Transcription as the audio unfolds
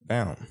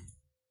Bound.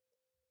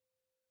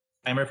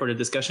 Timer for the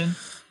discussion?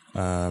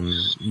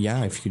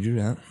 Yeah, if you could do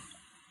that.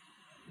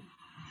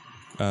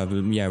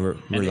 Yeah, we're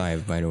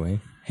live, by the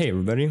way. Hey,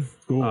 everybody.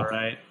 Cool. All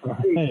right.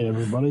 Hey,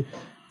 everybody.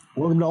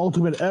 Welcome to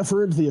Ultimate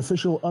Effort, the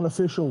official,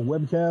 unofficial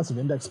webcast of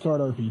Index Card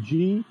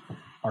RPG.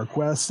 Our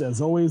quest, as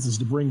always, is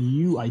to bring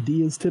you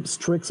ideas, tips,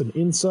 tricks, and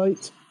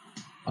insight.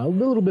 A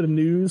little bit of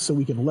news so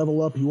we can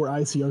level up your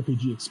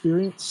ICRPG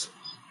experience.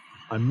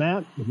 I'm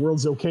Matt, the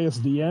world's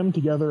okayest DM,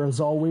 together as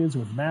always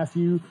with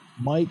Matthew,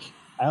 Mike,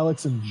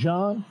 Alex, and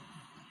John.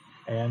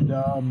 And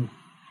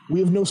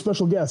we have no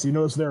special guests. You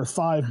notice there are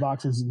 5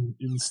 boxes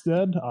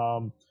instead.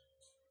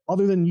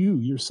 Other than you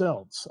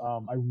yourselves,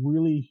 I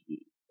really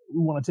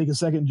want to take a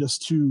second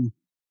just to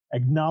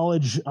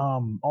acknowledge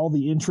all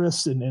the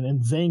interest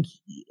and thank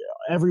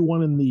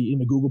everyone in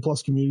the Google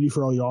Plus community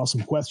for all your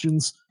awesome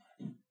questions.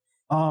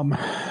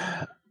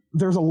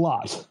 There's a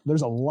lot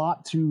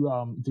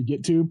to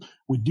get to.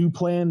 We do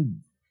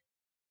plan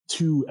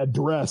to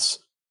address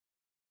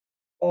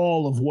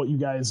all of what you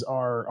guys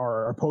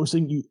are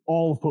posting. You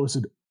all have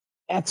posted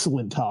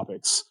excellent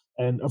topics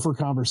and for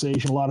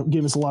conversation.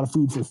 Give us a lot of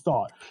food for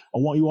thought. I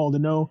want you all to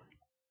know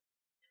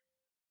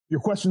your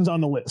questions on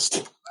the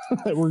list.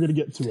 We're going to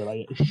get to it,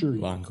 I assure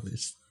you. Long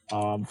list.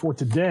 For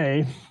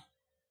today,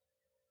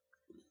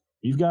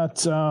 we've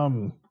got I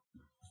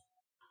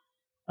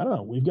don't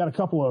know. We've got a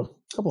couple of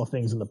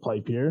things in the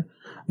pipe here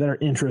that are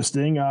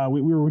interesting.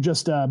 We were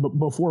just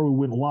before we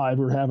went live,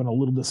 we were having a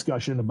little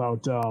discussion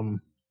about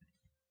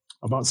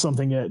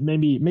something that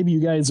maybe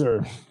you guys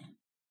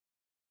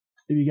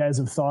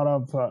have thought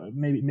of.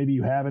 Maybe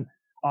you haven't.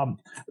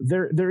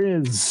 There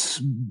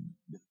is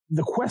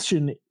the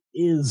question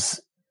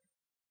is.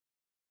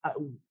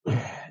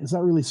 It's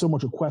not really so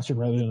much a question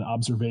rather than an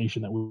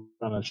observation that we're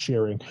kind of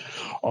sharing.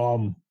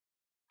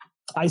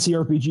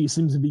 ICRPG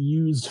seems to be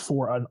used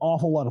for an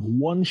awful lot of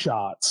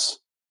one-shots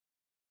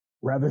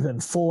rather than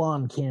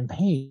full-on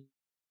campaign.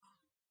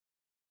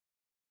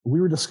 We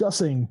were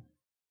discussing,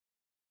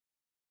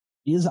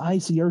 is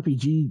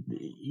ICRPG,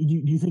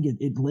 do you think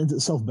it lends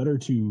itself better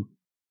to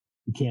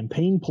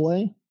campaign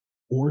play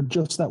or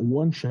just that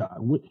one-shot?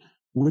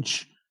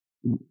 Which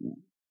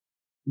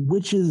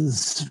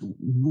is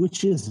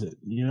it,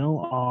 you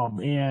know?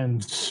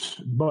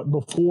 But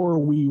before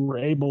we were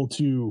able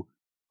to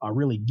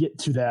really get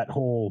to the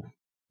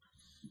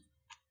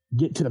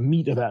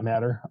meat of that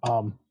matter,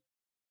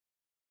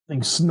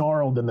 thing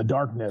snarled in the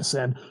darkness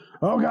and,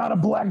 oh god, a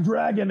black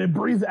dragon, it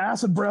breathed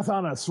acid breath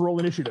on us. Roll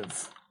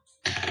initiative.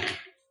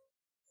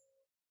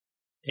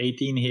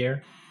 18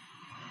 here.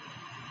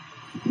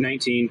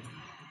 19.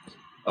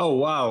 Oh,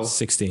 wow.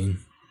 16.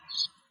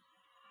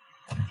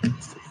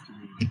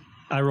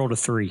 I rolled a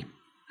 3.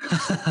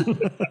 Oh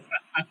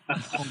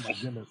my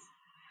goodness.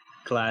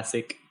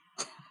 Classic.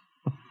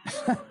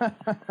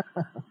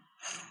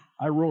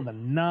 I rolled a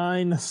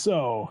 9.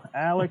 So,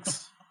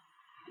 Alex,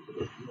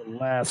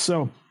 last.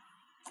 So,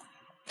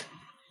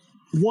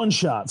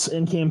 one-shots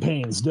and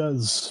campaigns.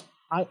 Does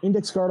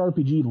Index Card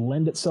RPG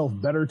lend itself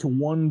better to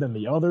one than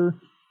the other?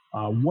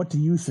 What do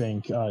you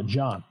think,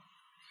 John?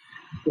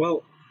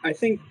 Well, I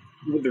think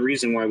the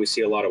reason why we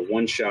see a lot of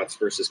one-shots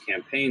versus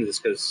campaigns is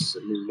because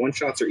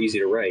one-shots are easy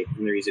to write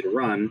and they're easy to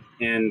run,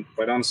 and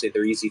quite honestly,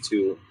 they're easy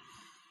to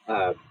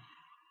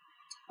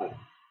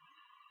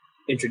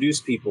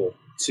introduce people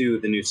to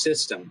the new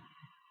system.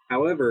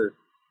 However,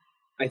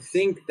 I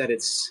think that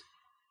it's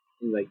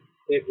like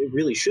it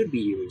really should be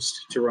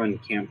used to run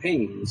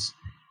campaigns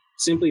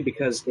simply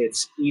because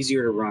it's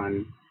easier to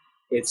run,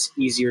 it's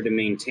easier to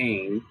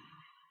maintain,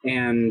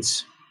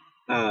 and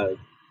I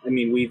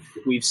mean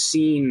we've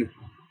seen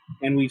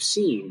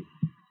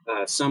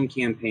some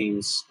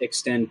campaigns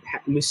extend.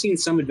 We've seen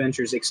some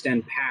adventures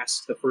extend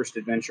past the first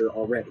adventure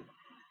already.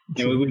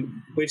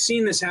 We've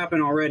seen this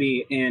happen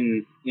already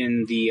in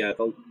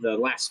the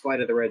last Flight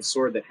of the Red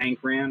Sword that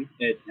Hank ran.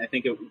 I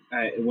think it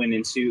went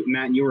into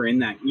Matt. You're in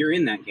that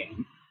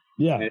game.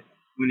 Yeah. It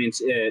went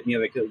into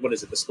like, what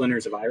is it? The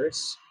Splinters of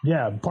Iris.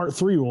 Yeah. Part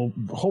 3 will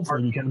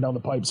hopefully be coming down the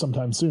pipe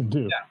sometime soon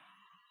too. Yeah.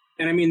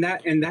 And I mean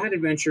that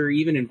adventure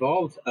even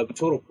involved a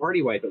total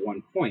party wipe at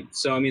one point.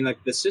 So I mean,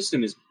 like, the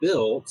system is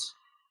built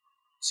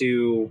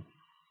to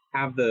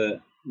have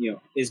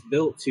is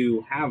built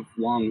to have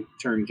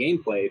long-term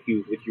gameplay if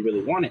you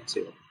really want it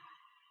to.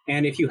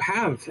 And if you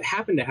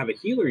happen to have a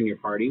healer in your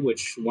party,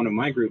 which one of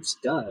my groups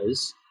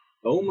does,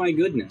 oh my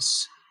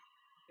goodness,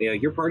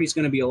 your party's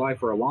going to be alive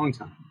for a long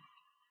time.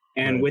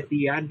 And right. With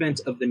the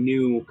advent of the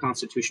new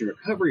Constitution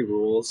recovery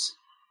rules,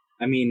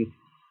 I mean,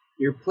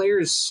 your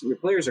players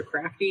are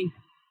crafty,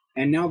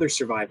 and now they're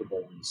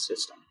survivable in the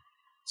system.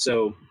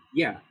 So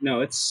yeah,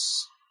 no,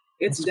 it's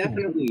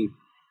definitely. Cool.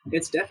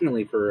 It's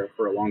definitely for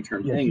a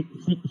long-term thing.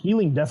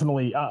 Healing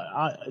definitely,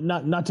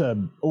 not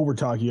to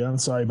overtalk you, I'm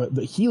sorry, but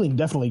the healing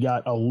definitely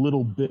got a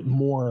little bit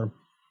more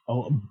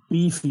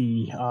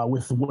beefy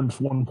with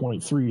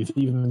 1.3,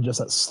 even than just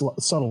that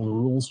subtle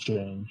rules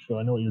change. So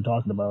I know what you're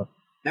talking about.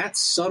 That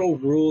subtle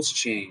rules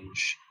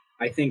change,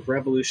 I think,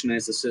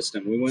 revolutionized the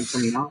system. We went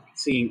from not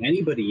seeing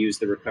anybody use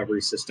the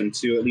recovery system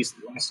to, at least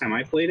the last time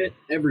I played it,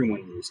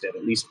 everyone used it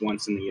at least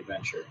once in the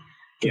adventure.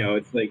 You know,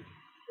 it's like,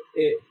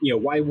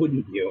 why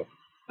wouldn't you?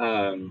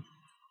 And,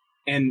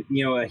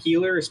 a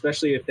healer,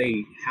 especially if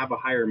they have a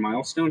higher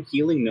milestone,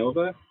 healing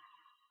Nova,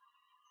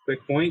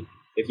 quick point,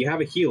 if you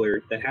have a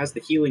healer that has the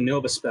healing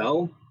Nova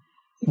spell,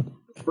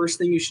 the first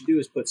thing you should do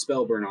is put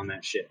Spellburn on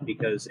that shit,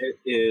 because it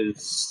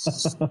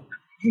is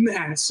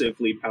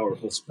massively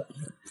powerful spell.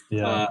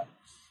 Yeah.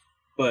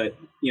 But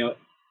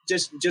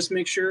just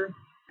make sure,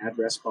 add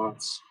rest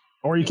spots.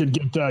 Or you could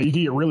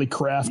get really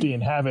crafty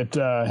and have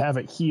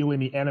it heal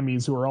any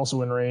enemies who are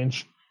also in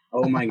range.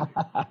 Oh my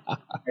god!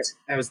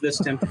 I was this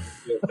tempted to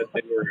do it, but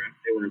they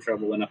were in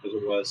trouble enough as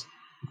it was.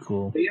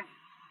 Cool. But yeah,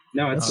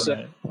 no, it's.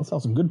 Those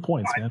are some good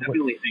points, I man.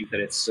 definitely think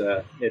that it's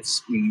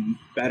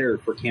better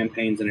for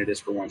campaigns than it is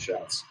for one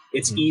shots.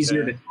 It's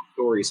easier to tell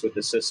stories with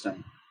the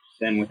system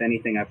than with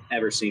anything I've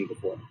ever seen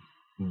before.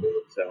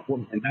 So,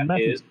 and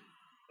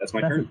that's my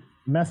turn.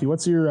 Matthew,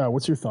 what's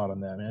your thought on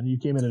that, man? You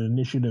came in at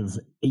initiative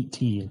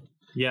 18.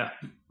 Yeah,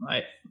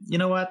 you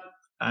know what?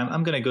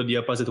 I'm gonna go the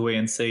opposite way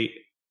and say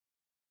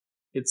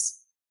it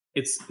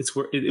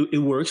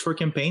works for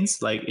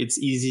campaigns. Like, it's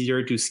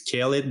easier to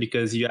scale it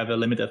because you have a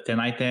limit of 10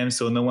 items,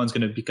 so no one's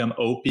gonna become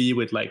OP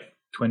with like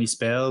 20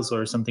 spells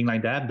or something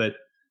like that. But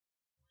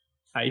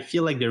I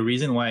feel like the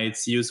reason why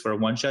it's used for a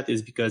one shot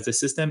is because the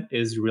system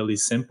is really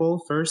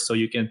simple first, so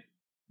you can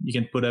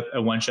put up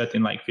a one shot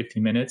in like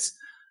 15 minutes.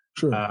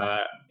 Sure.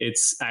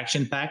 It's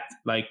action packed,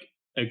 like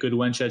a good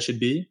one shot should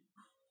be.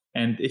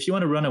 And if you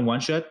want to run a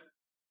one shot,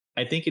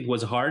 I think it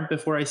was hard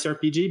before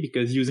ICRPG,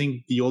 because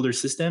using the older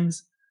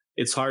systems,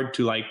 it's hard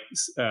to like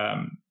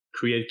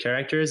create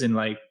characters in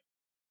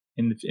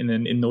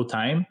no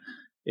time.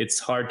 It's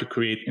hard to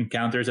create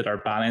encounters that are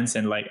balanced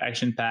and like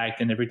action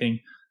packed and everything.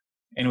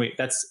 Anyway,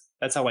 that's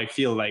how I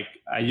feel. Like,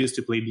 I used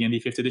to play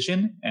D&D 5th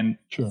edition, and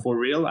for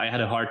real, I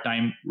had a hard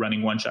time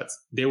running one shots.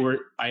 They were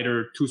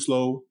either too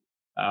slow,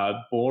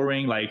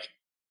 boring, like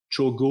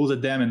throw ghouls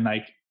at them, and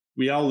like,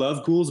 we all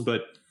love ghouls,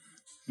 but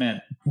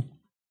man,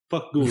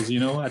 fuck ghouls,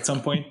 at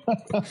some point.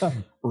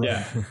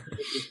 Yeah.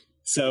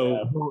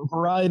 So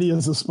variety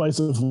is the spice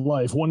of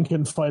life. One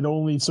can fight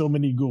only so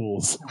many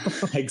ghouls.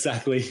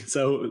 Exactly.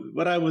 So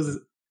what I was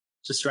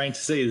just trying to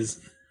say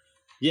is,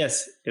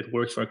 yes, it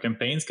works for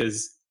campaigns,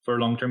 for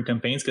long-term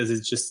campaigns, because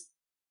it just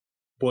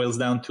boils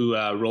down to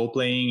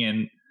role-playing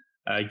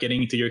and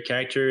getting into your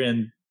character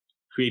and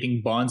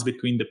creating bonds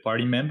between the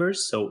party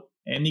members. So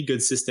any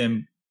good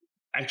system,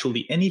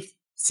 actually any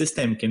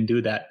system can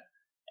do that.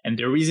 And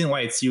the reason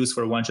why it's used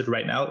for one-shot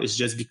right now is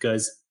just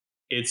because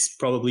it's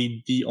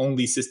probably the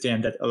only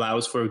system that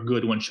allows for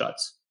good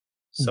one-shots.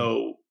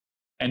 So,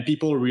 and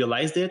people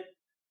realized it.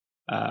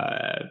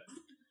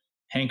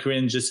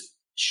 Hankerin just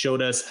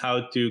showed us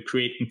how to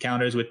create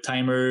encounters with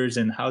timers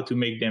and how to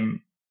make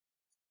them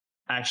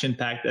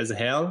action-packed as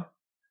hell.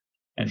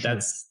 And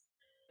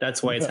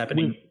that's why it's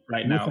happening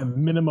right now. With a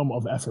minimum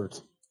of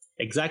effort.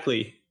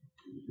 Exactly.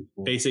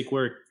 Basic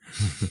work.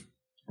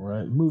 All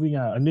right, moving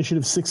on.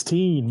 Initiative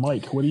 16,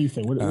 Mike. What do you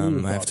think? What are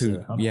your thoughts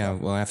there?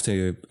 I have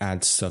to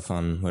add stuff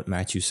on what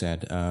Matthew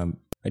said. I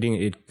think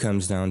it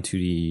comes down to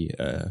the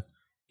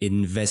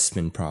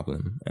investment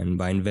problem, and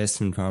by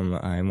investment problem,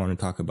 I want to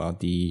talk about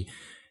the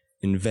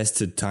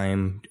invested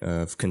time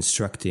of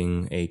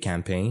constructing a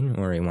campaign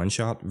or a one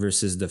shot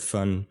versus the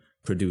fun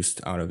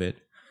produced out of it.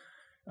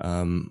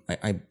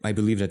 I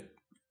believe that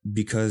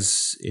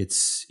because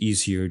it's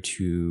easier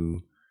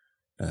to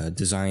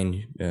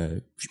design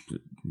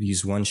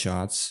these one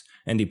shots,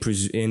 and they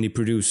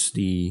produce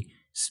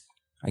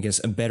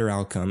a better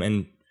outcome.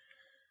 And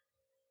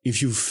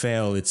if you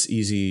fail, it's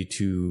easy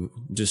to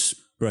just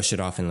brush it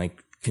off and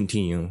like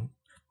continue.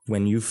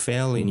 When you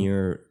fail in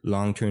your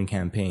long-term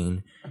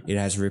campaign, it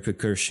has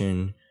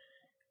repercussion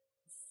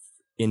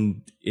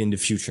in the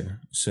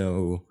future.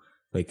 So,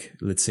 like,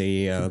 let's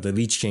say the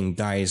Lich King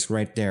dies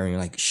right there, and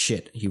you're like,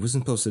 shit, he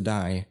wasn't supposed to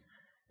die,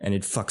 and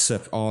it fucks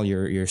up all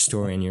your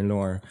story and your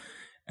lore.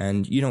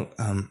 And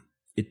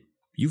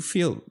you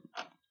feel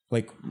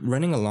like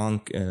running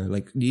along,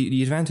 like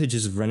the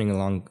advantages of running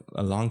along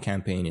a long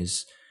campaign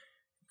is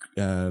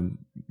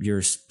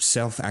your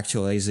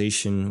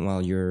self-actualization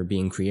while you're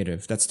being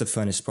creative. That's the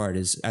funnest part.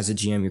 Is as a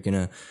GM, you're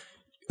gonna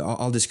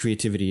all this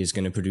creativity is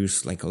gonna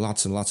produce like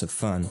lots and lots of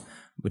fun,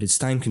 but it's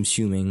time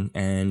consuming,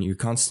 and you're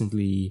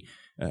constantly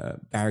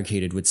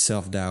barricaded with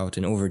self-doubt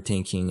and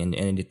overthinking,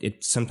 and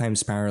it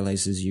sometimes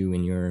paralyzes you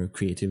in your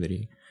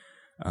creativity.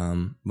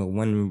 But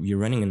when you're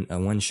running a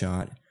one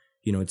shot,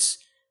 it's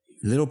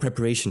little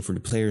preparation for the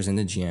players and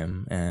the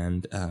GM,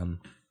 and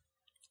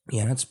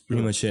that's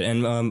pretty much it.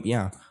 And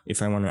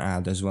if I want to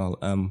add as well,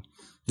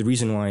 the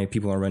reason why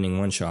people are running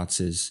one shots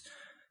is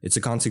it's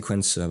a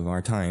consequence of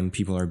our time.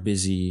 People are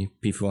busy.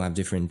 People have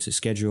different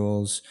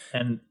schedules.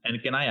 And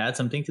can I add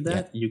something to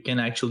that? Yeah. You can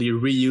actually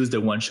reuse the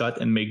one shot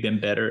and make them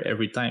better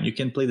every time. You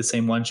can play the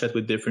same one shot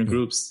with different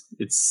groups.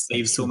 It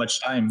saves so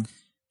much time.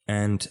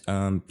 And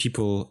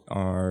people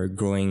are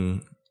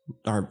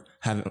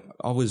have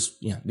always,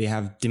 they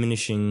have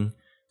diminishing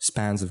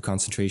spans of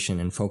concentration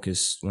and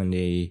focus when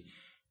they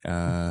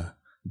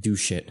do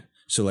shit.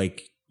 So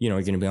like, you're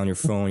going to be on your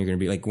phone, you're going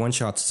to be like, one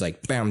shot's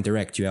like bam,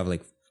 direct. You have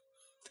like,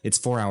 it's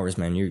 4 hours,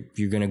 man.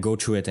 You're going to go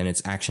through it and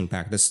it's action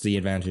packed. That's the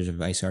advantage of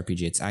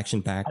ICRPG. It's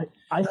action packed.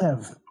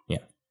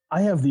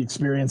 I have the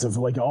experience of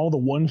like all the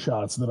one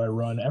shots that I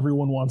run.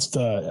 Everyone wants to,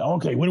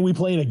 okay, when are we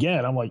playing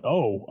again? I'm like,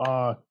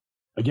 I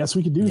guess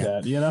we could do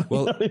that. Well, you know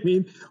what I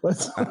mean?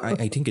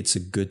 I think it's a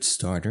good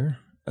starter.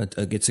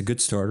 It's a good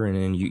starter, and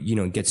then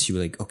it gets you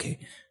like, okay,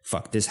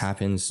 fuck, this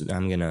happens.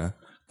 I'm gonna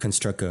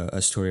construct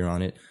a story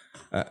around it.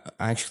 I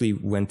actually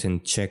went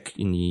and checked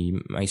in the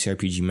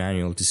ICRPG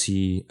manual to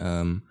see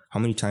how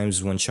many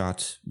times one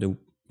shot the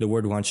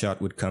word one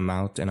shot would come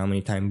out, and how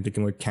many times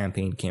the word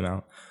campaign came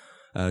out.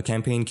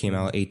 Campaign came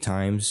out 8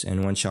 times,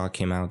 and one shot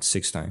came out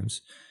 6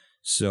 times.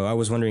 So I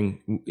was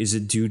wondering, is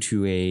it due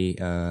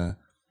to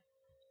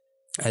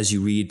as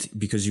you read,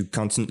 because you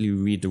constantly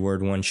read the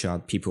word one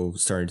shot, people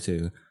started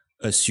to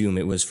assume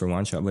it was for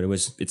one shot, but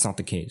it's not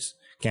the case.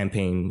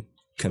 Campaign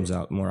comes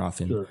out more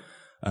often. Sure.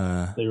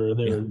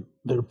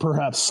 They're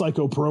perhaps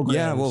psycho programs.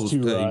 Yeah, well, to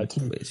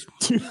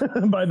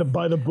by the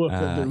book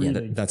that they're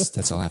reading.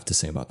 That's all I have to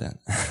say about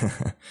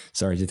that.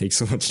 Sorry to take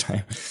so much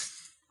time.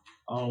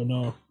 Oh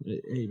no,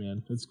 hey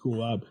man, that's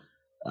cool.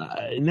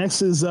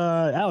 Next is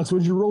Alex. What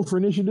did you roll for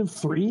initiative?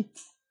 3?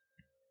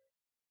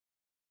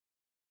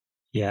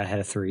 Yeah, I had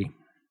a 3.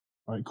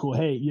 All right, cool.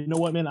 Hey, you know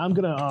what, man? I'm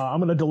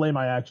gonna delay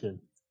my action.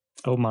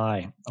 Oh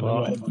my! I'm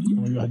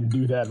gonna go ahead and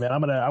do that, man.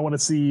 I want to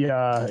see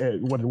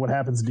what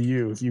happens to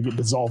you if you get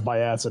dissolved by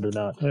acid or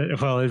not.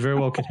 Well, it very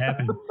well could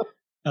happen.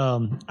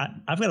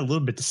 I've got a little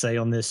bit to say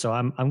on this, so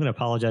I'm going to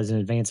apologize in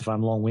advance if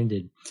I'm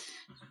long-winded.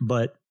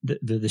 But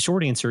the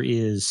short answer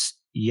is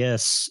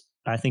yes.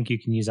 I think you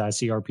can use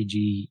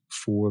ICRPG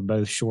for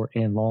both short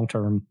and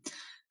long-term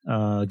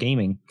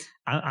gaming.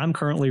 I'm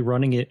currently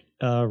running it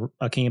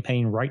a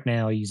campaign right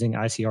now using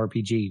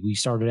ICRPG. We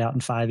started out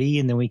in 5e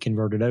and then we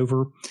converted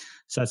over.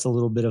 So that's a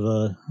little bit of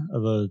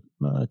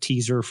a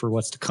teaser for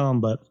what's to come.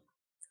 But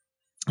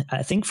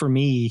I think for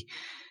me,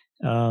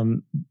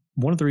 one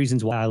of the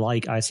reasons why I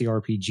like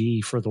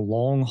ICRPG for the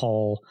long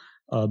haul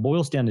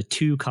boils down to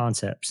 2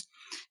 concepts.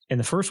 And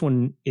the first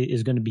one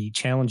is going to be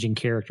challenging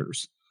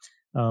characters.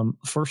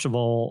 First of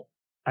all,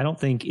 I don't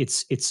think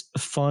it's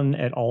fun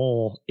at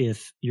all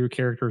if your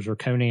characters are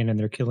Conan and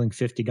they're killing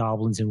 50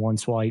 goblins in one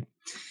swipe.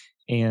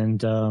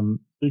 And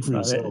Speak for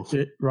yourself.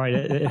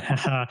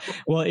 Right.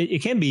 Well,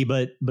 it can be,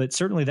 but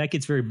certainly that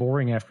gets very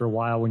boring after a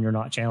while when you're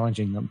not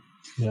challenging them.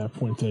 Yeah,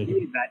 point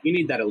taken. You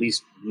need that at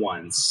least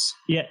once.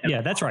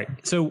 Yeah, that's right.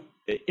 So,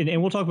 and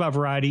we'll talk about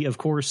variety, of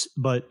course,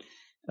 but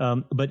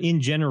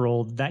in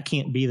general, that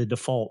can't be the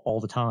default all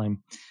the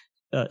time.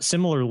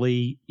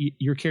 Similarly,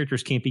 your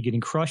characters can't be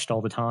getting crushed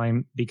all the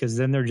time, because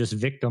then they're just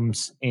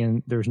victims,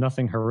 and there's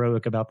nothing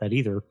heroic about that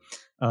either.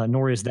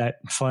 Nor is that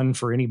fun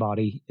for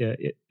anybody,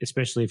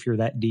 especially if you're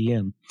that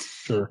DM.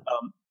 Sure.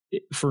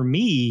 For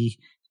me,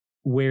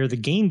 where the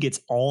game gets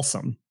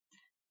awesome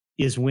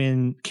is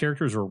when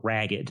characters are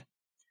ragged.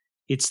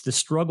 It's the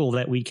struggle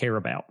that we care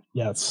about.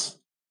 Yes.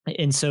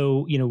 And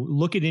so,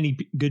 look at any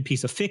good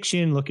piece of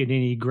fiction, look at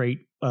any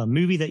great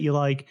movie that you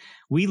like.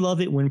 We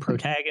love it when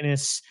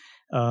protagonists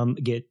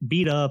get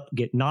beat up,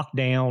 get knocked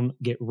down,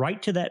 get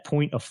right to that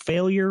point of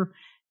failure,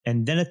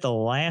 and then at the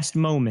last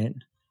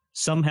moment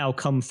somehow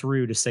come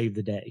through to save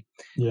the day.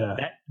 Yeah,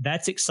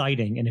 that's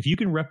exciting. And if you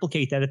can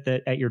replicate that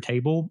at your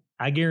table,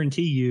 I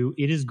guarantee you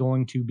it is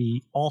going to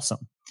be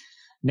awesome.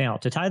 Now,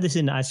 to tie this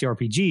into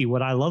ICRPG,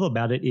 what I love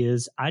about it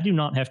is I do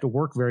not have to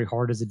work very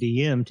hard as a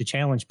DM to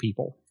challenge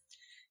people.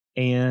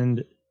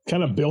 And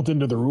kind of built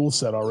into the rule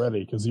set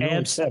already, because you only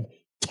have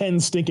 10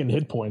 stinking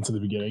hit points at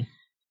the beginning.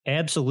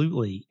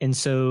 Absolutely. And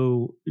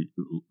so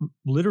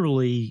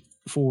literally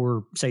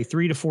for say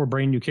 3 to 4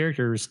 brand new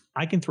characters,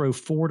 I can throw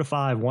 4 to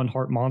 5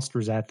 1-heart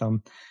monsters at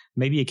them,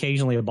 maybe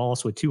occasionally a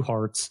boss with 2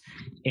 hearts.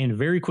 And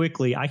very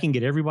quickly I can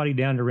get everybody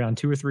down to around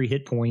 2 or 3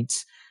 hit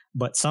points,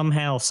 but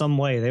somehow, some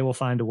way they will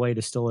find a way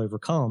to still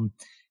overcome.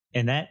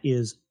 And that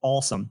is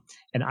awesome.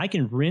 And I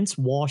can rinse,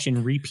 wash,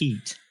 and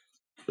repeat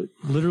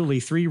literally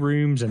 3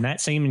 rooms and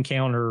that same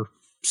encounter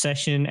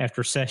session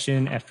after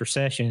session after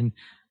session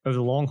over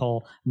the long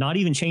haul, not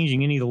even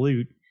changing any of the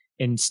loot,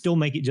 and still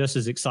make it just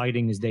as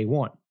exciting as day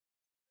one.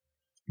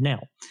 Now,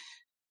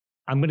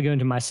 I'm going to go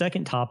into my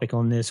second topic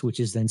on this, which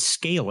is then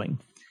scaling.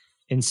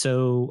 And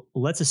so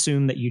let's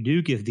assume that you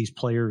do give these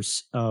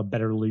players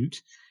better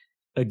loot.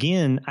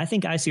 Again, I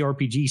think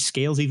ICRPG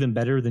scales even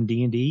better than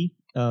D&D,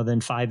 than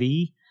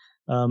 5e,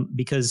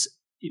 because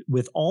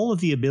with all of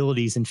the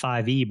abilities in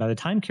 5e, by the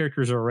time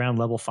characters are around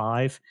level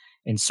 5,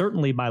 and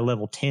certainly by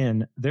level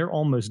 10, they're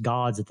almost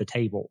gods at the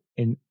table.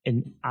 And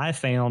I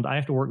found I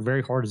have to work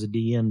very hard as a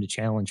DM to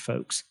challenge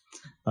folks.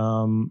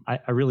 I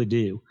really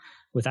do.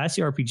 With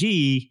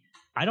ICRPG,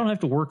 I don't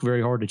have to work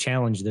very hard to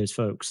challenge those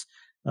folks.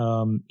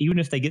 Even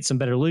if they get some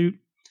better loot,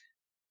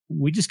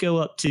 we just go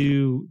up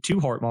to 2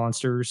 heart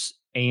monsters,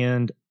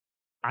 and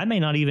I may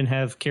not even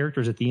have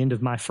characters at the end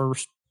of my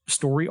first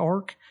story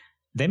arc,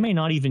 they may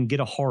not even get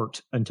a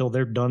heart until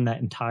they're done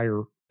an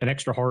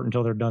extra heart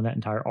until they're done that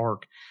entire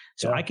arc.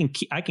 So Yeah.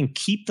 I can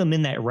keep them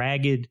in that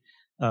ragged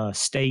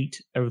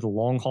state over the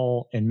long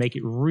haul and make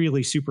it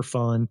really super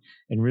fun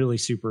and really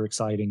super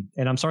exciting.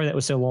 And I'm sorry that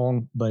was so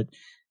long, but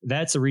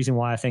that's the reason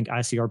why I think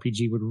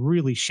ICRPG would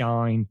really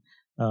shine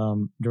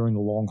during the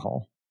long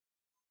haul.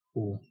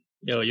 Cool.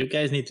 Yo, you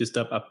guys need to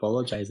stop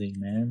apologizing,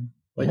 man.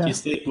 What Yeah.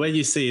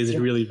 you say is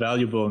really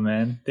valuable,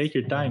 man. Take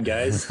your time,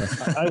 guys.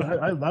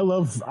 I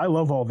love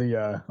all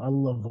the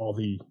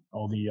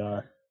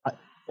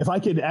if I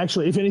could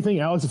actually, if anything,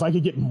 Alex, if I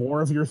could get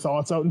more of your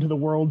thoughts out into the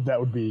world, that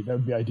would be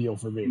ideal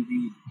for me.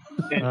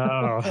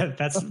 Oh,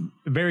 that's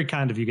very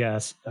kind of you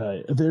guys.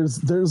 There's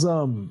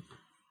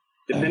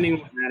Depending on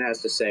what Matt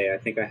has to say, I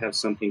think I have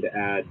something to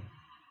add.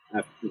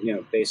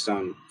 Based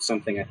on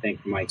something I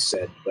think Mike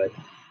said. But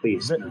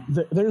please,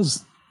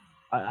 there's.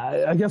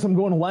 I guess I'm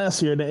going last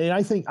here, and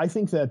I think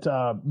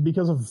that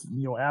because of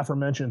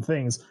aforementioned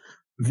things,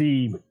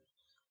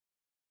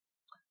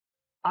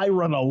 I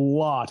run a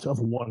lot of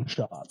one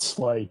shots.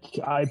 Like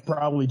I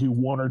probably do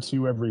one or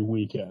two every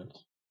weekend.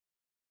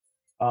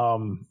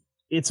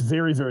 It's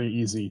very, very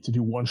easy to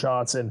do one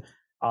shots, and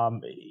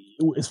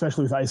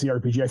especially with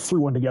ICRPG, I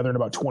threw one together in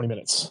about 20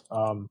 minutes.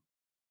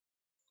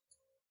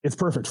 It's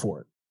perfect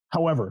for it.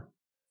 However,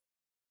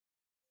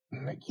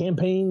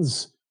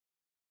 campaigns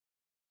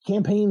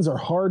are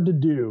hard to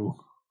do.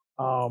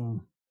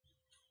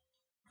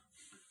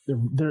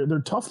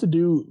 They're tough to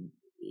do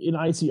in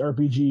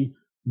ICRPG,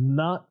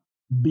 not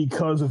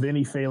because of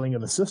any failing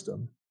of the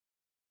system.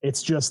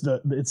 It's just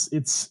that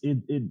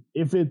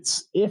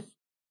if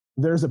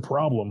there's a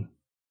problem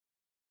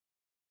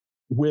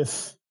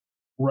with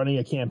running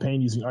a campaign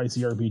using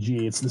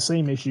ICRPG, it's the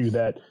same issue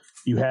that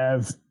you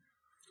have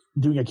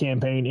doing a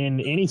campaign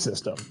in any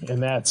system,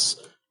 and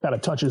that's kind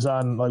of touches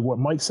on like what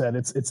Mike said.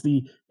 It's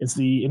the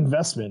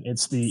investment,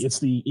 it's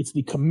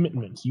the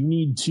commitment. You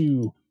need.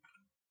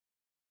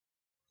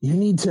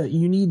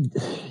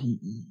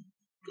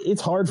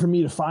 It's hard for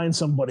me to find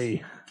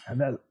somebody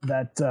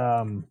that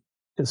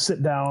to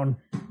sit down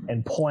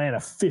and plan a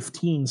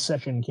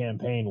 15-session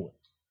campaign with.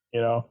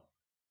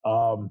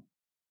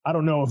 I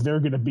don't know if they're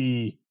going to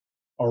be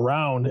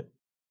around,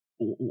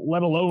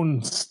 let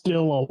alone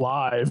still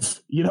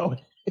alive.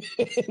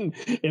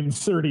 In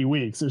 30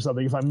 weeks or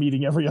something, if I'm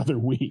meeting every other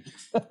week,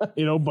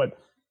 but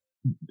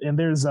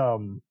there's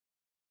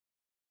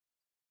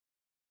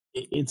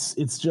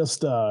it's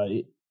just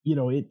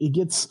it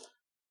gets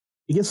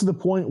to the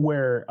point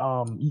where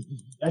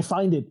I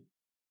find it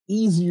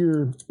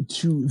easier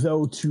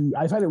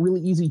I find it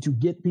really easy to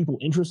get people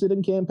interested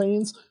in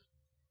campaigns,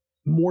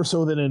 more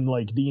so than in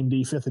like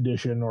D&D 5th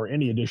edition or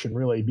any edition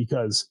really,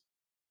 because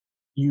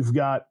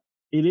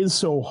it is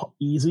so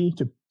easy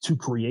to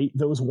create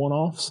those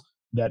one-offs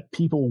that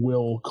people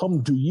will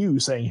come to you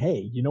saying,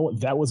 hey, you know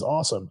what, that was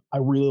awesome. I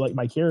really like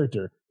my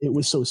character. It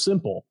was so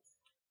simple.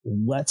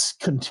 Let's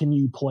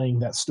continue playing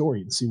that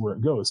story and see where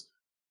it goes.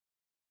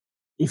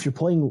 If you're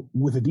playing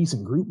with a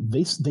decent group,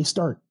 they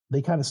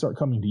kind of start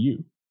coming to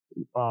you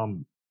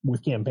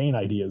with campaign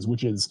ideas,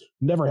 which has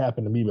never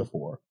happened to me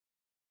before.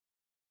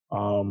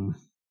 Open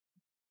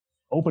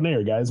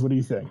air, guys. What do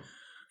you think?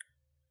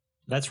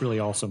 That's really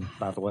awesome,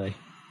 by the way.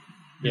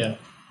 Yeah.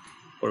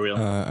 For real.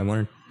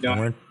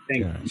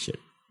 Shit.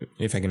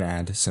 If I can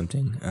add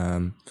something,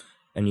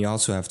 and you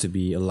also have to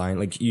be aligned.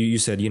 Like you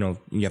said, you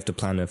have to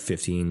plan a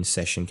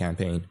 15-session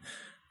campaign,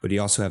 but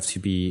you also have to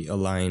be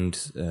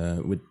aligned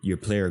with your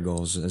player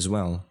goals as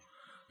well.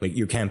 Like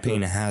your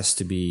campaign has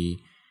to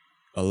be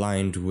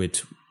aligned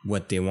with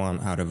what they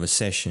want out of a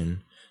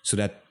session, so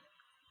that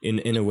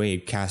in a way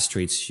it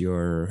castrates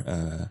your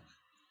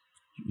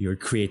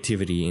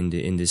creativity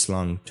in this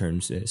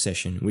long-term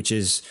session, which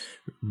is,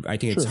 I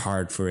think it's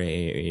hard for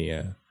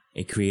a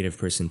creative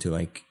person to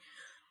like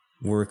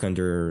work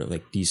under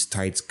like these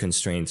tight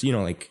constraints.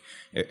 Like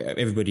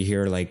everybody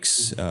here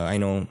likes, I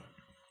know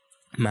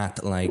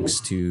Matt likes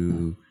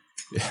to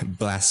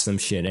blast some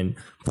shit, and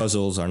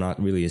puzzles are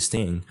not really his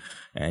thing.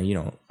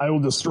 And I will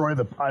destroy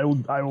I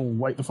will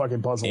light the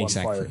fucking puzzle on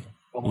fire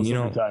almost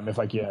every time if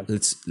I can.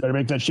 Better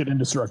make that shit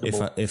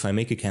indestructible. If I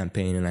make a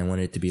campaign and I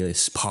want it to be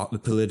this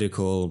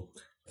political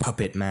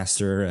puppet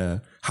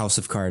master, House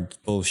of Cards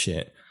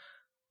bullshit,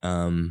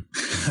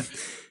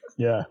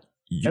 yeah,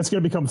 that's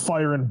gonna become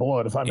Fire and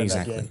Blood if I'm in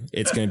that game.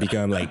 It's gonna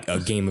become like a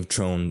Game of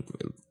Thrones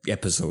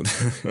episode.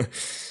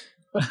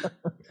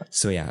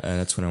 So yeah,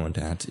 that's what I want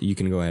to add. You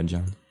can go ahead,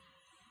 John.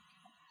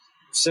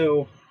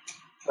 So,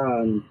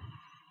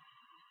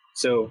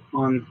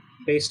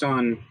 based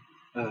on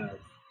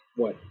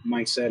what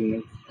Mike said,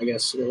 and I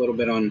guess a little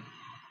bit on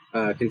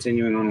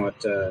continuing on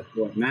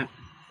what Matt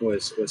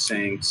was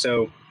saying.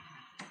 So,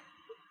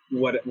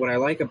 what I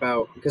like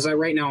about, because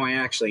right now I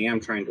actually am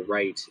trying to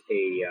write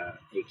a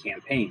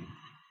campaign,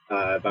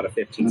 about a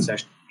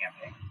 15-session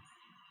campaign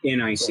in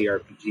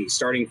ICRPG,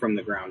 starting from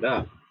the ground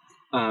up,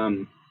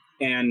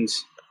 and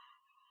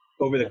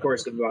over the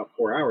course of about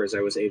 4 hours, I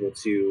was able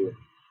to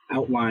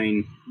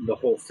outline the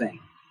whole thing,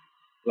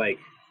 like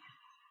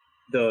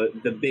the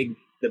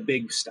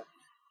big stuff,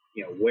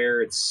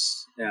 where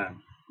it's the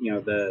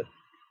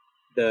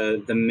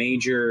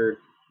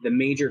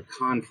major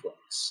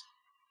conflicts,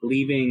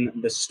 leaving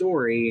the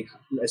story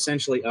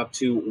essentially up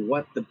to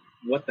what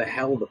the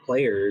hell the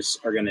players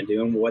are going to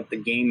do and what the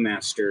game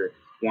master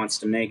wants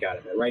to make out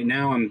of it. Right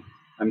now,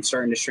 I'm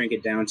starting to shrink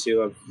it down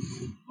to I've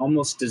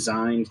almost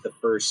designed the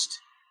first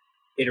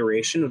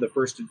iteration of the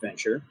first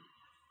adventure.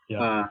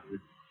 Yeah.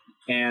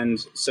 And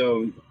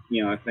so,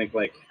 I think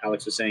like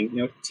Alex was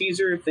saying,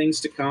 teaser things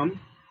to come.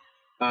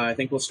 I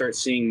think we'll start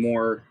seeing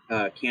more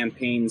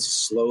campaigns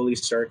slowly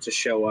start to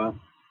show up.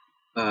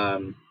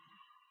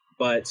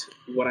 But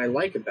what I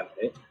like about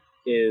it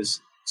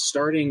is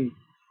starting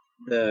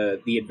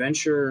the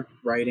adventure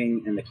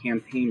writing and the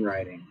campaign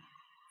writing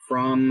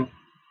from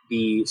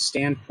the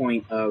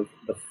standpoint of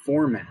the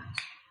format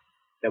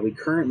that we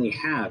currently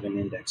have in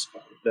Index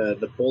Card.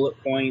 The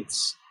bullet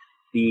points,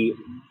 the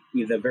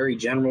very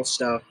general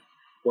stuff,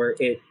 where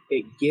it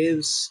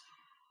gives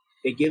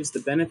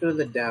the benefit of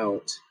the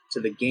doubt to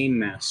the game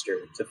master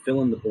to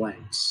fill in the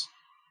blanks.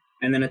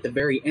 And then at the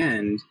very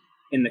end,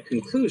 in the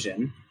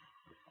conclusion,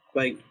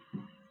 like,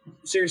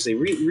 seriously,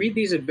 read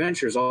these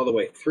adventures all the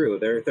way through.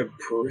 They're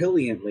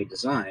brilliantly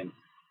designed.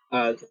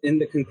 In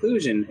the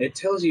conclusion, it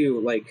tells you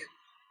like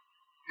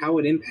how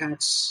it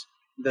impacts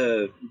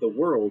the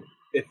world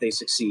if they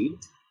succeed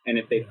and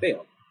if they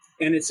fail.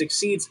 And it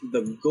succeeds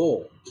the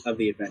goal of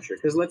the adventure.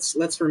 Because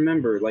let's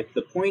remember, like,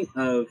 the point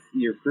of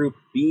your group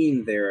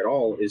being there at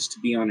all is to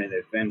be on an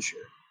adventure.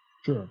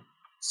 Sure.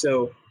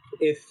 So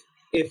if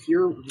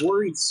you're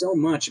worried so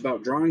much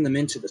about drawing them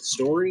into the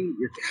story,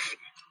 you're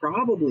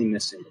probably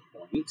missing the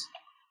point.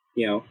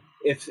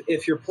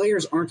 If your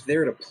players aren't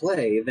there to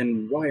play,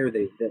 then why are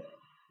they there?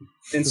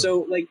 And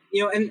so, like,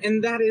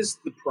 and that is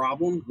the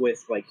problem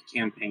with, like,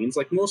 campaigns.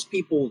 Like, most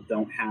people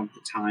don't have the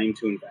time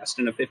to invest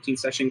in a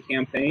 15-session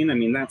campaign. I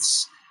mean, that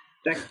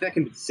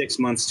can be 6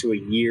 months to a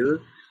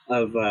year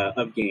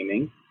of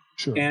gaming.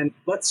 Sure.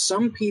 But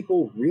some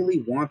people really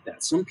want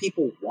that. Some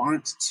people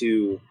want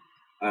to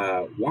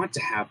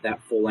have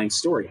that full-length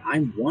story.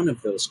 I'm one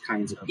of those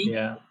kinds of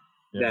people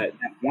that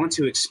want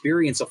to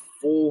experience a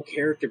full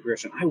character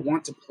progression. I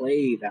want to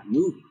play that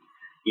movie,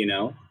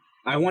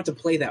 I want to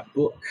play that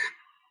book.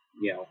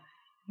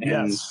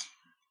 Yes.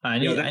 I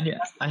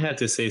had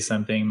to say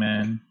something,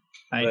 man.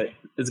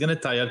 It's gonna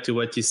tie up to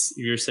what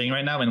you're saying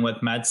right now and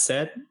what Matt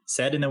said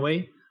in a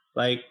way.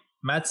 Like,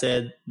 Matt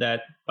said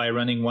that by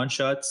running one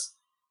shots,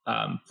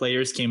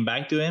 players came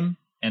back to him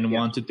and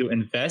wanted to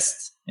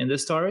invest in the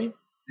story,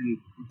 and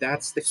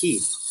that's the key.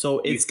 So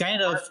it's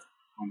kind of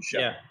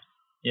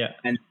yeah,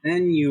 and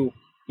then you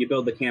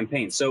build the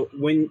campaign. So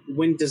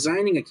when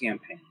designing a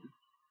campaign,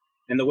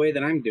 and the way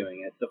that I'm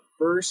doing it, the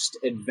first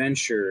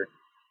adventure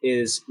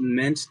is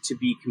meant to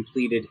be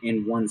completed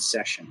in one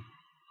session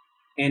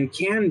and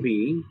can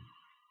be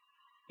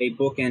a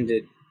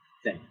bookended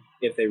thing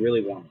if they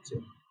really wanted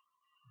to.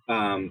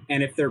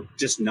 And if they're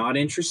just not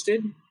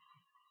interested,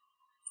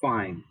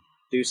 fine,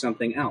 do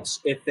something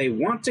else. If they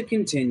want to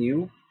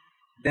continue,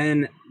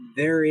 then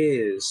there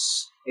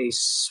is a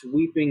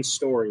sweeping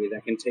story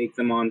that can take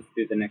them on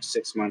through the next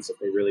 6 months if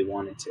they really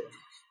wanted to.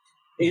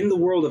 In the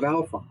world of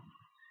Alpha.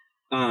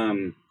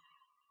 And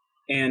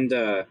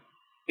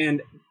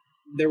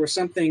there was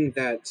something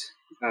that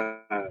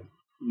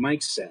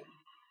Mike said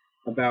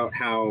about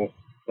how,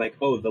 like,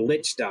 the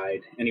Lich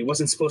died and he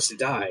wasn't supposed to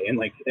die, and,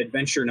 like,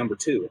 adventure number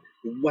 2,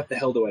 what the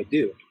hell do I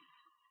do?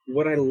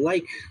 What I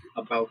like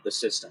about the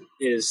system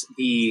is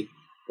the,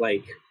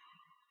 like,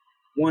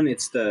 one,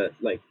 it's the,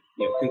 like,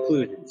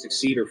 conclusion,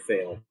 succeed or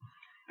fail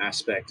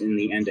aspect in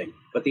the ending.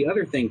 But the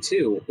other thing,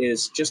 too,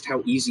 is just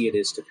how easy it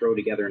is to throw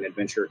together an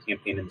adventure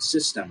campaign in the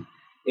system.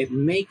 It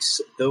makes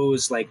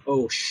those, like,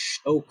 oh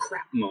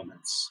crap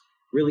moments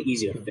really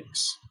easy to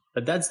fix.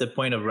 But that's the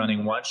point of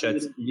running one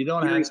shots. You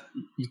don't have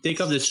you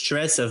take off the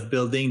stress of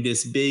building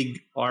this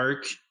big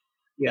arc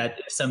that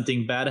if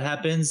something bad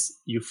happens,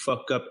 you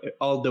fuck up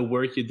all the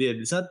work you did.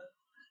 It's not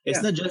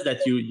just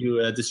that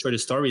you destroy the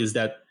story. Is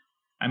that,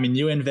 I mean,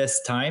 you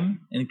invest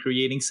time in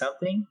creating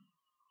something,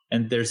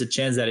 and there's a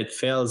chance that it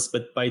fails.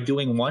 But by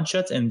doing one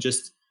shot and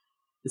just,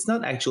 it's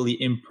not actually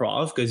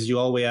improv, because you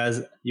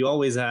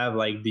always have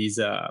like these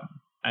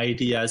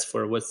ideas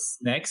for what's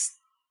next.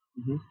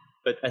 Mm-hmm.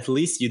 But at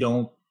least you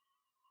don't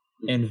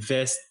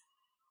invest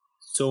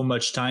so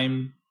much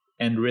time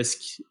and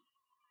risk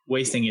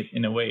wasting it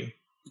in a way.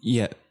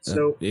 Yeah.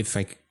 So if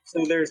I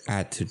there's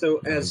add to go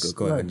ahead.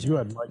 Go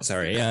ahead, Mike.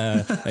 Sorry.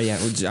 I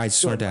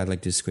just wanted to add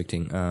like this quick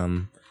thing.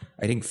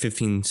 I think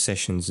 15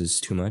 sessions is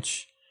too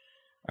much.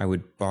 I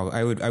would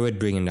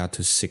bring it out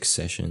to 6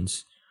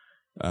 sessions.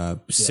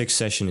 6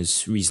 session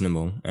is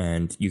reasonable,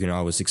 and you can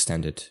always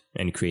extend it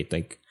and create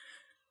like,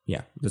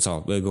 that's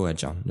all. Go ahead,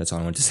 John. That's all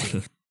I want to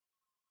say.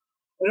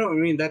 No, I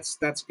mean, that's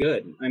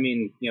good. I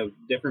mean,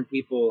 different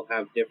people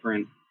have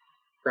different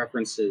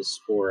preferences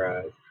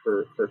for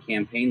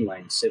campaign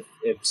lengths.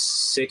 If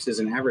 6 is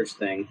an average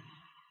thing,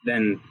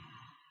 then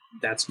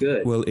that's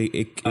good. Well,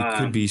 it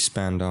could be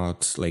spanned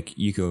out. Like,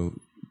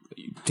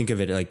 think of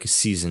it like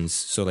seasons.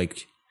 So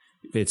like,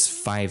 if it's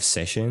 5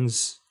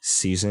 sessions,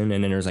 season,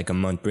 and then there's like a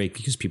month break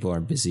because people are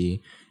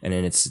busy, and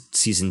then it's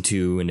season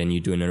 2, and then you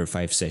do another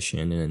 5 session,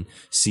 and then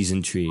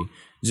season 3,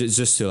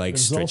 just to like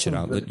stretch it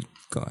out.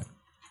 Go on.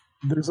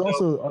 There's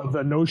also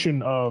the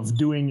notion of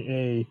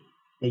doing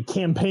a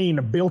campaign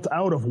built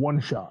out of one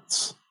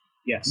shots.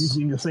 Yes,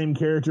 using the same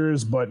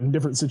characters but in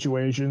different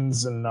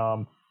situations, and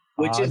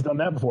I've done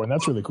that before, and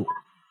that's really cool.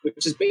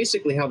 Which is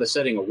basically how the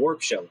setting of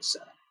Warp Shell is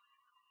set up.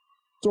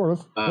 Sort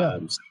of. Yeah.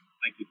 So,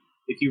 like,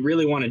 if you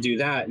really want to do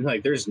that,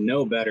 like, there's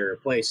no better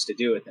place to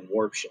do it than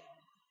Warp Shell.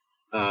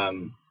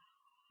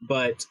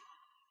 But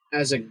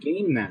as a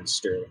game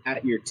master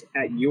at your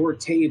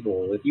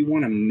table, if you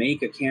want to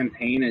make a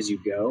campaign as you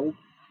go,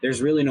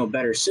 there's really no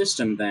better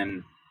system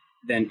than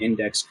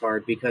Index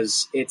Card,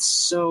 because it's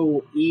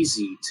so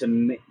easy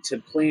to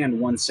plan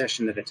one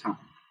session at a time.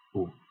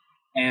 Ooh.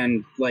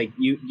 And like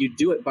you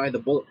do it by the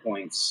bullet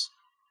points,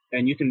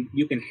 and you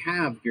can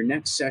have your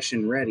next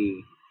session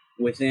ready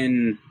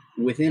within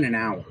an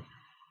hour.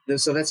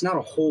 So that's not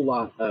a whole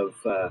lot of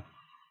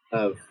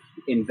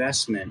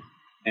investment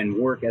and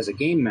work as a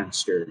game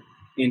master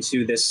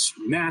into this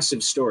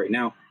massive story.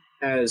 Now,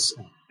 as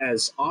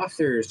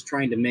authors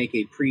trying to make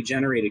a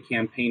pre-generated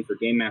campaign for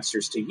game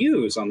masters to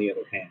use, on the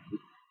other hand,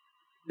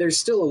 there's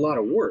still a lot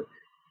of work,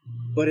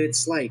 but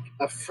it's like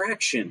a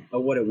fraction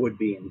of what it would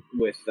be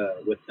with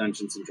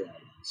Dungeons and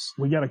Dragons.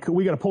 We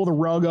gotta pull the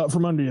rug up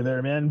from under you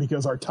there, man,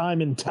 because our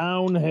time in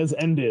town has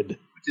ended.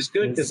 Which is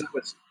good, because that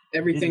was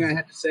everything I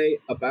had to say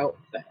about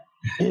that.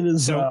 It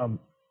is.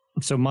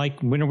 So, Mike,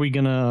 when are we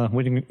gonna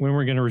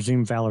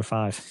resume Valor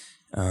 5?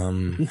 There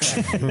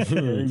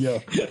you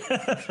go.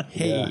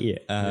 Hey, we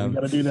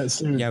gotta do that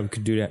soon. Yeah, we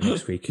could do that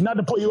next week. Not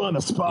to put you on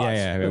the spot.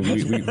 Yeah,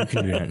 we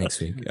can do that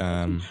next week.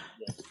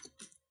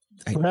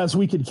 Perhaps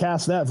we could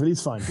cast that for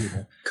these fine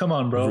people. Come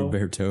on, bro.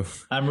 Roberto.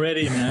 I'm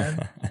ready,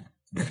 man.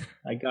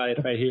 I got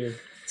it right here.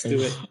 Let's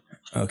do it.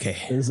 Okay.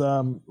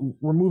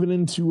 We're moving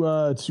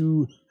into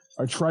to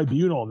our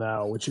tribunal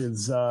now, which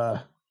is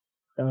kind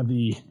of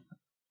the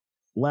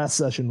last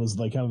session was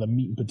like kind of the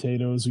meat and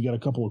potatoes. We got a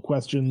couple of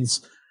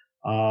questions,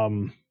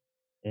 and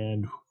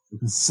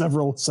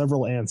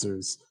several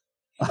answers.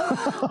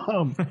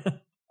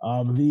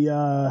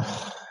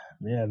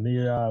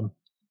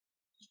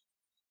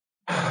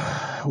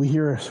 We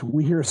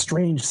hear a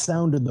strange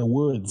sound in the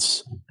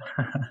woods.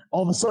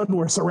 All of a sudden,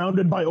 we're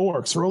surrounded by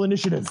orcs. Roll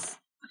initiative.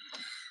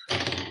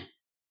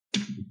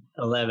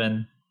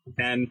 11.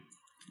 10.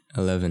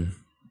 11.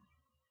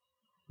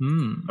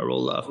 A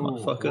roll off,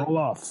 motherfucker.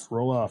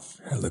 Roll off.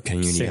 Look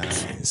in the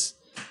eyes.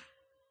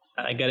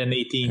 I got an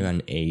 18. I got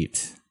an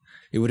 8.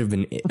 It would have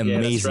been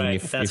amazing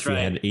if we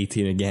had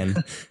 18 again.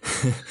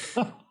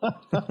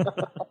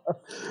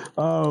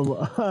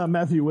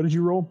 Matthew, what did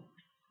you roll?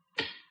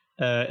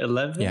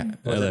 11? Yeah,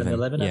 11.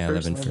 11 yeah,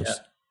 first? 11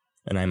 first. Yeah.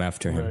 And I'm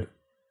after him. Right.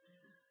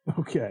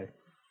 Okay.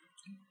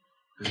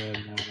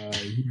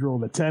 And you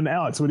rolled a 10.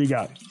 Alex, what do you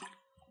got?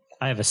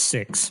 I have a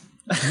 6.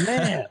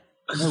 Man.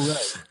 All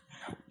right.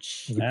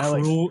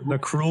 The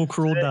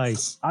cruel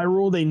dice. I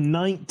rolled a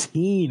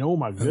 19. Oh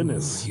my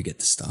goodness! Ooh, you get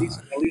the star.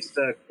 At least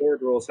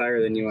Cord rolls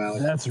higher than you,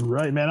 Alex. That's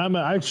right, man. I'm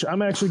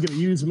actually going to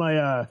use my.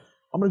 I'm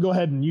going to go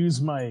ahead and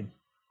use my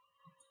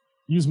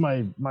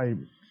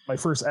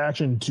first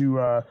action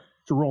to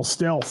roll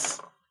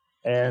stealth,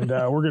 and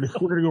we're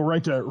gonna go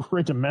right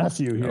to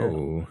Matthew here.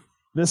 Oh.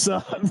 This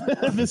Okay.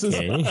 is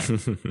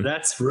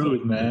That's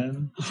rude,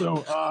 man.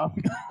 So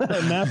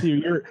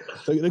Matthew,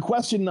 the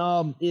question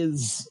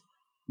is.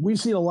 We've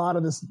seen a lot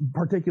of this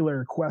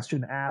particular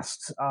question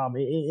asked. A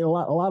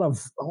lot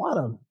of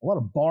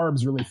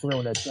barbs really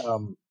thrown at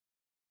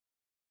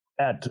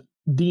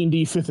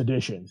D&D 5th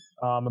edition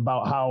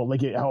about how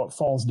it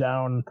falls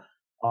down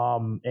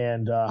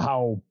and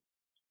how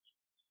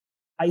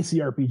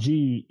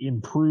ICRPG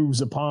improves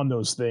upon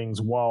those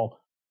things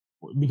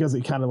because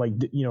it kind of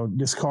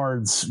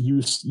discards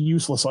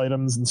useless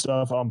items and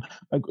stuff.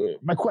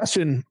 My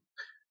question.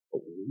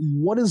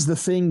 What is the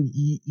thing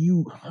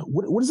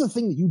what is the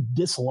thing that you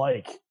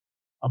dislike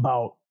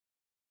about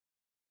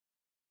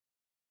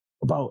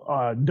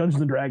Dungeons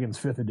and Dragons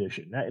 5th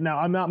edition? Now,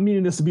 I'm not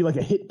meaning this to be like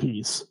a hit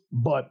piece,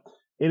 but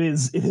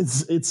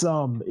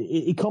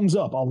it comes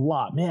up a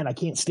lot. Man, I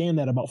can't stand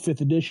that about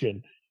 5th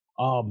edition.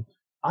 I'm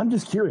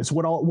just curious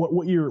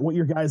what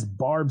your guys'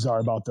 barbs are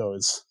about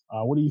those.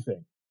 What do you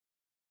think?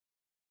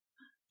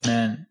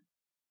 Man,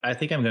 I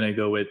think I'm gonna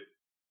go with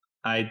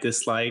I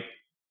dislike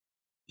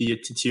the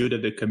attitude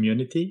of the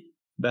community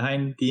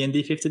behind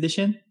D&D 5th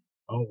edition.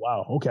 Oh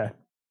wow, okay.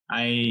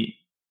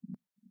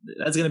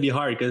 That's gonna be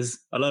hard because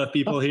a lot of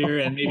people here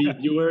and maybe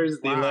viewers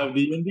they love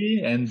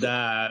D&D, and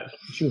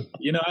sure.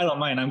 I don't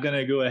mind. I'm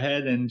gonna go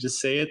ahead and just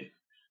say it.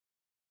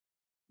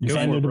 You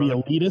find it to be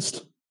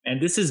elitist? And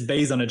this is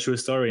based on a true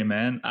story,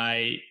 man.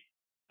 I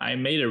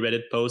made a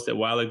Reddit post a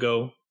while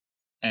ago,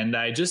 and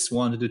I just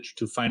wanted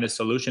to find a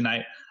solution.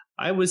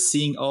 I was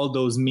seeing all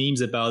those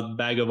memes about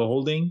bag of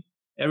holding.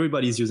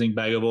 Everybody's using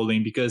bag of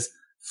holding because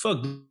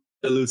fuck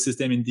the loot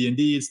system in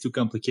D&D. It's too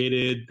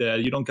complicated.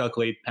 You don't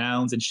calculate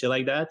pounds and shit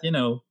like that.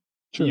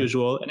 Sure.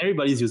 Usual. And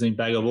everybody's using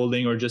bag of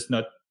holding or just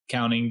not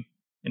counting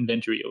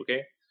inventory.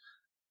 Okay,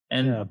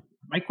 and Yeah.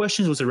 my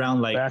questions was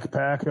around like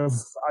Backpack of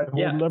I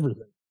hold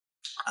everything.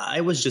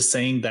 I was just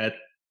saying that.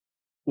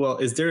 Well,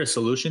 is there a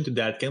solution to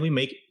that? Can we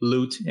make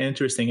loot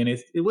interesting? And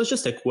it was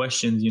just a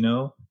question, you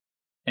know.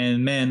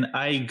 And man,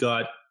 I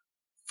got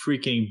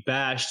freaking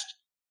bashed.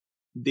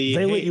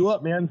 They lit you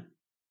up, man.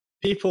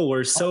 People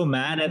were so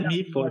mad at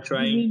me for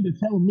trying. You mean to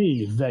tell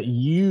me that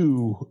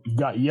you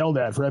got yelled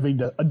at for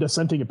having a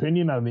dissenting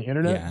opinion on the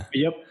internet?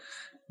 Yeah.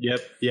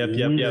 Yep.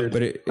 Weird.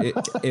 But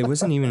it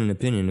wasn't even an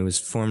opinion. It was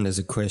formed as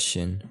a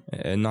question,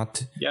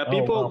 not. Yeah,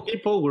 Oh, wow.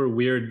 people were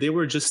weird. They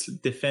were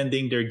just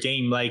defending their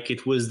game like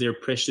it was their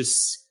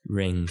precious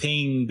Ring.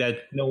 thing that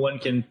no one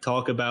can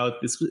talk about.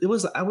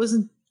 I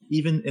wasn't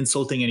even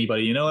insulting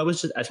anybody, you know. I was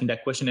just asking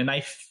that question, and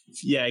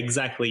yeah,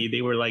 exactly.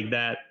 They were like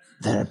that.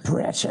 They're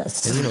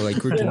precious. And, you know,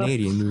 like we're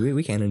Canadian,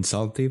 we can't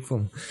insult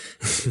people.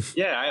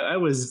 Yeah, I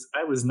was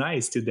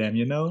nice to them,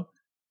 you know.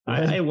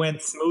 Yeah. I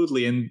went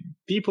smoothly, and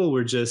people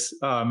were just,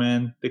 oh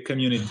man, the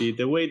community,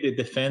 the way they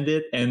defend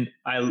it, and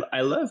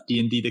I love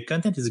D&D. The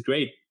content is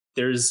great.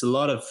 There's a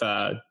lot of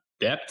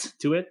depth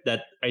to it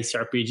that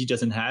ICRPG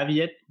doesn't have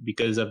yet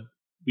because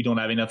we don't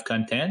have enough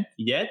content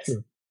yet.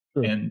 Sure.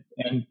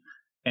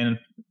 And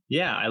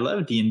yeah, I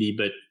love D&D,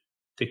 but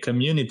the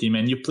community,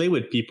 man, you play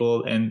with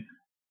people, and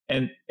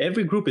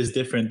every group is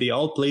different. They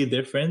all play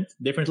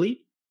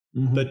differently,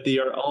 Mhm. but they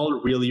are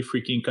all really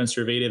freaking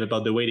conservative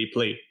about the way they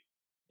play.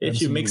 If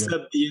you mix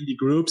Absolutely. up D&D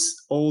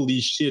groups, holy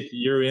shit,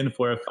 you're in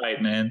for a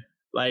fight, man.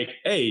 Like,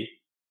 hey,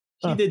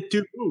 he did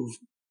 2 moves.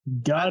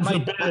 God my-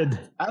 forbid.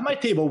 At my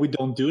table, we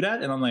don't do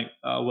that. And I'm like,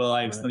 well,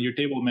 it's not your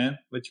table, man.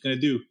 What you gonna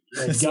do?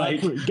 It's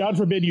like, God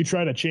forbid you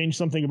try to change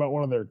something about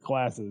one of their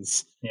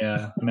classes.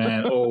 yeah,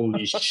 man,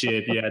 holy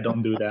shit. Yeah,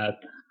 don't do that.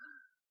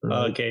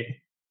 Right.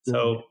 Okay.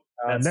 So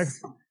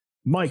Next,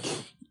 Mike,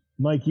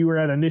 you were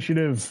at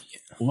initiative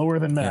lower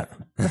than Matt.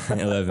 Yeah.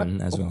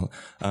 11 as well.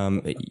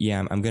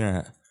 Yeah, I'm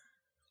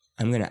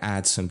gonna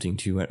add something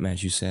to what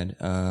Matthew said.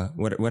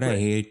 What I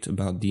hate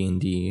about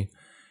D&D,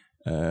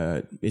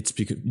 it's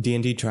because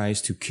D&D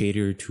tries to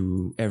cater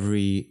to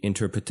every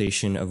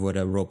interpretation of what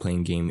a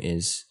role-playing game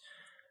is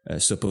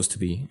supposed to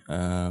be,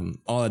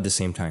 all at the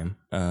same time.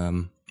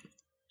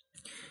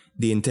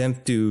 The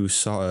intent to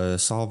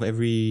solve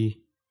every,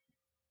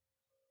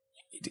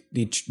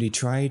 they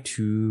try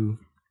to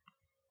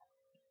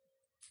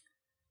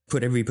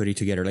put everybody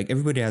together. Like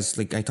everybody has,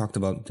 like I talked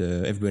about,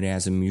 everybody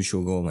has a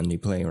mutual goal when they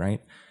play,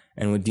 right?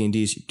 And what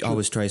D&D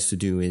always tries to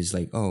do is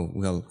like, oh,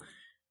 well,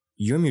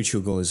 your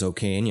mutual goal is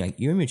okay, and like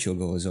your mutual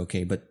goal is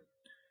okay, but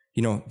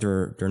you know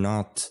they're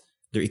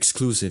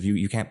exclusive.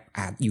 You can't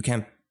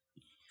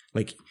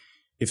like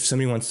if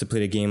somebody wants to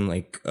play a game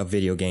like a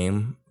video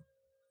game,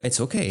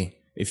 it's okay.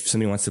 If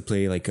somebody wants to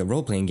play like a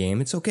role playing game,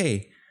 it's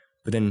okay.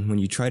 But then when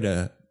you try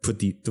to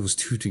put those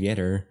two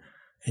together,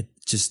 it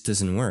just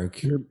doesn't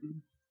work. You're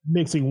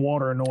mixing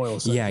water and oil.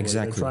 essentially. Yeah,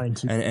 exactly. They're trying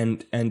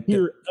to And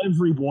hear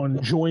everyone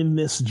join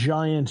this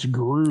giant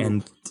group,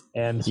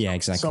 and yeah,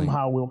 exactly.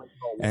 somehow we'll make it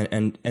all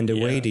work. And the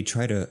way they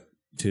try to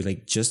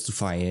like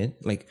justify it,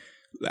 like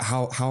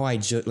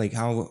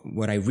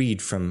what I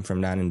read from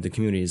that in the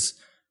community is,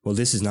 well,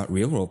 this is not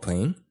real role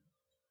playing.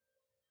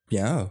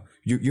 Yeah,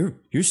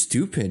 you're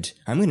stupid.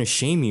 I'm gonna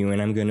shame you, and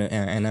I'm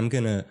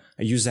gonna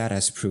use that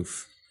as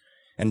proof.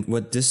 And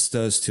what this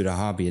does to the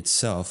hobby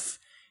itself,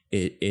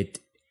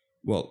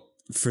 well,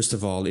 first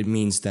of all, it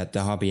means that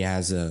the hobby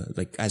has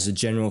a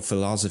general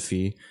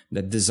philosophy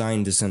that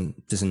design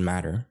doesn't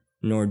matter,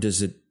 nor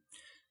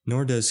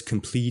does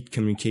complete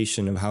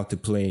communication of how to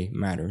play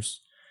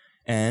matters.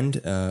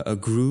 And a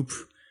group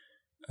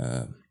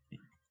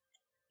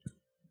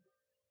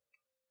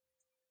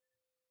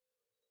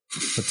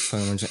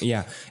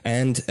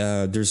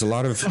there's a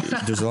lot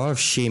of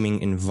shaming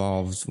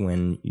involved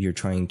when you're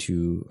trying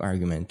to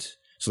argument.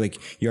 So like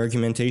your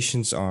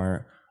argumentations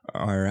are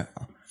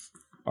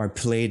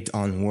played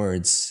on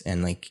words,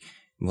 and like,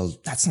 well,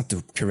 that's not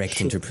the correct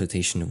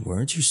interpretation of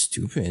words. You're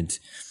stupid.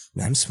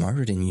 I'm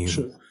smarter than you.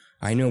 Sure.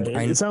 I know.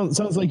 It sounds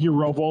like you're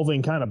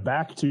revolving kind of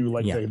back to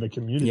like the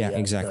community. Yeah, aspect.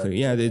 exactly.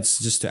 Yeah, it's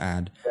just to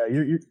add.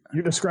 Yeah,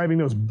 you're describing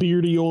those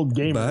beardy old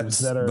gamers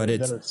that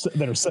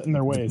are set in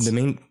their ways.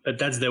 But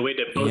that's the way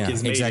the book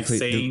is made. Exactly. It's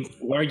saying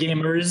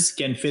wargamers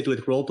can fit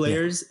with role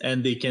players,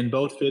 and they can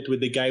both fit with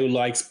the guy who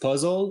likes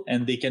puzzle,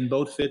 and they can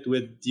both fit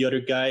with the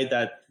other guy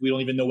that we don't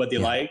even know what they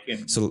like.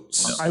 And So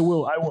I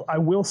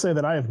will say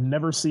that I have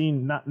never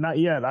seen, not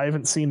yet. I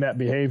haven't seen that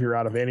behavior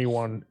out of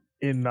anyone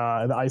in the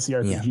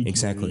ICRPG community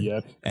exactly.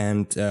 yet.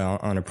 And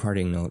on a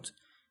parting note,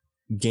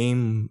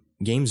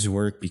 games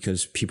work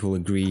because people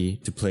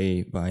agree to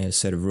play by a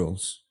set of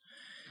rules.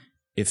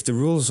 If the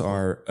rules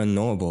are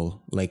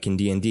unknowable, like in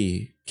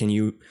D&D, can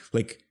you,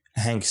 like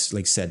Hanks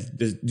said,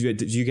 do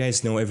you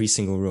guys know every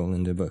single rule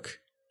in the book?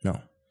 No.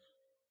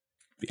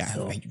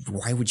 Yeah,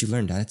 why would you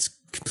learn that? It's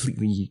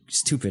completely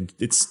stupid.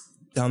 It's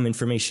dumb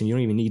information. You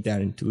don't even need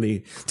that to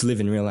live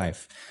in real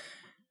life.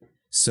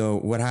 So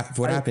what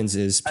happens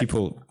is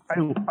people.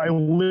 I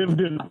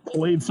lived and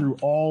played through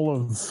all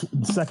of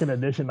second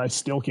edition. I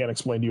still can't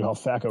explain to you how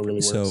FACO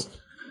really works.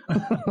 So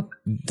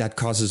that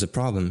causes a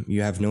problem.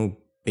 You have no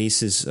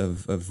basis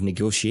of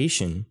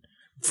negotiation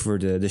for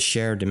the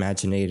shared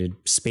imaginated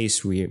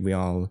space we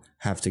all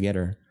have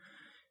together.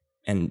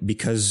 And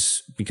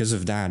because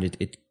of that,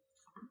 it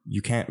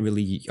you can't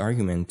really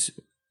argument.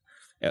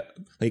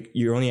 Like,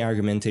 your only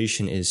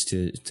argumentation is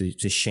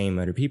to shame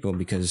other people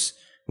because,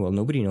 well,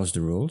 nobody knows the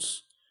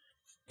rules.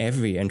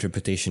 Every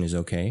interpretation is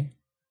okay.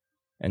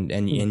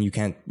 And you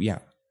can't, yeah,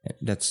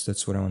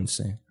 that's what I want to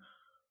say.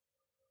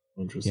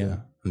 Interesting. Yeah,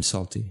 I'm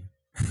salty.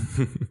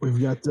 We've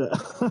got.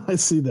 I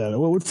see that.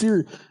 Well, what's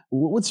your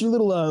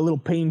little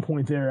pain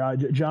point there,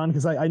 John?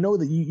 Because I know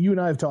that you and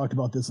I have talked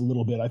about this a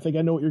little bit. I think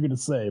I know what you're going to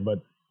say, but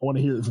I want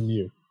to hear it from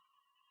you.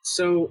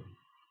 So,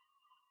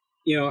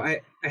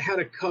 I had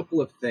a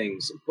couple of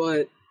things,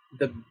 but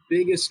the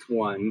biggest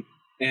one,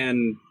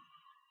 and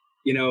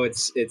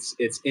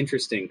it's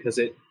interesting because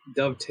it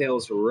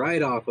dovetails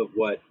right off of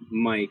what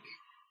Mike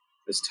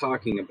was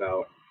talking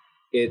about.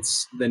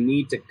 It's the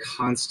need to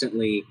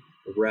constantly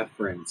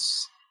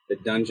reference the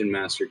Dungeon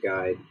Master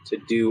Guide to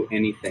do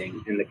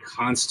anything, and the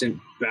constant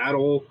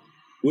battle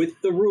with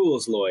the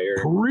rules lawyer.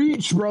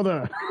 Preach,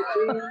 brother!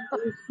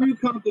 It's too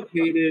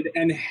complicated,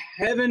 and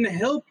heaven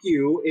help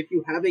you if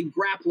you have a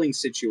grappling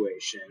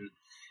situation.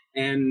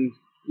 And,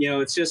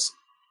 it's just,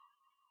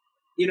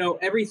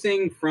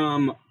 everything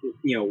from,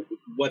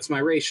 what's my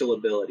racial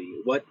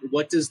ability?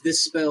 What does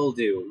this spell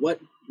do? What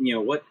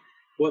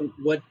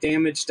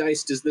damage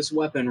dice does this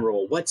weapon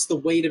roll? What's the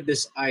weight of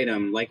this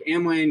item? Like,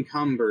 am I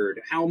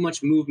encumbered? How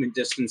much movement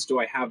distance do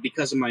I have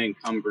because of my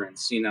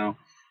encumbrance?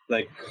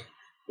 Like,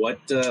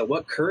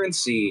 what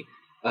currency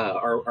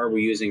are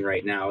we using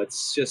right now?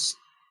 It's just,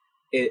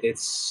 it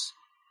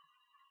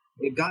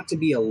got to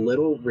be a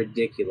little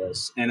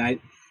ridiculous. And I,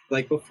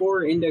 like,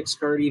 before Index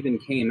Card even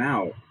came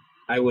out,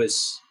 I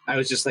was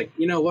just like,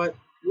 you know what?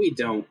 We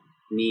don't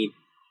need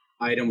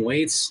item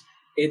weights.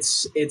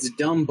 It's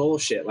dumb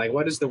bullshit. Like,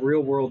 what does the real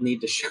world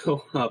need to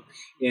show up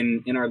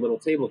in our little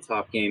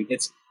tabletop game?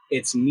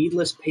 It's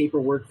needless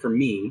paperwork for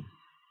me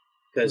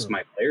because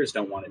my players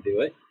don't want to do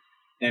it.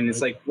 And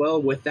it's like,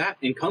 well, with that,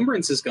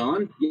 encumbrance is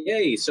gone.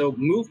 Yay. So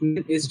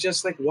movement is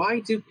just like, why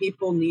do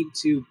people need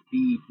to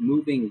be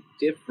moving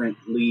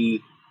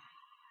differently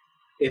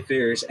if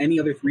there's any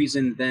other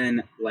reason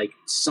than, like,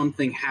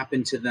 something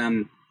happened to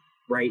them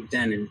right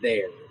then and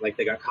there? Like,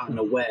 they got caught in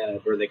a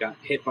web or they got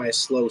hit by a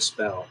slow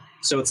spell.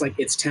 So it's like,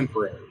 it's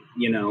temporary,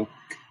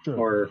 Sure.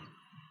 Or,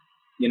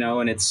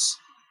 and it's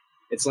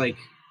like,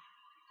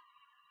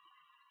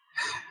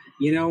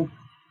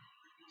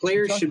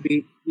 players should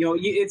be,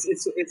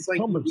 it's like,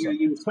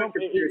 you expect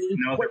your players to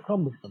know. Quite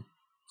cumbersome.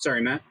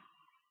 Sorry, Matt.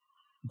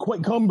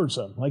 Quite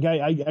cumbersome. Like,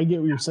 I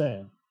get what you're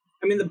saying.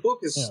 I mean, the book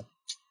is,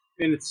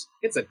 and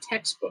it's a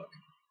textbook,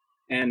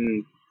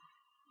 and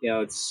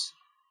it's,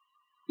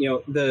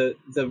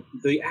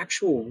 the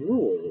actual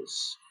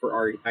rules for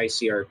our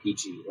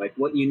ICRPG, like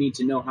what you need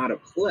to know how to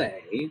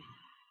play,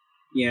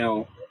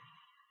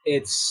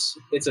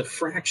 it's a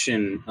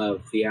fraction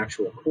of the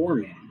actual core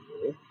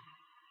manual,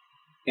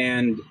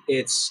 and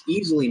it's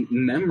easily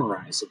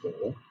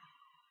memorizable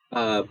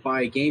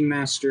by game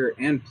master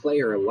and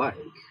player alike.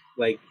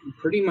 Like,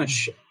 pretty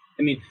much,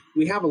 I mean,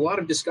 we have a lot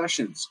of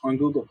discussions on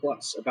Google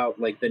Plus about,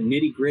 like, the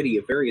nitty-gritty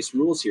of various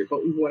rules here, but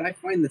what I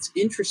find that's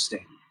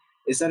interesting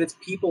is that it's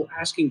people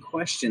asking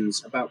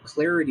questions about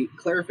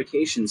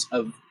clarifications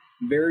of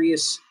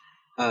various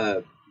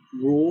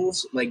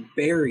rules, like,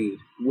 buried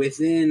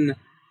within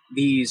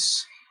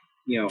these,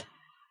 the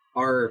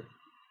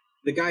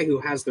guy who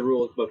has the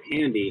rule book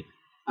handy,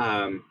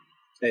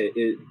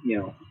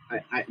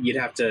 you'd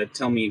have to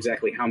tell me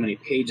exactly how many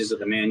pages of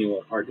the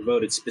manual are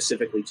devoted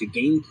specifically to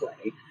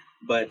gameplay,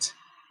 but,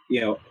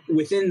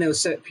 within those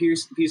set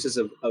pieces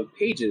of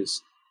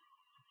pages,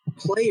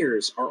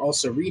 players are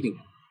also reading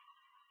it.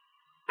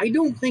 I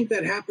don't think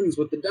that happens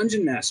with the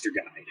Dungeon Master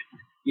Guide.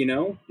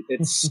 I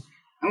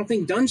don't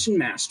think Dungeon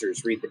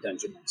Masters read the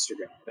Dungeon Master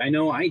Guide. I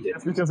know I did.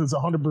 That's because it's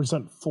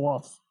 100%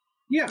 fluff.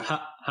 Yeah.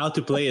 How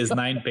to play is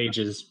 9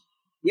 pages.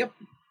 Yep.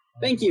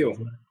 Thank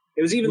you.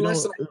 It was even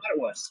less than I thought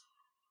it was.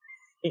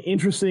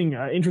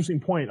 Interesting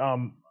point.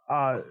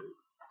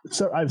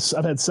 So I've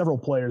had several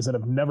players that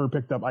have never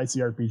picked up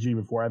ICRPG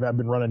before. I've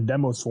been running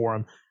demos for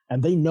them,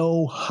 and they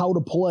know how to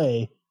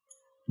play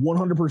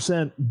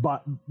 100%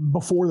 but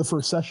before the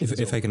first session.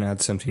 If I can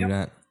add something to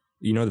that,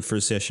 the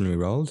first session we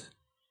rolled,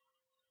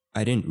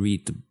 I didn't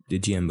read the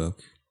GM book.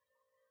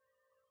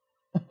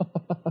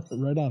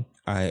 Right on.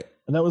 And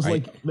that was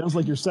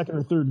like your second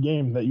or third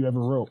game that you ever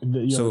wrote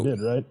that you ever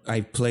did, right?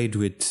 I played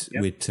with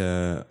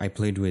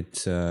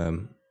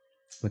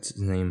what's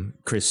his name,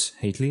 Chris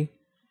Hately.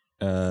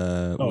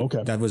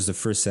 Okay. That was the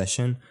first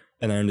session,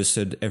 and I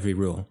understood every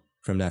rule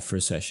from that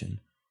first session,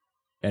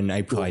 and I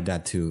applied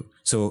that too.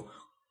 So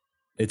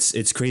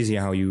it's crazy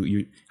how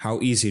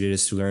how easy it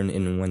is to learn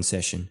in one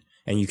session,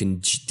 and you can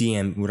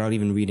DM without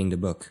even reading the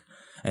book.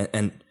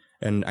 And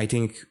I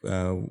think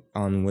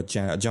on what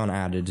John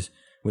added,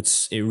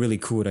 what's really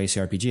cool with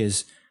ICRPG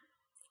is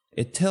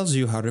it tells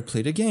you how to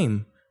play the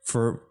game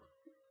for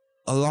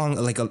along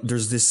like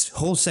there's this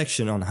whole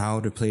section on how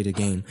to play the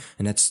game,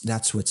 and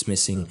that's what's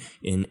missing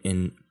in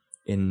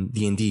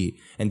D&D,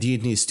 and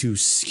D&D is too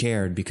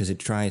scared because it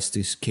tries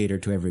to cater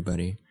to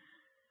everybody.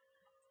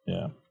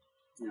 Yeah.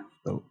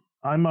 So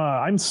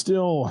I'm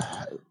still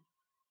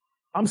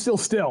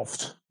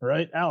stealthed,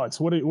 right? Alex,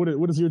 what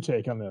is your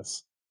take on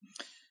this?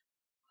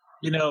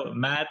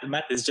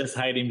 Matt is just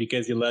hiding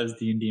because he loves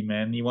D&D,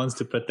 man. He wants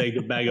to protect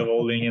the bag of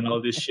holding and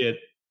all this shit.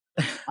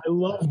 I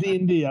love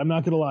D&D. I'm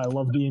not gonna lie, I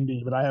love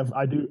D&D, but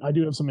I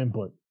do have some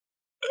input.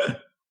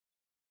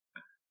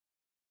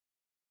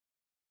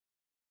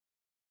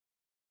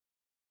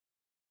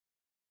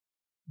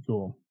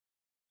 Cool.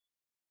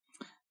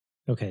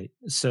 Okay,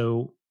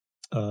 so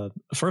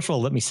first of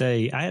all, let me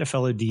say I had a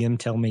fellow DM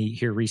tell me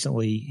here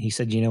recently. He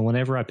said,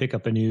 whenever I pick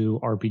up a new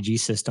RPG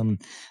system,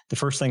 the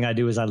first thing I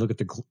do is I look at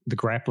the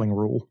grappling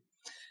rule,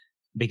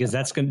 because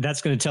that's going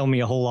to tell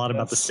me a whole lot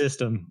about the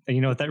system.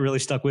 And that really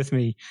stuck with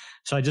me.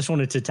 So I just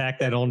wanted to tack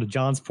that on to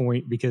John's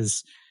point,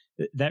 because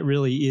that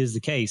really is the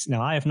case.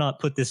 Now, I have not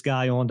put this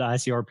guy on to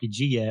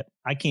ICRPG yet.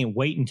 I can't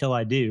wait until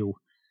I do,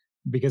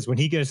 because when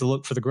he goes to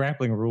look for the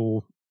grappling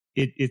rule,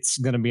 it's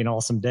going to be an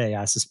awesome day,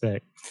 I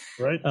suspect.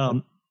 Right.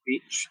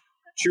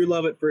 True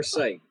love at first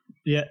sight.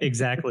 Yeah,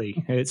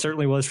 exactly. It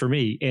certainly was for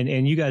me.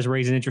 And you guys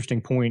raise an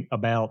interesting point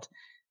about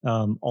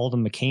all the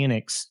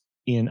mechanics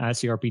in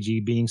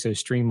ICRPG being so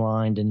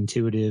streamlined and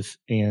intuitive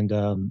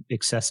and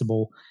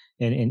accessible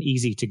and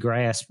easy to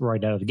grasp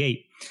right out of the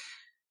gate.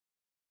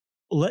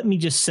 Let me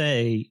just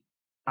say,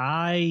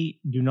 I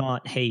do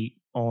not hate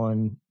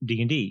on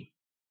D&D.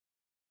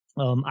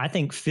 I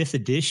think 5th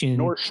edition...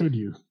 Nor should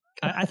you.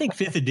 I think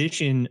 5th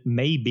edition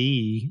may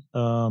be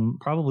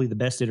probably the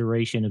best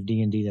iteration of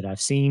D&D that I've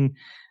seen.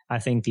 I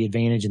think the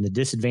advantage and the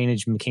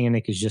disadvantage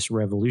mechanic is just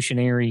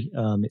revolutionary.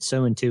 It's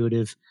so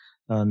intuitive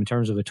in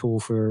terms of a tool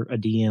for a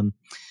DM.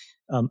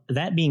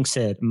 That being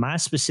said, my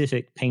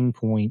specific pain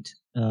point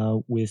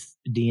with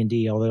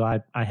D&D, although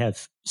I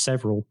have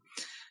several,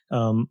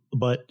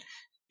 but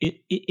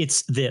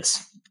it's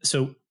this.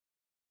 So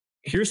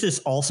here's this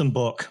awesome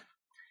book.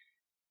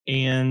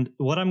 And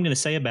what I'm going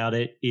to say about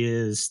it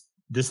is,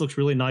 this looks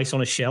really nice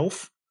on a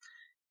shelf.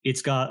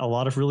 It's got a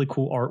lot of really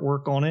cool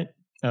artwork on it,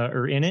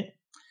 or in it.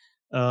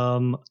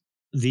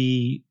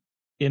 The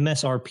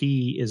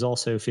MSRP is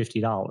also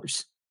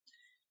 $50.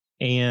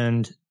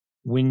 And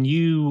when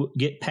you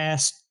get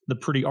past the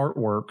pretty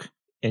artwork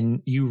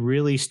and you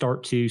really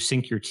start to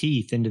sink your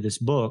teeth into this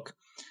book,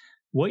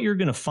 what you're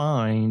going to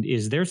find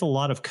is there's a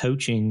lot of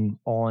coaching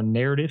on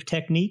narrative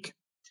technique.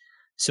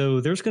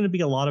 So there's going to be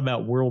a lot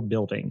about world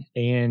building,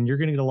 and you're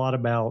going to get a lot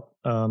about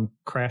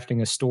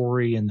crafting a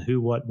story and who,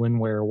 what, when,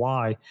 where,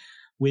 why,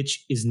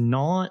 which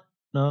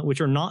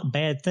are not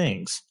bad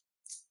things.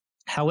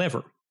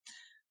 However,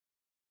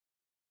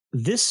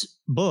 this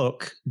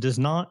book does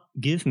not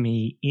give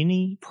me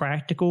any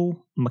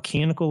practical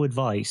mechanical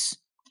advice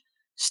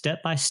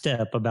step by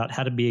step about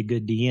how to be a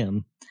good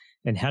DM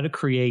and how to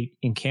create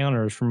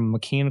encounters from a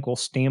mechanical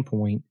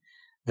standpoint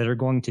that are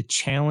going to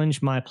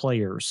challenge my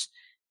players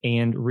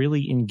and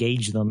really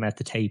engage them at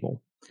the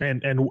table.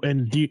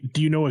 And do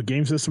you know a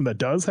game system that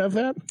does have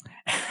that?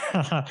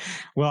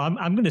 Well,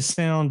 I'm going to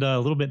sound a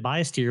little bit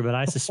biased here, but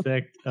I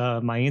suspect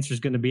my answer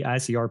is going to be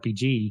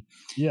ICRPG.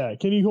 Yeah.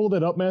 Can you hold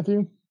it up,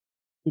 Matthew?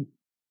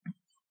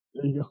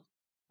 There you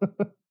go.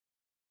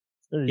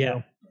 There you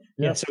go.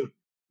 Yeah. So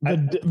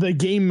the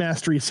game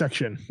mastery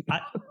section.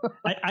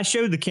 I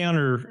showed the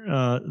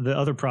counter, the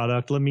other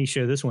product. Let me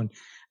show this one.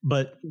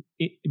 But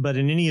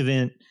in any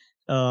event,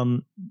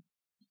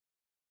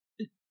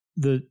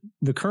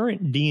 the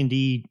current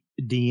D&D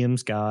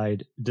DM's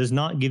guide does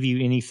not give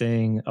you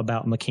anything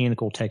about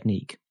mechanical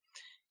technique.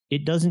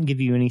 It doesn't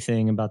give you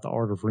anything about the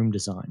art of room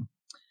design.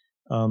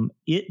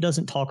 It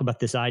doesn't talk about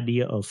this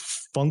idea of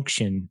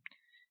function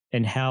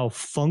and how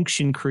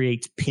function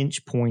creates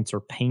pinch points or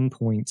pain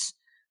points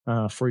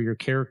for your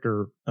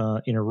character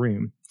in a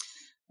room,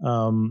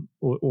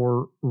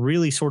 or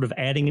really sort of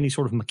adding any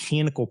sort of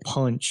mechanical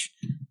punch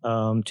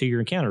to your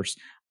encounters.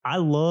 I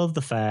love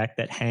the fact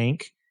that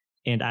Hank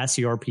and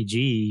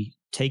ICRPG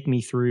take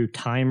me through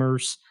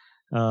timers,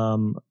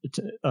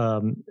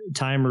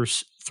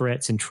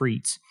 threats, and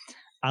treats.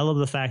 I love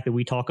the fact that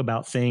we talk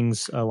about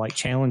things like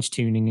challenge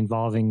tuning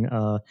involving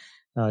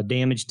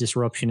damage,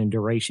 disruption, and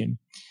duration.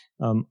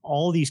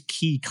 All these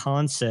key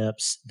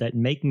concepts that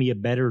make me a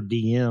better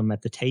DM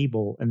at the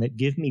table and that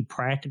give me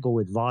practical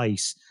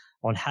advice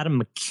on how to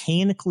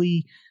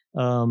mechanically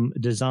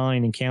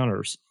design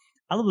encounters.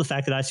 I love the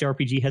fact that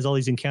ICRPG has all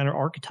these encounter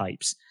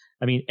archetypes.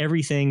 I mean,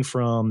 everything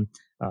from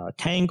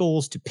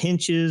tangles to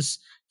pinches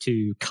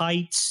to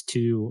kites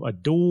to a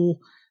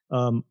duel,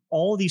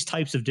 all these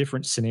types of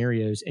different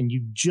scenarios. And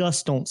you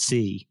just don't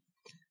see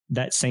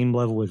that same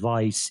level of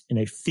advice in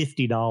a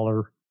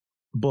 $50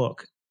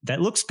 book.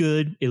 That looks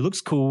good. It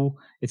looks cool.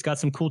 It's got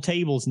some cool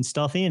tables and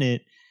stuff in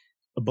it.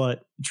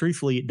 But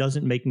truthfully, it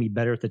doesn't make me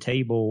better at the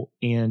table.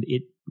 And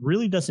it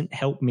really doesn't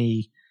help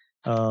me.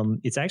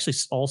 It's actually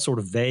all sort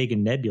of vague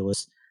and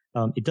nebulous.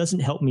 It doesn't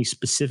help me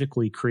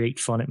specifically create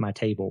fun at my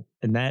table.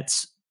 And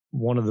that's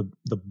one of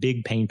the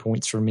big pain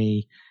points for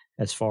me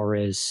as far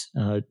as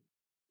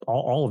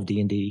all of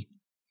D&D.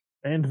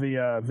 And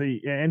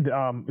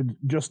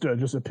just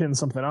to pin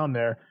something on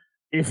there,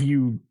 if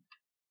you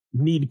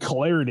need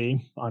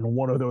clarity on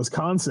one of those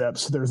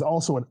concepts, there's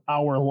also an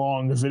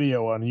hour-long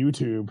video on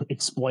YouTube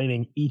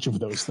explaining each of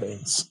those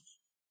things.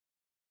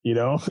 You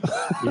know?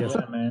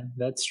 Yeah, man,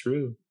 that's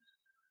true.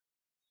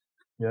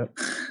 Yep.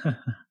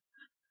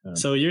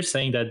 So you're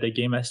saying that the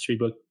game mastery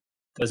book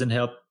doesn't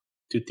help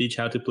to teach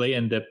how to play,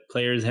 and the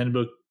player's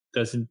handbook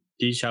doesn't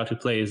teach how to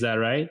play. Is that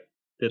right?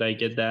 Did I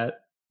get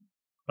that?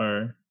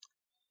 Or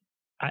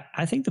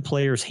I think the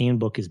player's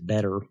handbook is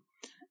better.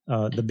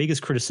 The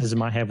biggest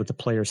criticism I have with the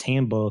player's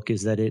handbook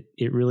is that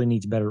it really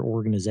needs better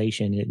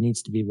organization. It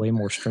needs to be way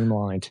more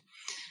streamlined.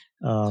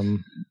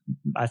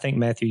 I think,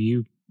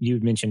 Matthew, you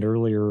had mentioned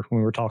earlier when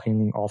we were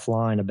talking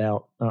offline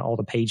about all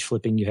the page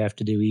flipping you have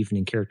to do even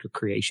in character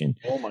creation.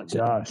 Oh my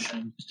gosh.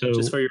 So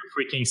just for your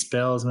freaking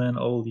spells, man.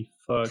 Holy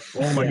fuck.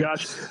 Oh my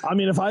gosh. I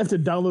mean, if I have to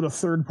download a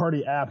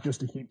third-party app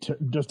just to keep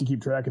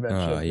track of that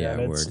shit. Oh yeah,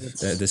 man, word.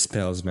 The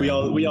spells, man. We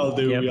all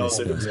do. Yep. We all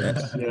The do.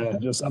 spells, man. Yeah,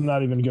 just I'm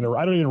not even gonna.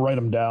 I don't even write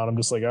them down. I'm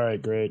just like, all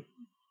right, great.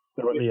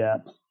 Throw it in the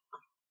app.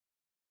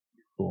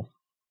 Cool.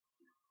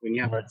 When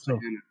you have All right, so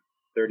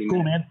 30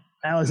 cool, minutes. man.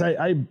 Alex,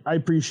 I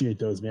appreciate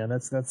those, man.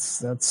 That's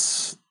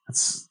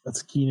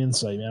keen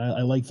insight, man.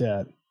 I like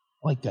that.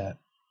 I like that.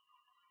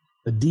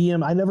 The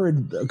DM, I never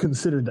had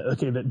considered that.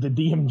 Okay, the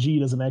DMG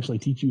doesn't actually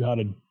teach you how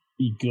to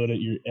be good at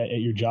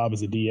your job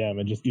as a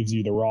DM. It just gives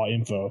you the raw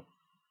info.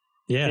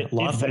 yeah, a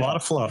lot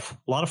of fluff,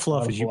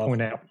 as you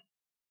point out.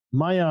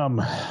 My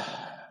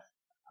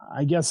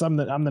I guess I'm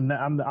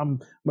gonna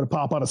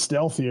pop out of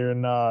stealth here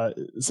and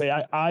say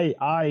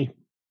I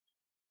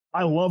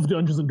love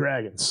Dungeons and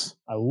Dragons.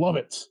 I love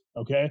it.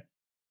 Okay.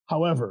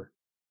 However,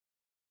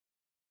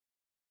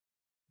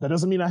 that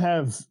doesn't mean I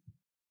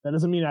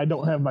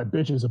don't have my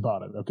bitches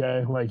about it.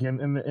 Okay. Like,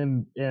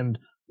 and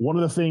one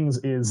of the things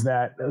is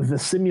that the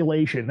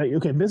simulation,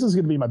 okay, this is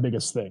going to be my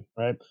biggest thing,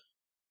 right?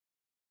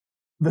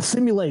 The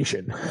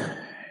simulation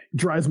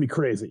drives me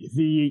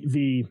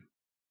crazy.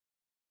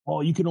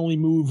 Oh, you can only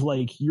move,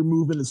 like, your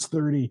movement is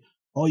 30.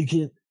 Oh, you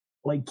can't,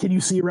 like, can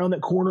you see around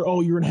that corner?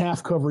 Oh, you're in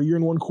half cover. You're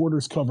in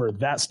 1/4 cover.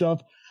 That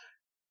stuff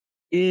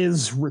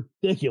is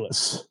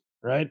ridiculous,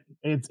 right?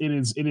 It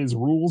is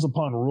rules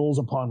upon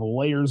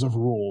layers of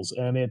rules,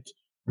 and it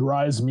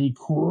drives me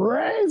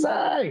crazy.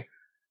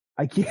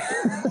 I can't.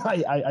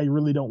 I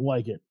really don't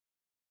like it.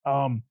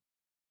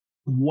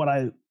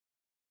 My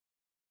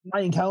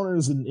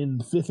encounters in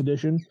 5th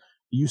edition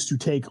used to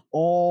take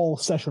all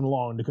session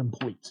long to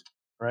complete,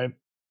 right?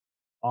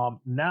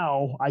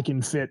 Now I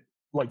can fit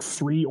like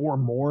 3 or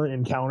more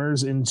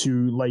encounters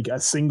into like a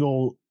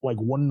single like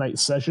one night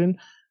session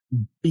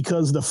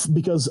because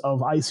of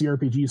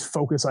ICRPG's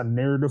focus on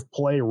narrative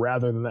play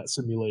rather than that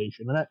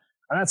simulation, and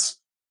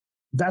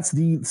that's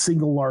the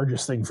single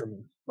largest thing for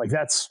me. Like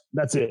that's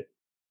it.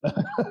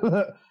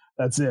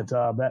 That's it.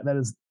 That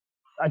is.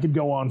 I could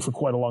go on for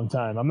quite a long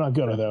time. I'm not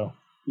gonna though.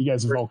 You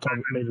guys have all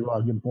made a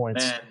lot of good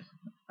points.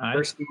 Man,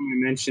 First time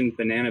I mentioned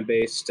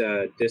banana-based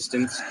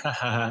distance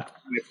my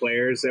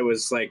players, it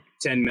was like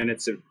 10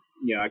 minutes of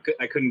I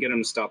couldn't get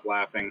them to stop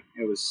laughing.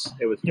 It was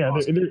yeah.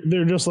 awesome.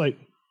 They're just like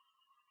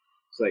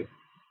It's like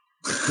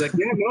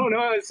yeah,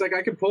 no. It's like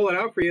I could pull it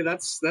out for you.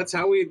 That's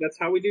how we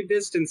do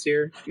distance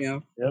here.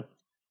 Yep.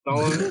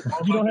 All If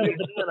you don't have a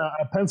banana,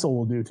 a pencil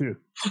will do too.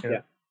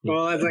 Yeah.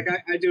 Well, it's like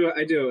I do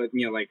it.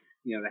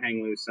 The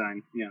hang loose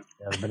sign. Yeah,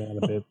 the banana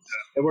bit.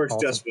 It works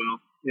Awesome. just well.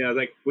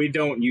 Like we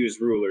don't use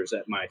rulers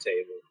at my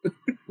table.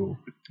 Cool.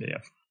 Yeah.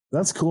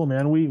 That's cool,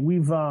 man.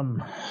 We've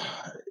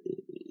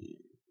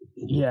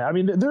yeah. I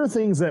mean, there are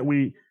things that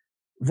we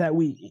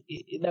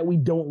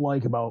don't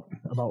like about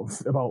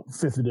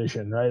 5th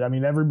edition, right? I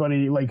mean,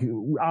 everybody, like,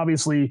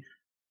 obviously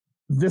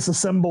this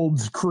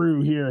assembled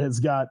crew here has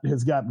got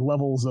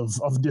levels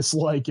of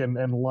dislike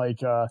and like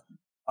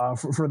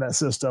for that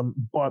system,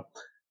 but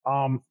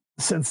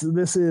since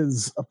this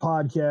is a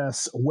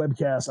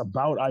webcast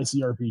about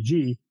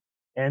ICRPG,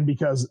 and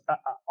because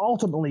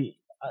ultimately,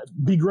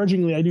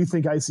 begrudgingly, I do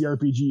think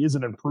ICRPG is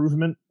an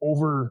improvement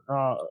over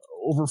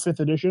 5th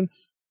edition.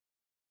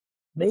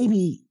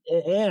 Maybe,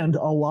 and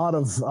a lot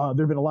of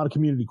there've been a lot of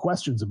community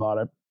questions about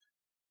it.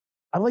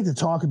 I'd like to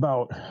talk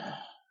now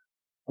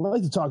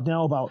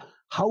about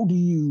how do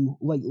you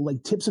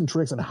like tips and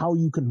tricks on how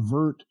you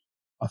convert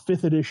a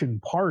 5th edition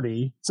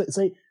party.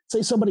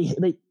 Say somebody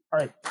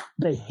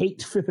they hate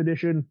 5th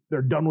edition,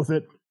 they're done with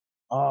it.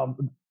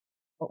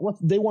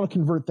 They want to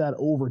convert that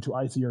over to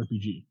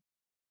ICRPG.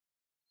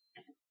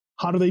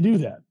 How do they do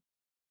that?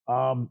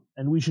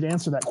 And we should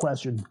answer that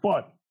question.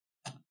 But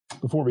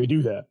before we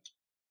do that,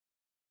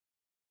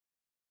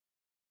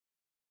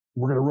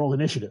 we're going to roll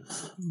initiative.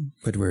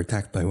 But we're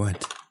attacked by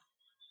what?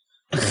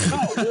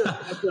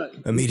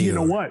 A meteor. You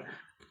know what?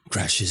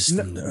 Crashes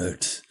from the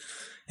earth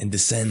and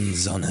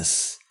descends on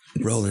us.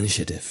 Roll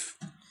initiative.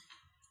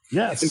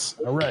 Yes.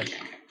 All right.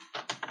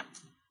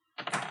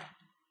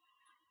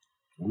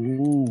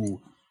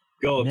 Ooh.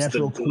 Go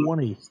Natural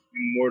 20.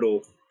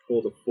 Immortal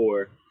pulled a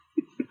 4.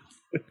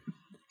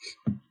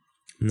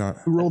 Not.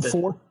 Who rolled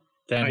 4?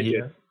 Damn I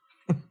you.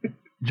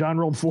 John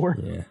rolled 4.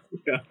 Yeah.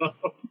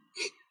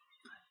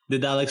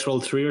 Did Alex roll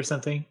 3 or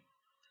something?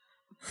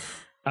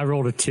 I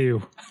rolled a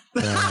 2.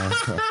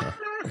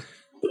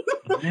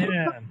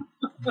 Man.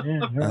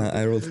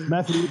 I rolled.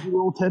 Matthew, did you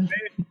roll 10?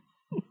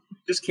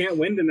 Just can't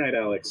win tonight,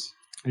 Alex.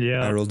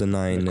 Yeah. I rolled a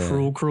 9.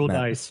 Cruel Matt.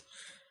 dice.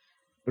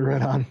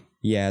 Right on.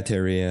 Yeah,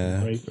 Terry.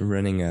 Right.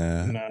 Running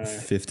a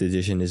Nice. 5th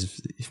edition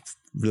is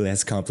really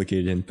as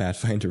complicated in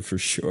Pathfinder for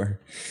sure.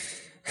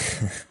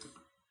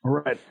 All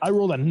right. I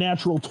rolled a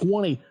natural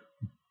 20,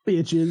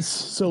 bitches.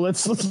 So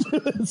let's do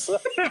this.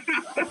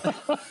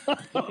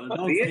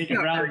 Don't stick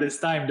around this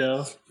time,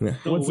 though. Yeah.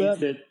 Don't What's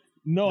waste that? it.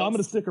 No, I'm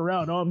going to stick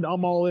around. No,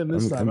 I'm all in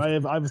this time. I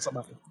have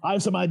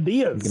some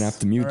ideas. I'm gonna have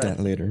to mute All right.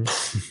 that later.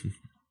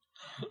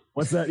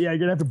 What's that? Yeah, you're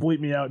gonna have to bleep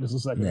me out in just a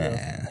second.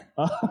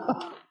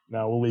 Nah.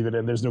 No, we'll leave it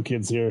in. There's no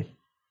kids here.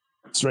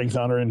 Strength,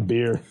 honor, and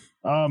beer.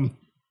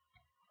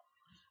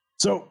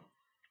 So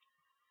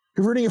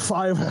converting a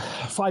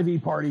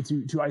 5e party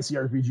to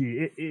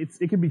ICRPG,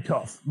 it can be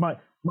tough. My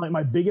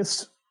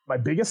biggest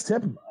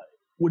tip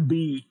would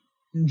be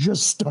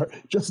just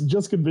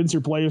convince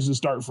your players to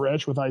start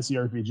fresh with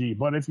ICRPG.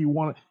 But if you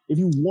want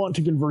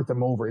to convert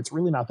them over, it's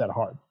really not that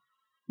hard.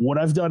 What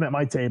I've done at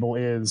my table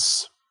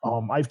is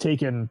I've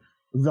taken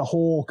the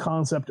whole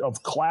concept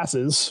of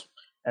classes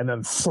and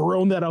then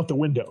thrown that out the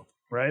window,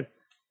 right?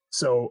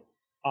 So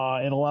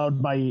it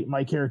allowed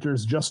my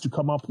characters just to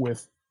come up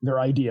with their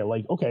idea.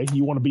 Like, okay,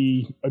 you want to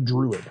be a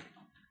druid.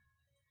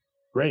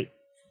 Great.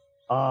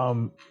 It's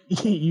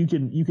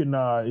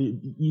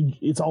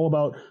all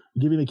about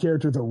giving the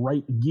character the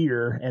right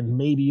gear, and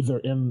maybe the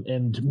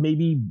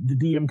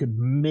DM could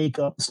make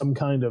up some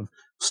kind of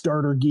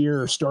starter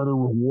gear or starter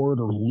reward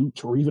or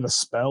loot or even a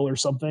spell or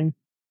something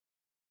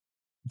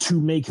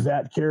to make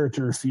that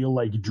character feel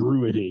like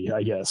druidy,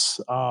 I guess.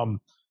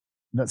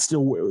 That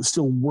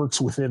still works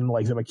within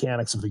like the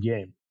mechanics of the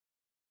game.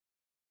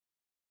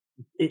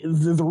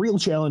 The real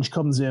challenge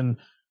comes in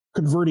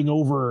converting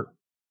over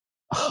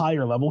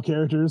higher level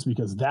characters,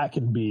 because that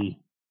can be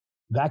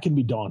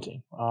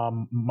daunting.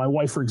 My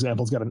wife, for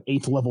example, has got an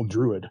 8th level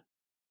druid,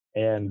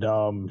 and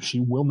she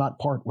will not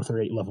part with her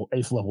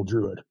 8th level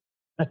druid.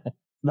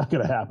 Not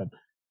going to happen.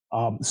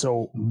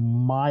 So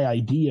my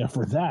idea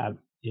for that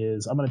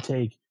is I'm going to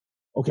take,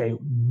 okay,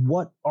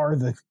 what are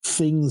the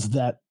things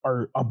that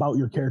are about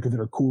your character that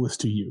are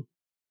coolest to you?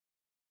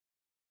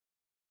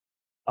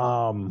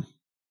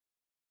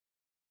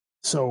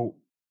 So,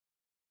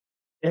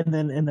 and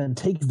then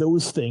take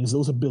those things,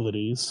 those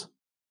abilities,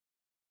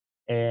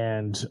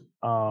 and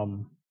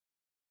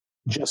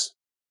just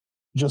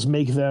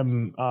make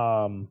them.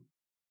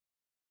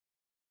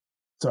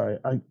 Sorry,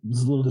 I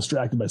was a little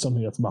distracted by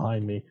something that's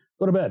behind me.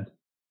 Go to bed.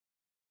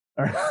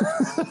 All right,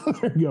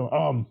 there you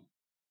go.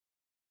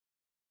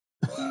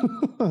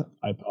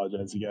 I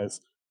apologize, you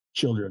guys.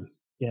 Children,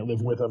 can't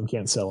live with them,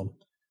 can't sell them.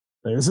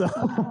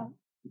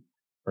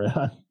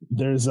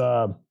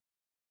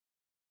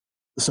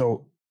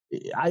 So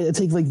I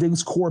take like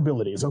those core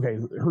abilities. Okay,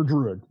 her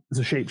druid is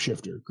a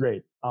shapeshifter.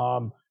 Great.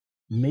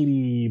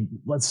 Maybe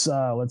let's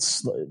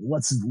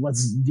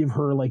give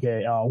her like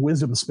a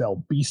wisdom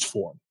spell, beast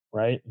form,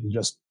 right? And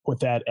just put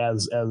that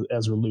as her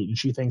loot. And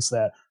she thinks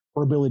that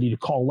her ability to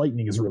call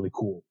lightning is really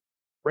cool.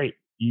 Great,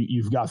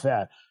 you've got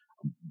that.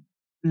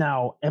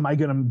 Now, am I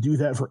going to do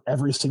that for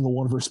every single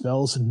one of her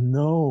spells?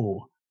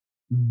 No,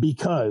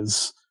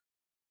 because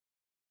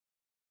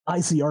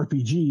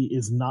ICRPG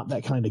is not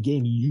that kind of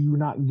game. You're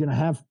not going to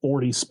have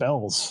 40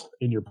 spells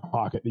in your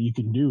pocket that you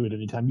can do at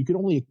any time. You can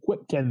only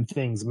equip 10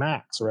 things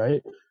max,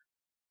 right?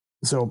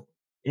 So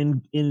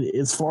in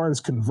as far as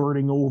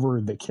converting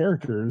over the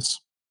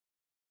characters,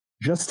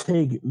 just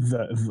take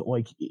the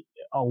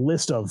a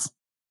list of,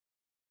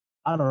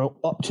 I don't know,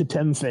 up to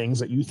 10 things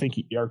that you think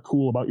are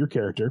cool about your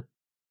character,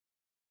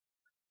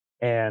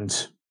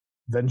 and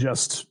then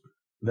just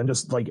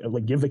like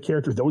give the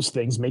character those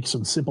things, make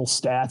some simple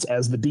stats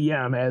as the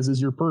DM, as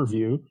is your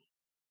purview.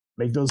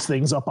 Make those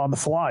things up on the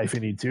fly if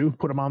you need to.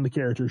 Put them on the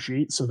character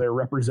sheet so they're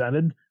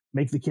represented.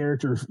 Make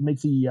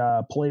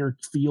the player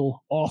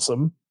feel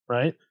awesome,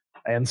 right?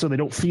 And so they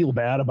don't feel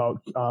bad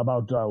about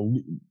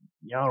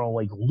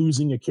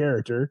losing a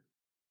character.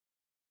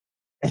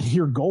 And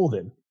you're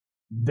golden.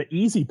 The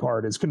easy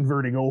part is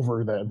converting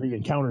over the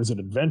encounters and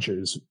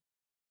adventures.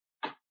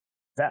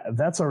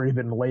 That's already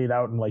been laid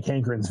out in like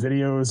Hankeron's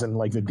videos and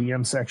like the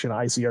DM section,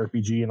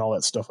 ICRPG, and all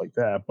that stuff like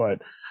that.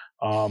 But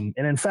and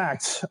in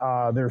fact,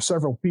 there are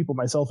several people,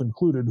 myself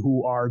included,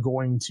 who are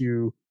going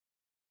to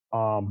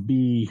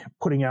be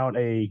putting out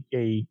a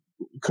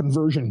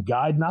conversion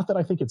guide. Not that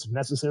I think it's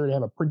necessary to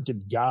have a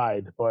printed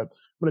guide, but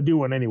I'm going to do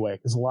one anyway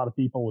because a lot of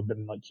people have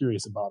been like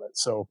curious about it.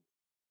 So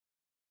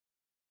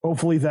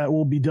hopefully that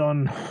will be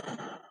done.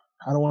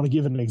 I don't want to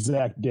give it an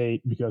exact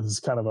date because it's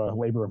kind of a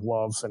labor of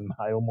love, and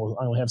I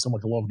only have so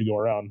much love to go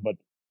around. But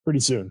pretty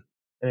soon,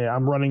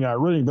 I'm running a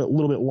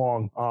little bit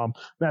long.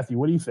 Matthew,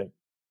 what do you think?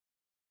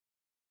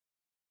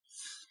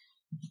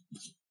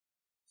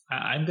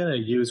 I'm gonna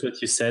use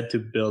what you said to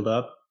build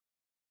up.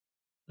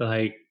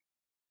 Like,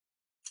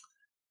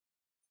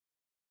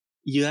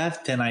 you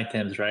have 10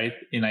 items, right,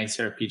 in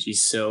ICRPG.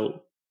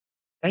 So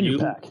And your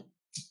pack.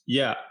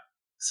 Yeah.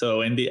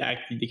 So and they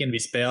can be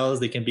spells,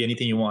 they can be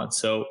anything you want.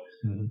 So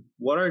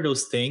what are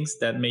those things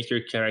that make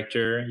your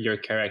character?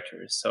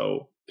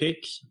 So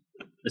pick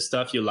the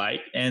stuff you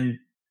like, and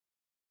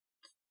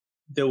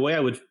the way I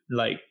would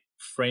like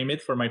frame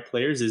it for my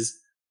players is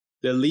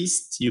the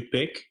least you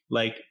pick,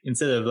 like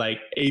instead of like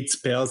 8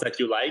 spells that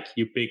you like,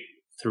 you pick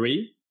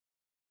 3.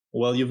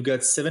 Well, you've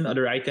got 7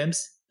 other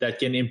items that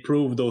can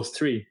improve those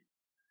 3.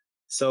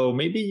 So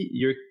maybe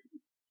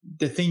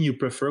the thing you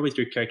prefer with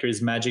your character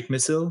is Magic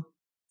Missile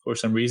for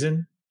some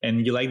reason,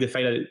 and you like the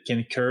fact that it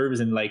can curves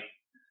and like,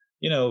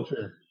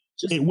 Sure.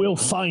 It will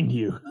find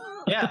you.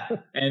 Yeah,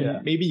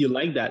 and maybe you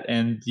like that,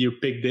 and you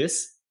pick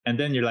this, and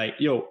then you're like,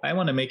 yo, I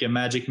want to make a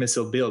Magic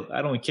Missile build.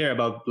 I don't care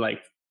about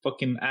like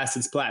fucking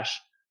Acid Splash.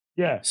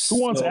 Yeah,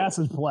 who wants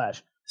Acid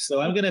Splash?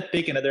 So I'm gonna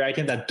pick another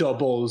item that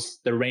doubles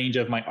the range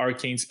of my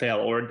arcane spell,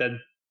 or that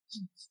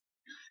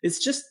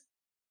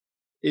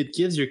it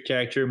gives your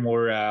character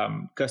more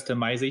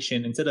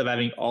customization. Instead of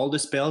having all the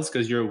spells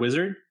because you're a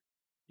wizard,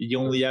 you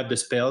only have the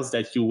spells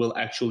that you will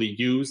actually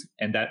use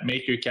and that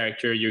make your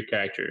character your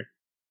character.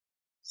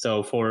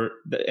 So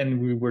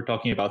and we were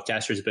talking about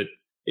casters, but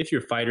if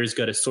your fighter's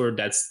got a sword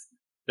that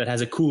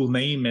has a cool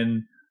name,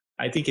 and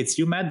I think it's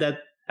you, Matt, that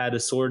had a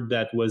sword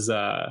that was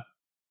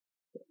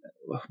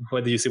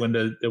what do you say when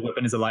the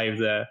weapon is alive?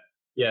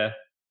 Does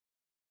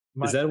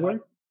that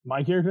work?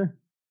 My character?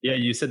 Yeah,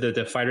 you said that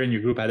the fighter in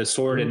your group had a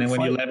sword, and then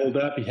when you leveled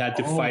up, you had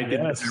to fight it.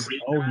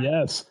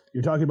 Yes.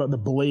 You're talking about the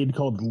blade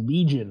called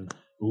Legion.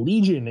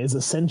 Legion is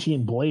a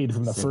sentient blade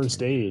from the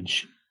first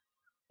age,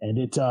 and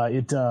it's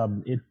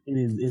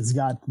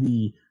got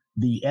the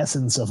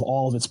essence of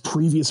all of its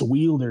previous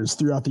wielders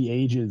throughout the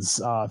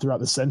ages, throughout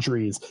the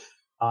centuries,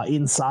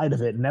 inside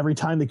of it. And every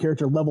time the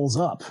character levels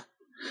up,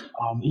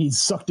 he's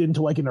sucked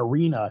into like an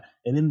arena,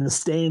 and in the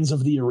stands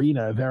of the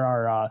arena there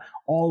are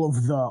all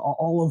of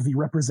the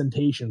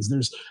representations.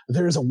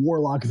 There's a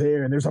warlock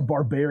there, and there's a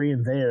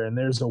barbarian there, and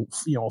there's a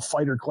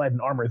fighter clad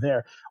in armor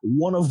there.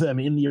 One of them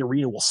in the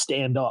arena will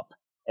stand up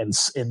and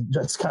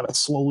just kind of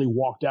slowly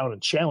walk down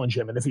and challenge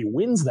him, and if he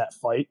wins that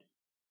fight,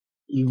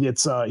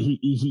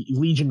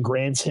 Legion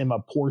grants him a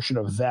portion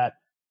of that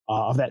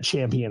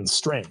champion's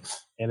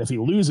strength, and if he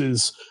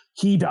loses,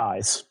 he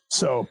dies.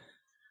 So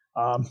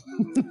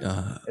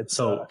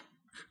So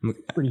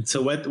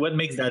what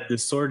makes that the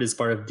sword is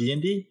part of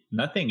D&D?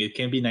 Nothing. It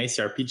can be an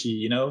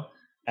ICRPG,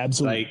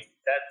 Absolutely. Like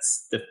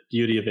that's the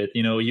beauty of it.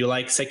 You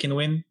like second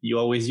wind, you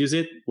always use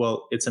it.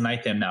 Well, it's an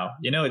item now.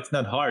 It's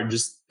not hard.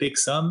 Just pick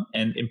some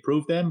and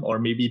improve them, or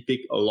maybe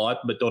pick a lot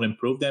but don't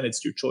improve them.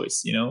 It's your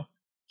choice,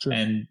 Sure.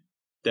 And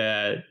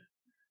that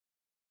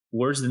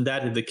worse than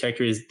that, if the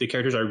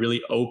characters are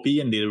really OP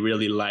and they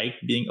really like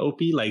being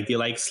OP, like they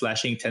like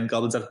slashing 10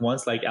 goblins at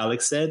once, like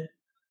Alex said.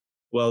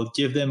 Well,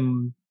 give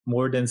them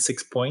more than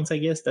 6 points, I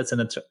guess. That's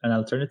an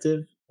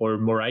alternative, or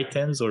more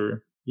items,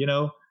 or,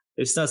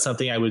 it's not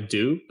something I would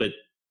do, but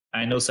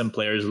I know some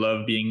players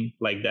love being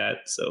like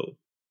that. So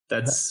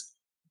that is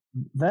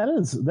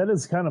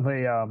kind of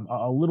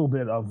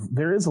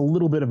there is a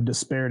little bit of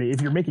disparity.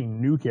 If you're making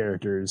new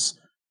characters,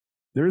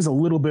 there is a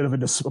little bit of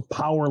a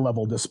power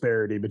level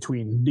disparity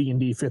between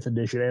D&D 5th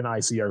edition and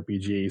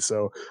ICRPG.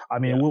 So, I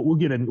mean,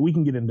 we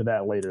can get into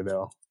that later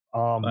though.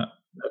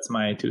 That's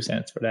my 2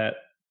 cents for that.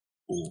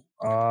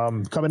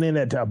 Coming in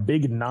at a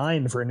big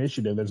 9 for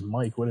initiative is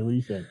Mike. What do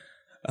you think?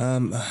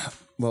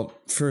 Well,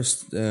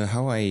 first,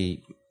 how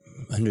I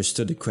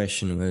understood the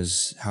question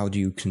was, how do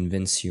you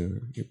convince your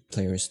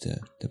players to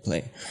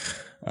play?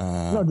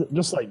 No,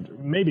 just like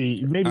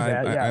maybe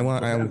that. I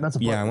want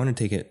to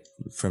take it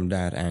from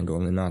that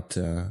angle, and not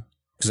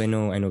because I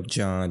know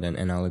John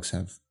and Alex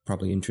have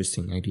probably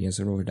interesting ideas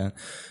over that.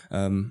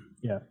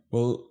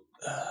 Well,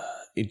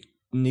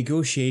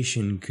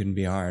 negotiation can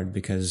be hard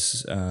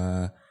because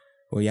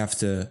you have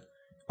to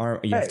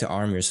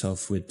arm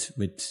yourself with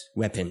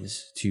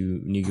weapons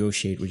to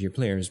negotiate with your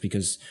players,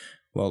 because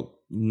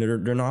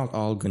they're not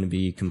all going to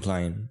be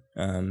compliant.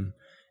 And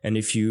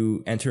if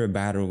you enter a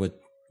battle with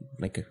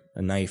like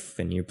a knife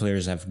and your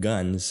players have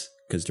guns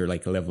because they're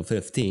like a level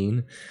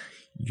 15,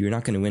 you're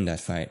not going to win that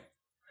fight.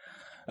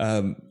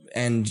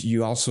 And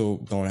you also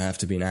don't have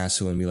to be an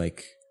asshole and be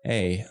like,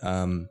 hey,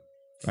 I'm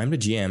the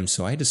GM,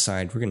 so I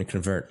decide we're going to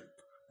convert.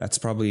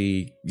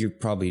 You're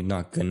probably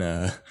not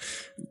gonna.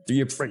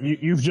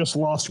 You've just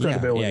lost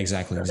credibility. Yeah,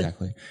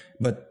 exactly.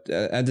 But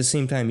at the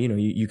same time,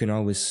 you can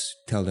always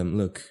tell them,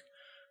 look,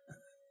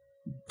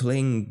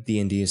 playing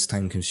D&D is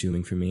time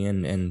consuming for me,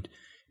 and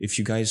if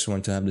you guys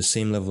want to have the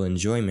same level of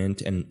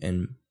enjoyment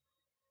and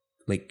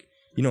like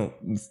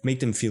make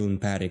them feel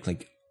empathic,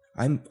 like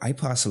I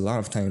pass a lot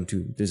of time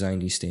to design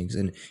these things,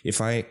 and if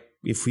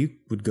we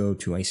would go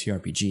to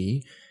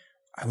ICRPG,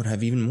 I would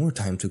have even more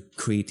time to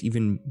create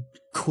even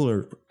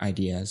cooler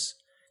ideas,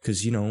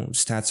 because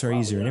stats are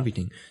easier and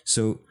everything.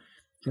 So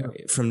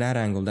from that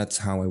angle, that's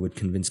how I would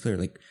convince players.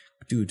 Like,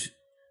 dude,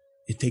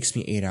 it takes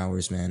me 8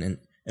 hours, man.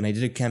 And I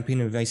did a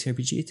campaign of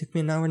ICRPG. It took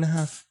me an hour and a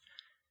half.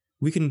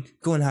 We can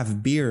go and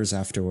have beers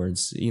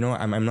afterwards. You know,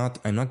 I'm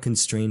not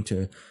constrained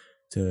to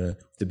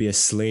be a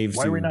slave.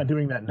 Why are we not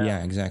doing that now?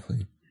 Yeah,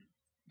 exactly.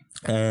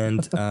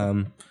 And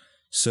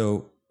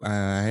so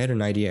I had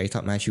an idea. I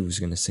thought Matthew was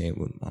going to say it.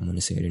 Well, I'm going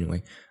to say it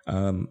anyway.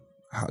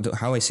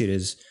 How I see it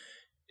is,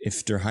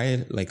 if they're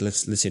high, like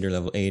let's say they're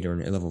level 8 or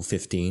level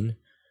 15,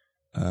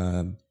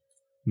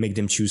 make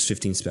them choose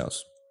 15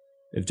 spells.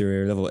 If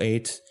they're level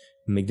 8,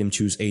 make them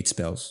choose 8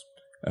 spells.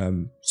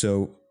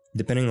 So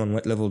depending on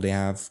what level they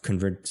have,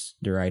 convert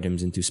their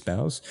items into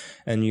spells.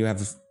 And you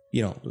have,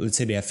 you know, let's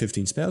say they have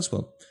 15 spells.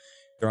 Well,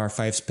 there are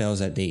 5 spells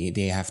that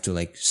they have to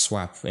like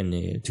swap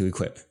and to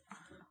equip.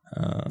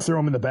 Throw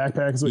them in the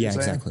backpack is what you're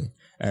saying? Exactly.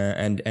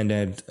 And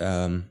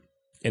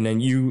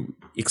then you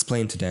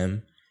explain to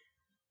them,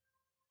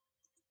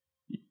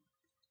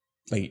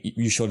 like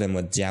you show them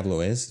what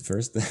Diablo is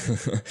first,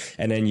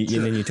 and then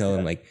you tell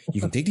them like,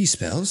 you can take these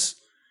spells,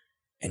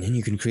 and then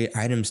you can create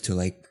items to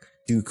like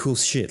do cool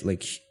shit.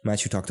 Like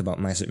Matthew talked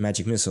about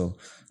magic missile.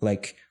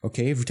 Like,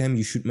 okay, every time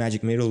you shoot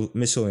magic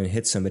missile and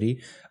hit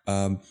somebody,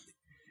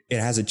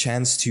 it has a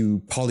chance to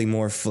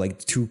polymorph like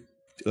two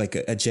like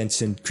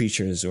adjacent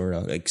creatures or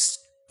like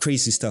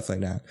crazy stuff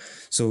like that.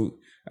 So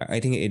I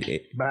think I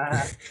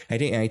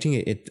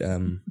think it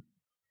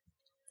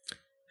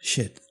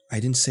shit. I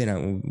didn't say that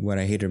what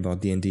I hated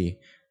about D&D.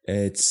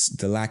 It's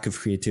the lack of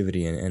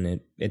creativity, and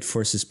it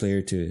forces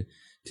player to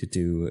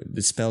do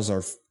the spells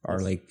are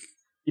like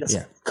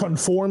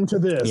conform to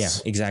this. Yeah,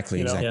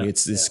 exactly. Yeah.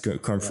 It's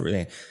comfort.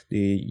 Yeah.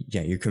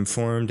 You're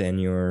conformed, and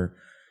you're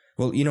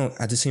well. You know,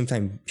 at the same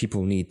time,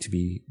 people need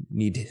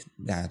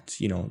that.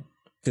 You know,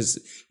 because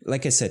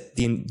like I said,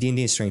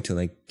 D&D is trying to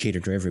like cater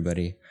to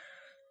everybody.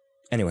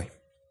 Anyway,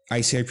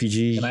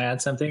 ICRPG. Can I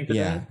add something to that?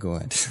 Yeah, go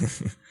ahead.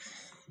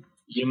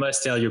 You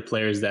must tell your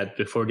players that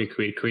before they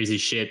create crazy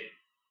shit,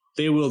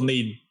 they will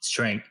need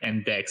strength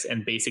and dex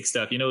and basic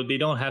stuff. You know, they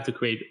don't have to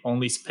create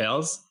only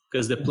spells,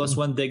 because the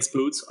 +1 dex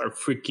boots are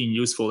freaking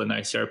useful in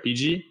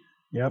ICRPG.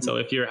 Yep. So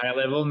if you're high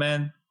level,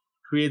 man,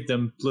 create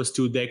them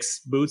 +2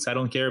 dex boots. I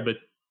don't care, but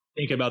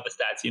think about the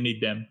stats. You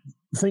need them.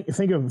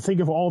 Think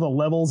of all the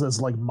levels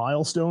as like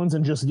milestones,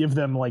 and just give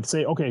them like,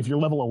 say, okay, if you're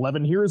level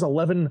 11, here's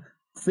 11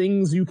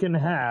 things you can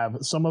have.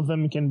 Some of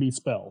them can be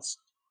spells.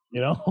 You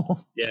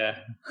know? Yeah.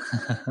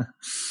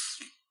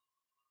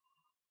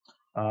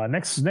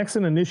 Next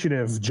in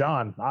initiative,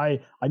 John. I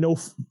know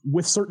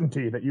with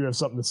certainty that you have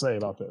something to say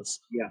about this.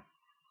 Yeah.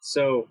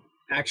 So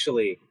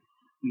actually,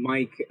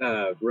 Mike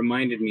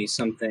reminded me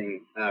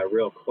something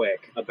real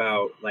quick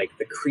about like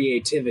the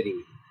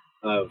creativity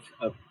of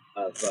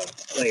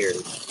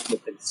players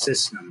within the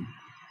system,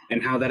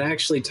 and how that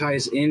actually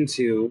ties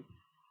into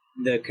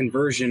the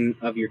conversion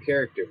of your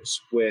characters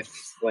with,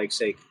 like,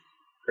 say,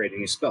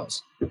 creating new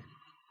spells.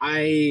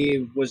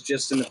 I was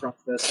just in the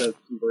process of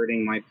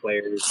converting my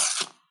players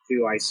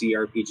to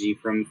ICRPG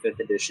from 5th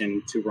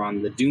edition to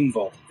run the Doom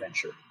Vault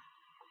adventure.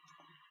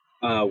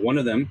 One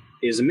of them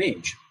is a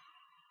mage.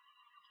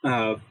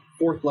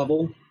 4th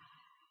level,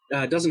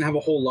 doesn't have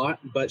a whole lot,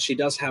 but she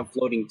does have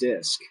Floating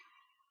Disc.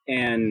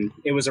 And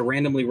it was a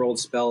randomly rolled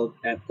spell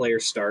at player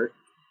start.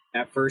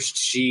 At first,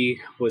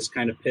 she was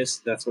kind of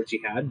pissed that's what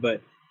she had,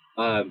 but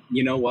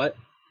you know what?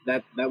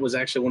 That was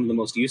actually one of the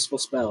most useful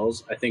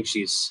spells. I think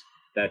she's...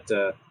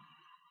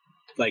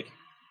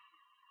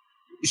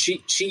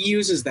 she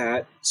uses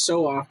that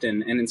so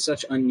often and in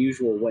such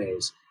unusual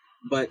ways,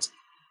 but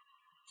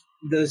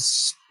the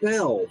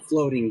spell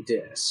Floating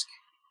Disc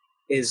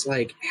is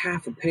like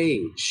half a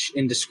page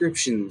in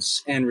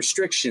descriptions and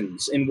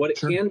restrictions and what it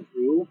can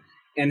do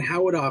and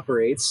how it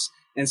operates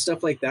and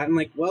stuff like that. And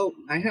like, well,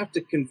 I have to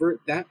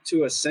convert that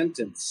to a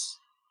sentence.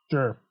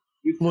 Sure.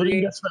 You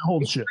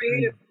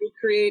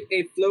create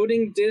a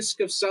floating disc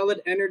of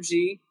solid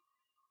energy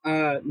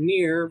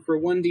near for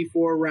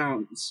 1d4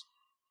 rounds.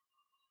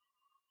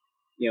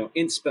 You know,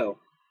 int spell.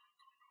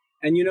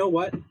 And you know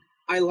what?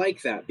 I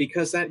like that,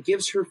 because that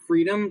gives her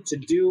freedom to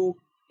do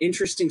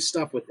interesting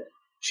stuff with it.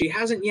 She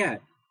hasn't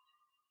yet,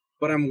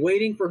 but I'm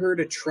waiting for her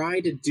to try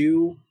to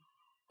do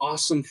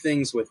awesome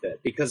things with it,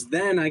 because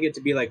then I get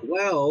to be like,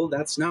 well,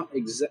 that's not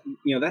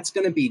that's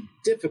going to be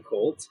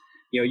difficult.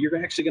 You know, you're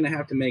actually going to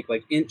have to make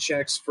like int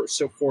checks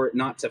for it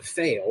not to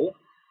fail,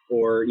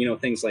 or, you know,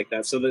 things like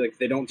that, so that like,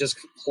 they don't just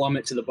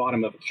plummet to the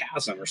bottom of a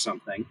chasm or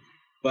something.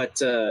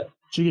 But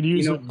she could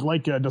use it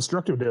like a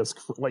Destructo Disc,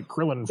 like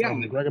Krillin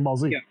from Dragon Ball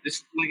Z. Yeah,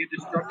 just like a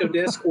Destructo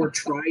Disc, or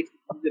try to use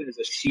it as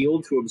a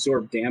shield to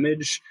absorb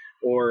damage,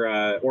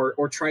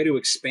 or try to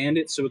expand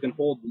it so it can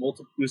hold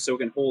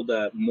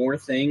more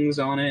things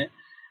on it.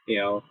 You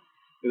know,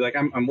 like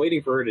I'm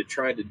waiting for her to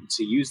try to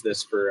use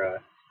this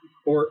for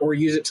or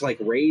use it to like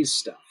raise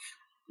stuff.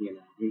 You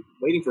know, I'm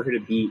waiting for her to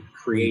be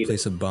creative.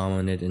 Place a bomb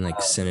on it and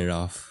like send it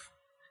off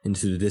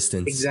into the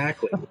distance.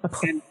 Exactly.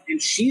 and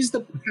she's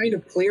the kind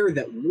of player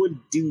that would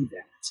do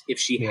that if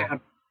she had.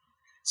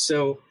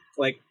 So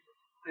like,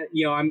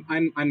 you know,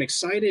 I'm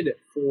excited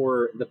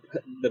for the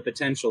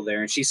potential there,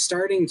 and she's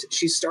starting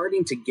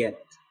to get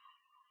it.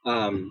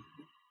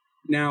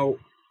 Now,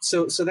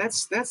 so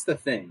that's the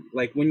thing.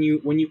 Like when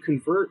you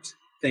convert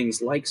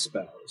things like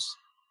spells,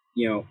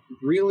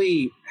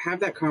 really have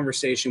that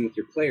conversation with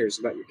your players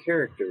about your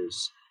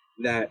characters.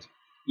 That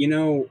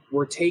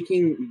we're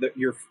taking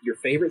your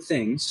favorite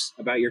things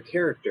about your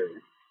character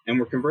and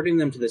we're converting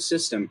them to the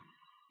system.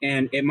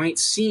 And it might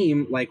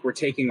seem like we're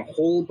taking a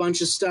whole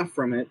bunch of stuff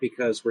from it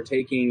because we're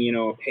taking,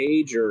 a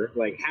page or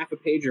like half a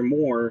page or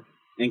more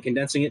and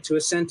condensing it to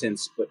a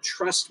sentence. But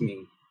trust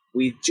me,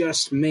 we've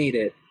just made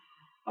it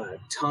a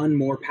ton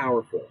more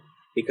powerful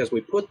because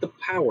we put the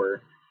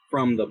power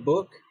from the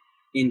book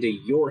into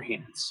your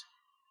hands.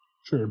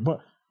 Sure.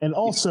 And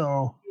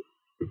also,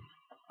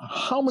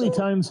 how many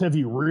times have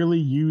you really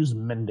used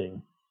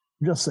mending?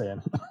 Just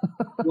saying.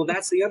 Well,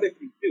 that's the other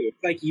thing too.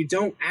 It's like you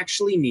don't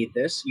actually need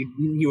this.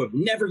 You have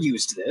never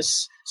used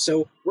this,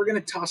 so we're going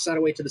to toss that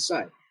away to the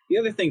side. The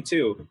other thing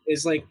too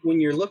is like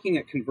when you're looking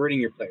at converting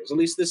your players. At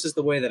least this is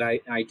the way that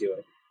I do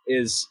it.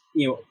 Is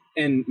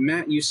and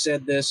Matt, you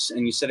said this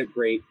and you said it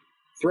great.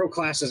 Throw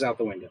classes out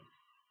the window.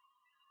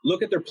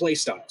 Look at their play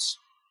styles.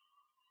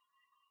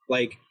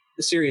 Like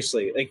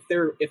seriously, like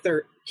if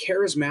they're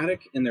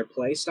charismatic in their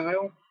play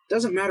style,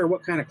 doesn't matter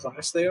what kind of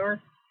class they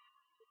are.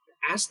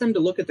 Ask them to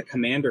look at the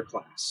commander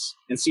class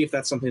and see if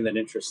that's something that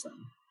interests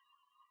them.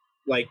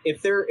 Like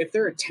if they're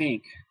a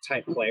tank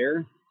type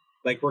player,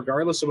 like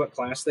regardless of what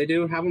class they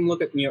do, have them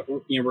look at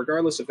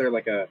regardless if they're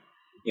like a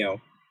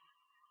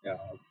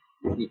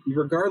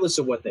regardless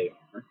of what they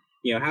are,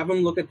 have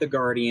them look at the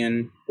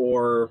Guardian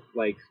or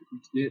like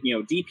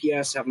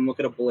DPS. Have them look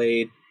at a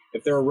Blade.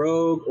 If they're a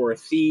rogue or a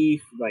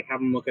thief, like have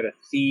them look at a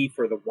thief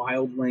or the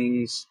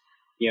wildlings.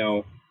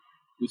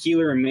 The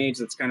healer and mage,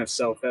 that's kind of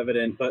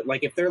self-evident, but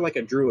like if they're like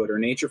a druid or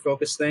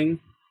nature-focused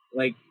thing,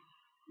 like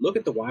look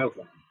at the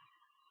wildling.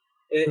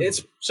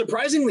 It's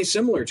surprisingly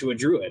similar to a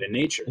druid in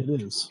nature. It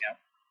is.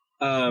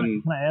 Yeah.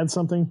 Can I add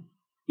something?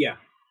 Yeah.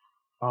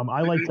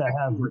 I like to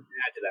have add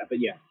to that, but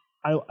yeah.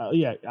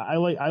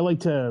 I like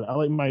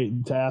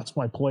to ask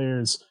my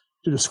players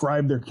to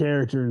describe their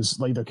characters,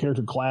 like their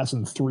character class,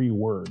 in 3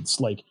 words,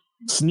 like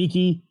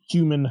sneaky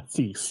human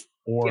thief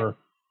or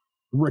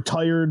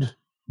retired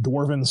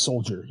dwarven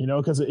soldier,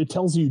 because it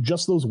tells you,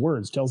 just those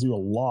words tells you a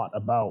lot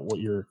about what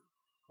your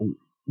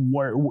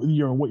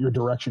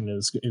direction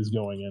is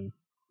going in.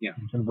 Yeah.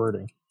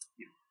 Converting.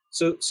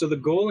 So the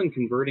goal in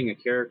converting a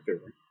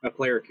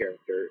player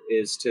character,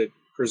 is to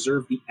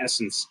preserve the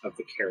essence of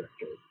the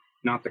character,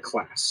 not the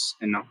class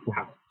and not the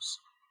powers.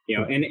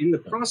 And in the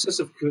process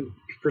of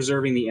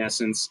preserving the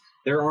essence,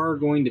 there are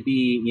going to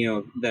be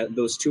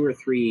those 2 or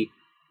 3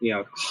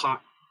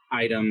 hot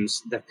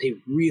items that they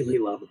really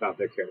love about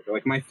their character.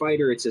 Like my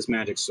fighter, it's his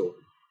magic sword.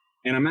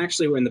 And I'm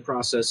actually in the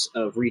process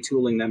of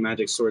retooling that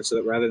magic sword so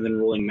that rather than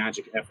rolling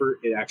magic effort,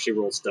 it actually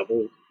rolls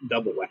double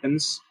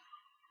weapons.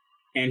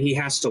 And he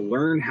has to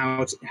learn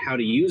how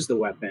to use the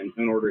weapon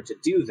in order to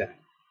do that.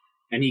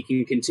 And he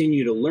can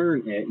continue to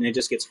learn it, and it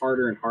just gets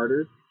harder and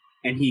harder.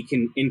 And he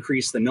can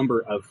increase the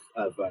number of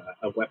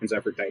weapons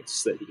effort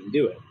types that he can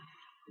do it.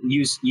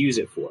 Use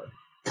it for.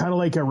 Kind of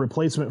like a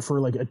replacement for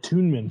like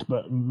attunement,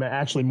 but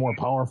actually more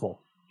powerful.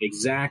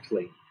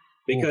 Exactly.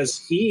 Because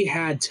he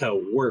had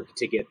to work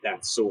to get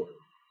that sword.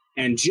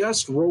 And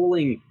just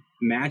rolling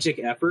magic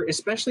effort,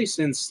 especially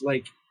since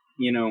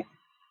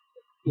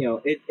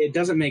it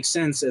doesn't make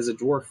sense as a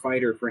dwarf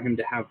fighter for him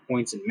to have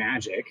points in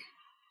magic.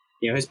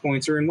 His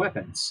points are in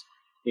weapons.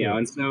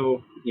 And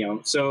so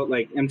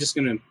I'm just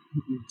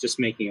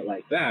making it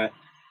like that.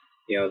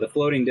 The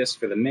floating disc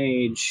for the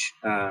mage,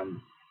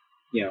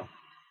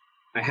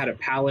 I had a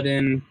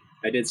paladin.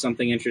 I did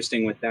something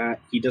interesting with that.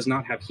 He does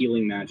not have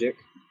healing magic.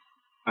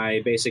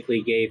 I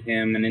basically gave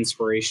him an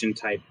inspiration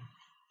type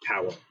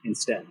power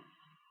instead.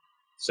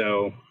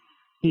 So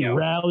he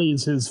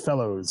rallies his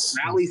fellows.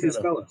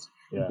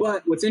 Yeah.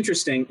 But what's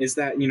interesting is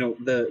that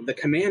the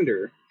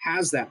commander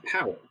has that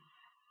power,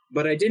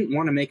 but I didn't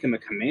want to make him a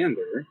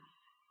commander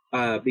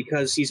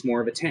because he's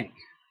more of a tank.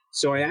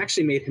 So I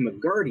actually made him a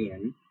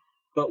guardian,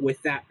 but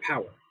with that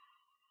power.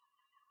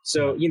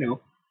 So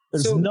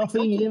there's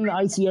nothing in the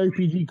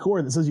ICRPG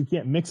core that says you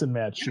can't mix and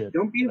match shit.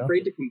 Don't be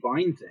afraid to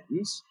combine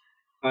things.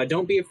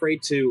 Don't be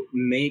afraid to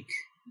make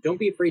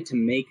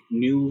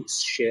new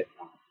shit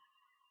up.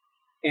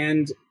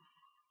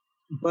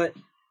 But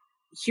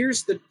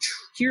here's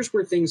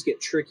where things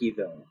get tricky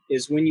though,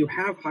 is when you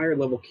have higher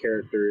level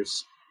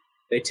characters,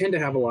 they tend to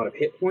have a lot of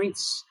hit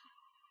points.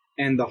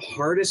 And the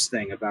hardest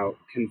thing about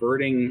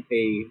converting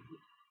a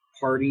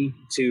party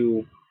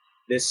to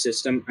this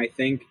system, I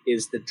think,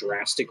 is the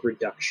drastic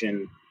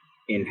reduction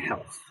in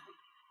health.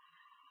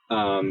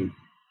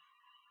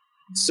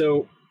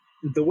 So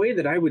the way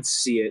that I would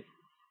see it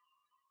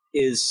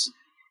is,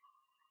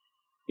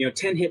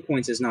 10 hit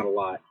points is not a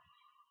lot,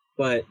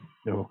 but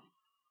no.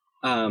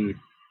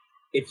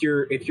 If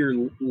you're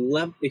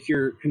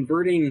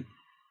converting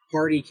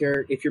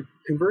if you're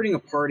converting a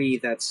party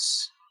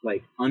that's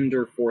like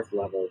under 4th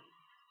level,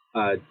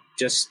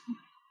 just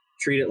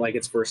treat it like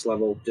it's 1st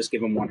level. Just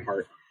give them 1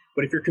 heart.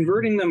 But if you're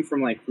converting them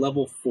from like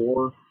level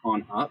 4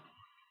 on up,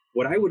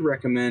 what I would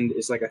recommend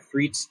is like a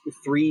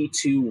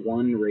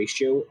 3-2-1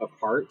 ratio of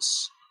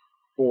hearts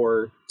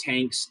for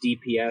tanks,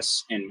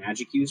 DPS, and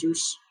magic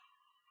users.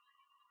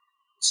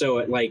 So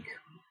at like,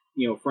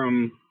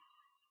 from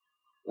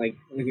like,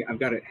 I've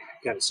got it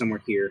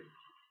somewhere here.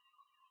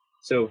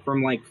 So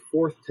from like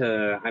 4th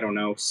to, I don't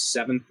know,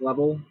 7th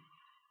level,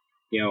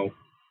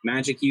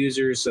 magic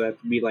users, so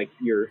that would be like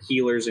your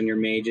healers and your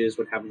mages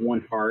would have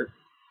 1 heart.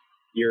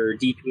 Your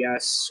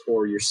DPS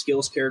or your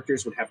skills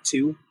characters would have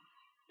 2,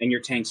 and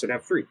your tanks would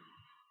have 3.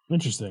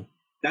 Interesting.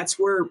 That's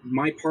where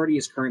my party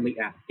is currently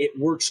at. It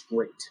works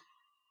great.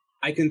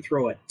 I can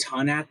throw a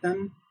ton at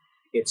them.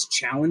 It's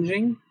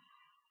challenging,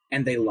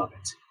 and they love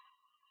it.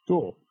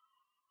 Cool.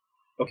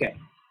 Okay.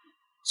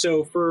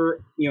 So for,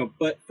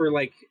 but for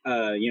like,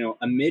 a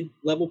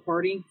mid-level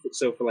party,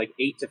 so for like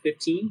 8 to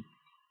 15,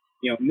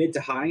 mid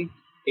to high,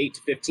 8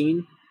 to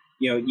 15,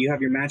 you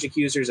have your magic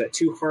users at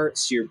 2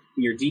 hearts, your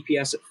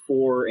DPS at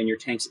 4, and your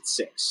tanks at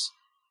 6.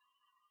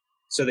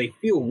 So they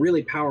feel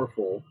really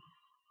powerful,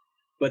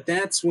 but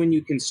that's when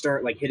you can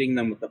start like hitting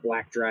them with the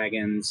black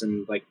dragons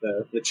and like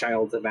the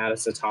Child of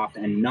Adatatoth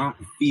and not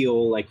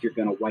feel like you're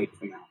going to wipe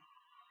them out.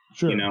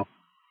 Sure.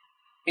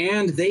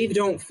 And they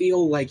don't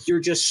feel like you're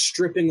just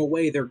stripping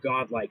away their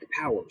godlike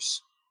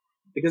powers.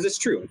 Because it's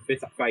true, in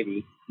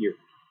 5e,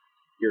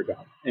 you're a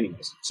god.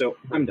 Anyways, so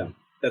I'm done.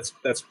 That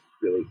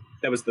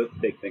was the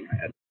big thing I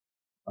had.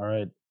 All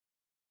right.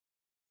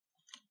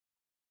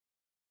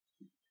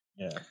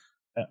 Yeah.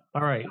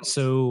 All right.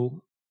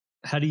 So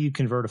how do you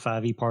convert a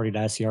 5e party to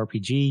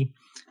ICRPG?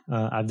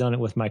 I've done it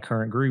with my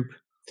current group.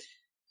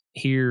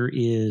 Here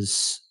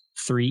is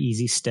 3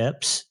 easy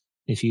steps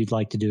if you'd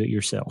like to do it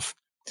yourself.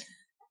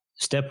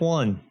 Step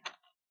 1,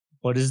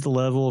 what is the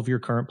level of your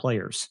current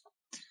players?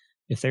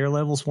 If they're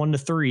levels 1 to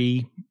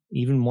 3,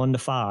 even 1 to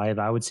 5,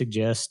 I would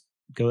suggest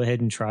go ahead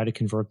and try to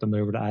convert them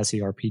over to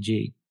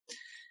ICRPG.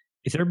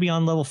 If they're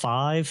beyond level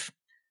 5,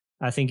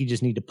 I think you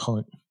just need to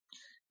punt.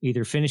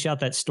 Either finish out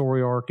that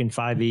story arc in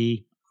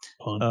 5e,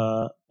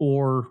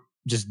 or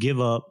just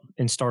give up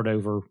and start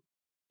over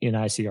in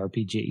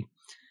ICRPG.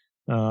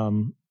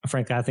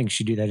 Frankly, I think you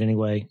should do that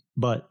anyway.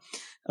 But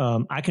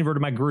I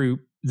converted my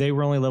group. They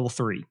were only level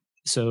 3.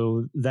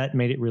 So that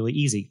made it really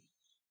easy.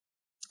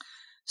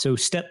 So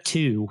step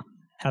 2,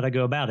 how'd I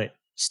go about it?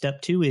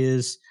 Step 2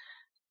 is,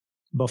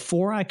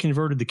 before I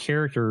converted the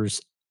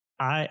characters,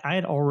 I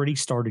had already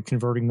started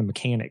converting the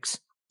mechanics.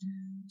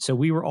 So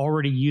we were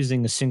already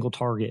using a single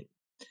target.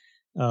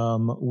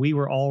 We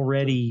were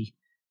already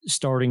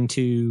starting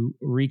to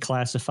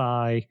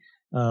reclassify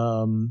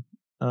turn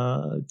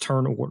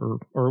order,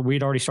 or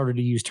we'd already started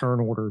to use turn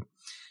order.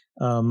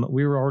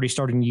 We were already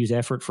starting to use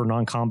effort for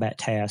non-combat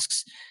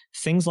tasks.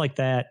 Things like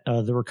that,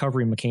 the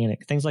recovery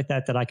mechanic, things like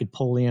that I could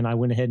pull in. I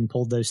went ahead and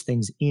pulled those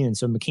things in.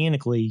 So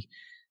mechanically,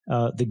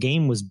 the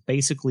game was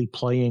basically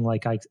playing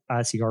like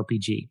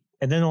ICRPG.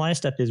 And then the last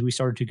step is we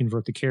started to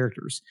convert the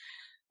characters.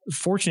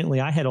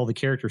 Fortunately, I had all the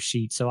character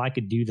sheets, so I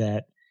could do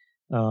that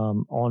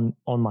on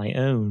my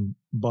own.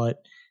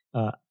 But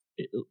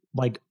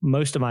like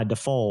most of my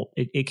default,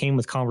 it came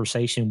with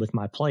conversation with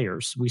my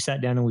players. We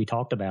sat down and we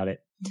talked about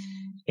it.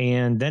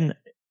 And then,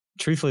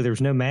 truthfully,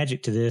 there's no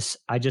magic to this.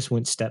 I just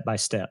went step by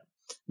step,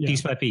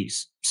 piece by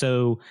piece.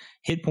 So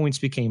hit points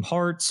became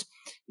hearts.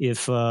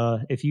 If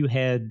you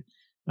had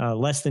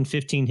less than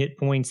 15 hit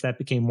points, that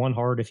became 1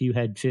 heart. If you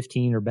had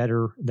 15 or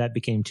better, that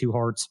became 2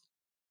 hearts.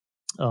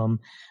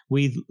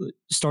 We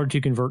started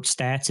to convert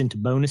stats into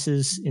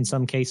bonuses. In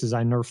some cases,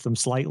 I nerfed them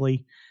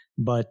slightly,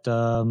 but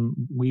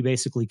we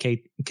basically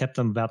kept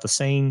them about the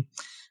same.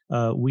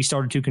 We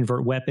started to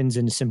convert weapons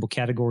into simple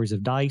categories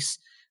of dice.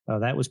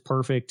 That was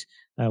perfect.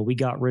 We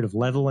got rid of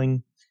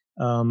leveling.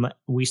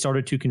 We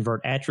started to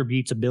convert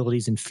attributes,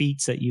 abilities, and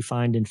feats that you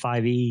find in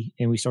 5e,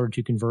 and we started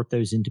to convert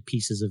those into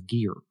pieces of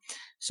gear.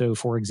 So,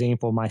 for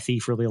example, my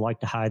thief really liked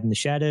to hide in the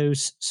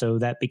shadows, so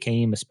that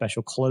became a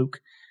special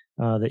cloak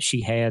that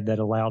she had that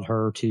allowed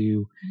her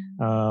to,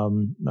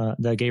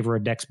 that gave her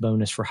a dex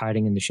bonus for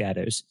hiding in the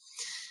shadows.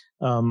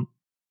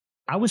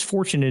 I was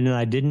fortunate in that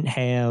I didn't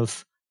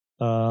have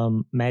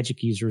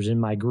magic users in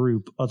my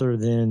group other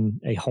than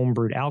a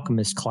homebrewed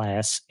alchemist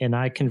class, and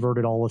I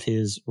converted all of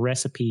his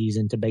recipes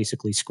into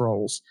basically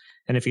scrolls.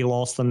 And if he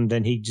lost them,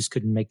 then he just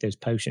couldn't make those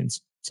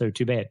potions. So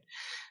too bad.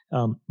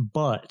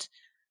 But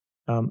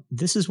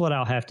this is what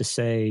I'll have to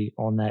say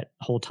on that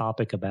whole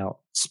topic about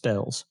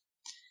spells.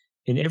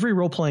 In every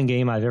role-playing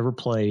game I've ever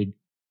played,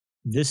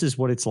 this is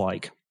what it's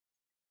like.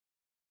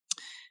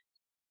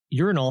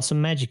 You're an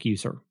awesome magic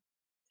user,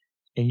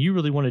 and you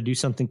really want to do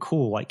something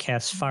cool like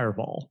cast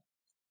Fireball.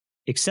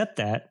 Except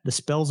that the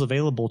spells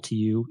available to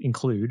you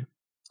include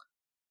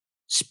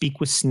Speak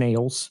with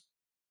Snails,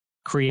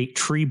 Create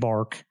Tree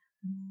Bark,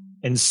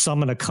 and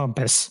Summon a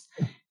Compass.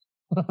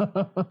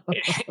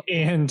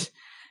 And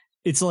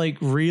it's like,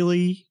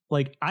 really?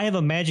 Like, I have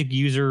a magic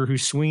user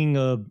who's swinging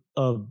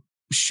a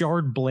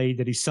shard blade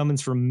that he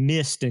summons from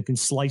mist and can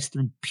slice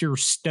through pure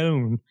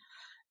stone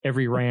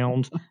every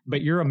round,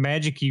 but you're a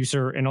magic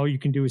user and all you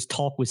can do is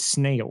talk with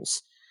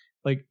snails.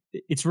 Like,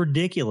 it's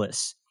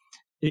ridiculous.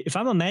 If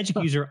I'm a magic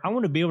user, I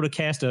want to be able to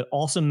cast an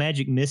awesome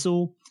magic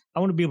missile. I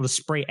want to be able to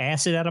spray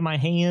acid out of my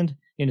hand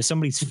into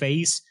somebody's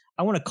face.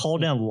 I want to call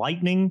down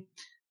lightning.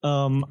 I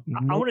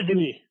want to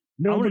do.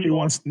 Nobody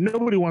wants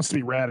to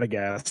be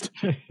Radagast.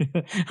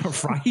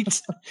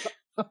 Right?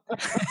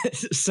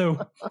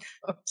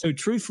 So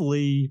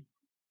truthfully,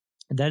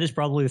 that is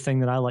probably the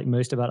thing that I like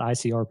most about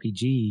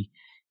ICRPG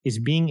is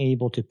being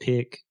able to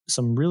pick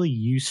some really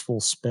useful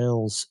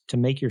spells to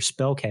make your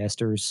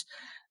spellcasters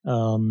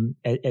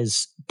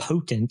as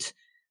potent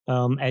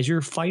as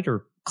your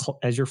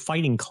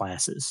fighting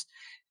classes.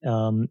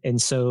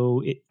 And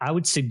so I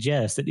would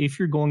suggest that if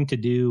you're going to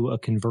do a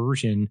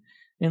conversion,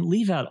 and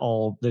leave out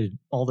all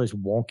those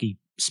wonky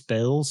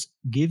spells,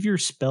 give your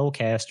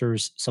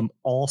spellcasters some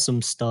awesome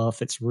stuff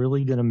that's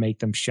really going to make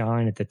them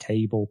shine at the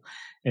table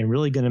and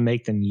really going to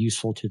make them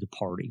useful to the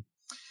party.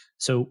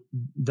 So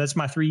that's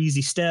my 3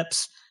 easy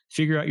steps.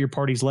 Figure out your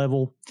party's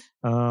level,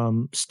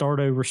 start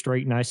over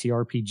straight in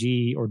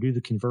ICRPG or do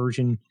the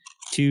conversion.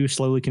 2,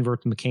 slowly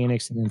convert the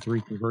mechanics, and then 3,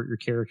 convert your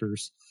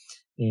characters.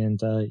 And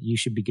you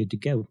should be good to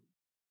go.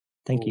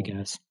 Thank you,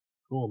 guys.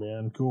 Cool,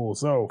 man. Cool.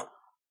 So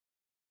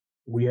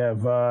we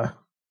have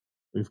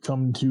we've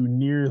come to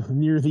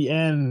near the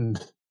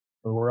end,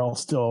 but we're all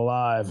still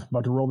alive.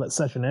 About to roll that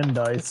session end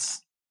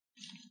dice.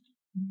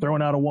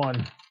 Throwing out a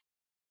 1.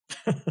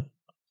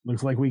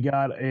 Looks like we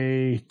got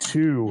a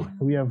 2.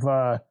 We have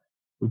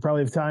we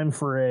probably have time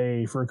for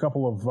a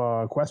couple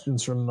of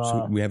questions from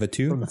so we have a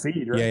 2 from the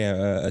feed, right?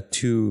 Yeah. A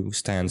 2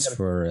 stands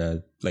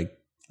for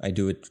I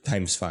do it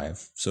times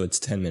 5, so it's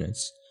 10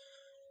 minutes.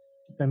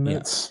 10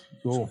 minutes. Yeah.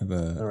 Cool.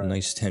 I have a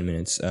nice 10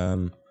 minutes.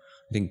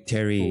 I think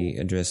Terry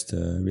addressed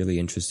a really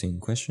interesting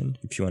question.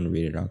 If you want to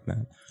read it out,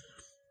 Matt.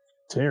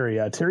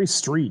 Terry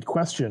Street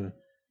question: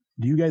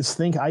 do you guys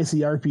think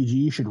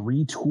ICRPG should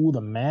retool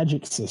the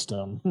magic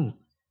system?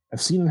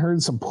 I've seen and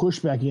heard some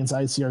pushback against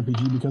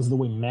ICRPG because of the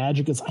way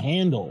magic is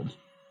handled.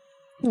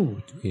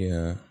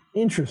 Yeah.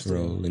 Interesting.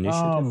 Roll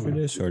initiative for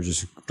this, or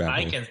just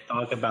I can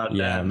talk about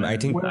that. Yeah, I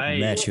think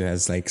Matthew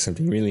has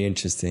something really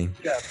interesting.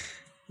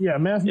 Yeah,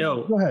 Matthew.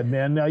 Go ahead,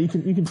 man. Now you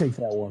can take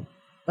that one.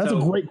 That's a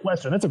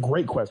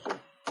great question.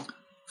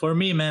 For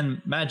me,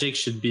 man, magic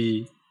should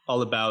be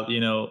all about,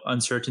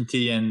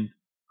 uncertainty, and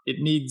it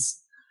needs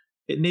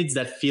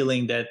that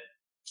feeling that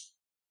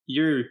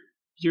you're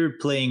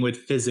playing with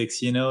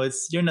physics,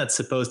 you're not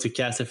supposed to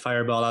cast a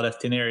fireball out of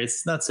thin air.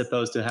 It's not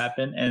supposed to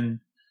happen. And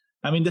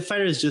I mean, the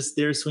fighter is just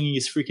there swinging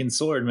his freaking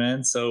sword,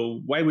 man.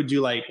 So why would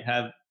you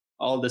have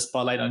all the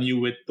spotlight on you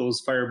with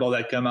those fireballs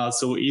that come out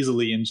so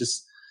easily? And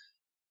just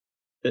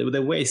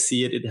the way I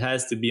see it, it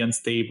has to be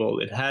unstable.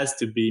 It has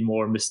to be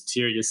more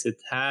mysterious. It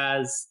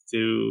has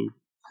to.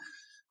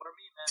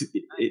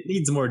 It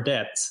needs more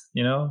depth.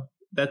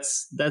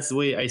 That's the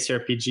way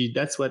ICRPG.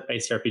 That's what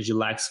ICRPG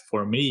lacks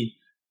for me.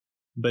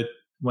 But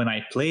when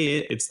I play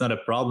it, it's not a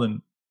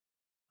problem.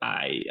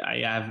 I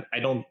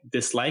don't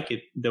dislike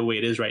it the way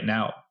it is right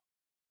now.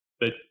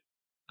 But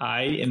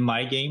in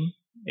my game,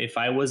 if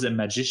I was a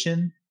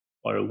magician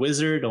or a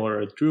wizard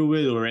or a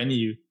druid or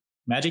any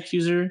magic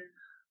user,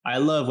 I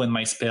love when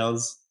my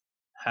spells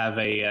have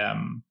a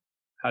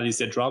how do you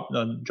say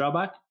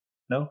drawback?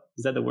 No,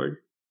 is that the word?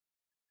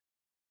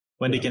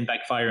 When they can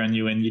backfire on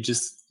you and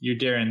you're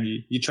there and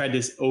you try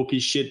this OP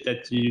shit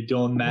that you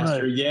don't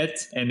master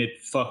yet and it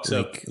fucks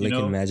up. Like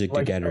in Magic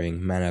the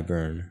Gathering, mana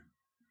burn.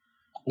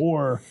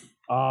 Or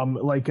when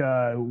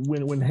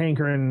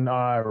Hankerin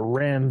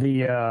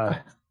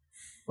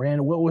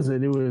ran what was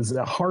it? It was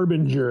a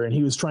Harbinger, and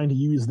he was trying to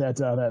use that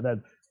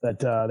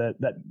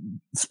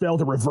spell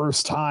to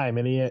reverse time,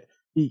 and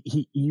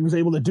he was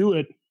able to do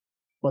it,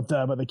 but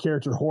the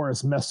character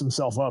Horus messed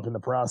himself up in the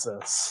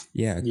process.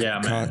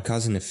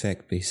 Cause and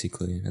effect,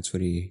 basically. That's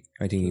what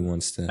I think he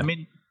wants to. I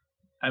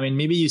mean,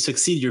 maybe you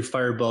succeed your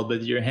fireball,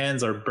 but your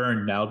hands are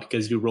burned now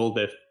because you rolled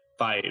a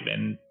 5,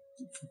 and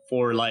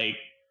for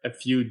a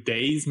few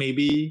days,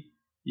 maybe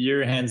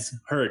your hands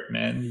hurt,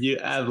 man. You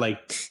have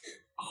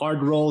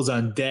hard rolls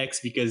on decks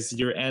because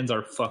your ends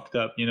are fucked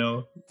up,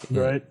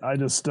 Right. I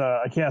just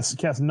I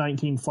cast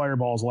 19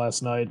 fireballs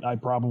last night. I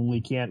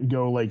probably can't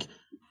go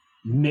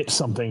knit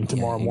something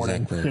tomorrow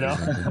morning.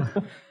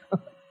 Exactly.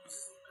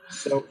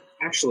 So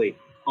actually,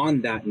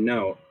 on that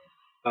note,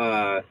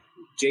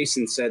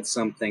 Jason said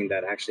something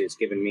that actually has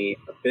given me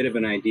a bit of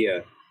an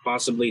idea,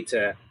 possibly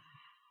to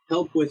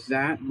help with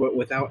that, but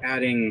without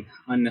adding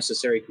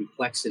unnecessary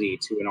complexity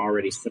to an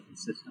already simple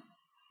system,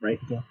 right?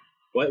 Yeah.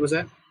 What was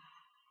that?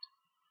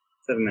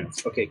 7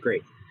 minutes. Okay,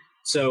 great.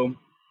 So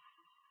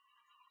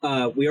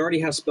we already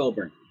have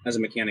Spellburn as a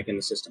mechanic in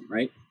the system,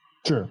 right?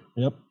 Sure.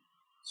 Yep.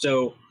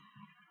 So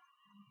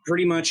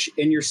pretty much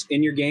in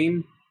your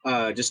game,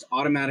 just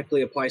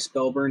automatically apply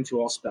Spellburn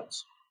to all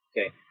spells.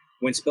 Okay.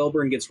 When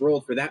Spellburn gets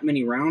rolled for that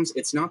many rounds,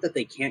 it's not that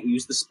they can't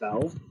use the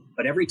spell,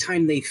 but every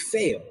time they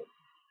fail,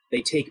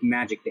 they take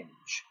magic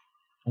damage.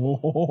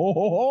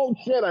 Oh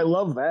shit! I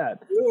love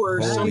that. Or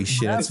holy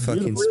shit, that's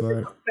fucking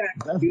smart.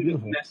 That's due to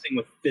beautiful. messing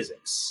with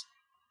physics.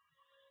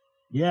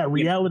 Yeah,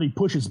 reality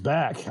pushes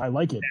back. I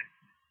like it.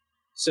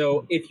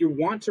 So if you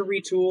want to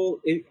retool,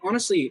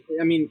 honestly,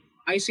 I mean,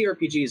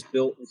 ICRPG is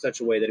built in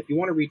such a way that if you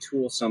want to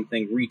retool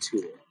something,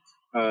 retool it.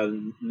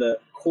 The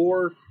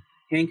core,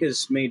 Hank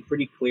has made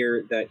pretty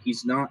clear that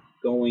he's not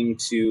going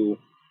to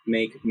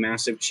make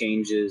massive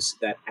changes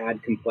that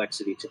add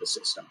complexity to the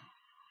system.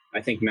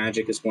 I think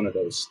Magic is one of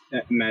those.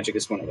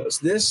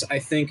 This, I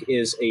think,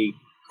 is a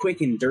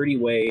quick and dirty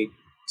way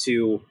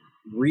to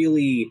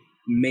really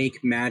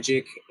make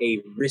Magic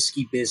a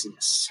risky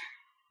business.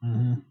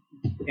 Mm-hmm.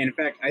 And in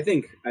fact, I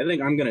think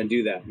I'm going to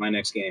do that in my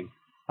next game.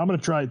 I'm going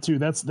to try it too.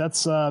 That's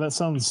killer. That's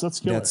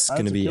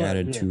going to be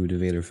added to the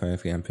Vader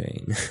 5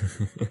 campaign.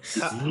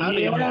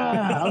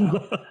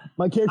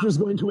 My character is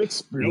going to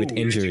explode with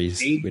injuries.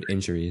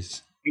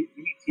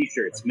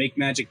 T-shirts make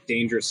Magic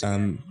dangerous.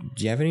 Do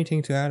you have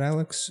anything to add,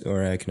 Alex,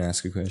 or I can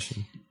ask a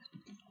question?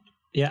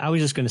 Yeah, I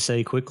was just going to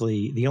say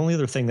quickly, the only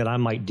other thing that I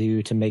might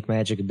do to make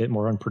Magic a bit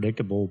more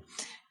unpredictable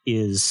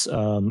is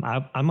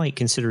I might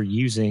consider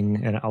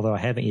using, and although I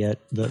haven't yet,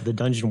 the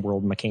Dungeon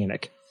World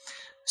mechanic.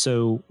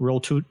 So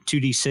roll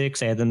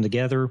 2d6, add them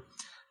together.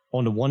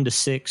 On a 1 to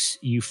 6,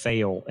 you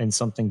fail and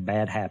something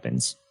bad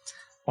happens.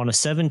 On a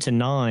 7 to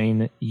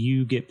 9,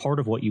 you get part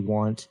of what you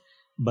want,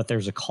 but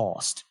there's a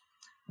cost,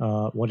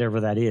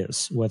 whatever that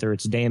is, whether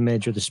it's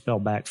damage or the spell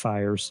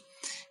backfires.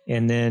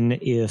 And then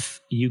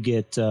if you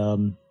get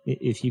a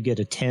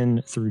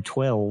 10 through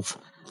 12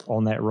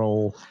 on that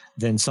roll,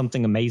 then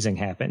something amazing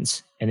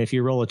happens. And if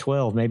you roll a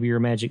 12, maybe your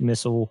magic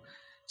missile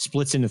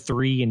splits into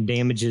 3 and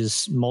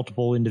damages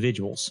multiple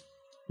individuals,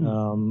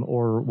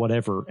 or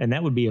whatever. And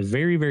that would be a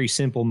very, very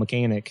simple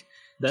mechanic.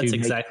 That's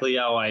exactly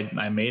how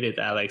I made it,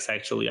 Alex.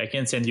 Actually, I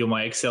can send you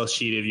my Excel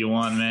sheet if you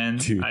want, man.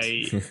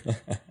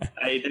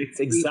 It's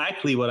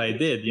exactly what I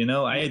did. You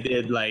know, I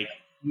did like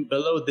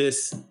below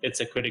this,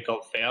 it's a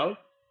critical fail.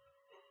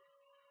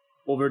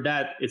 Over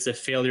that, it's a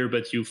failure,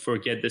 but you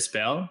forget the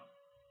spell.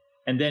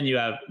 And then you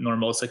have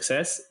normal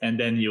success, and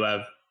then you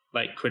have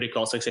like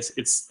critical success.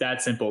 It's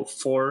that simple.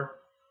 Four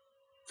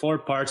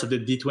parts of the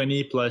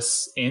D20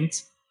 plus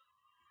int,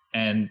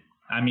 and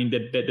I mean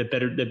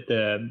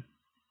the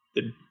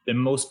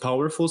most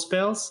powerful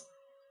spells,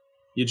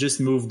 you just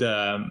move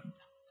the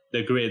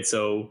grid.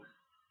 So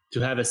to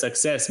have a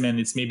success, man,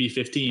 it's maybe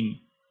 15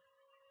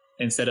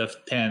 instead of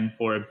 10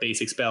 for a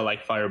basic spell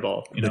like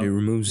Fireball. But it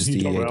removes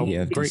the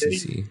idea of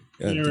DCC.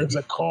 There's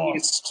a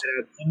cost.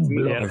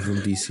 From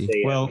DC.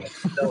 Well,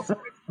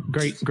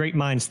 great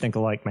minds think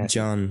alike, man.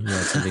 John, you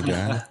have something to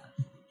add?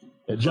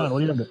 Yeah, John, what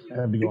do you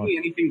have to go on?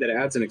 Anything that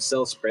adds an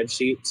Excel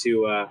spreadsheet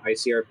to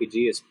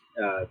ICRPG is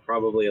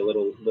probably a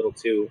little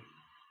too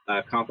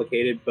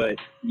complicated, but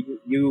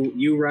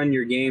you run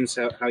your games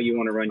how you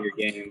want to run your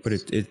games. But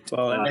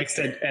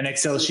an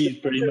Excel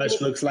sheet pretty much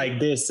looks like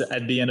this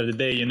at the end of the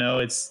day. You know,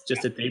 it's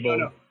just a table.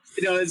 No.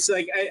 You know, it's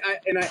like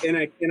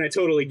I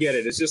totally get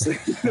it. It's just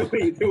like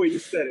the way you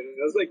said it.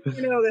 I was like,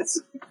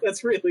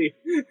 that's really,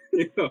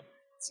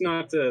 it's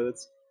not.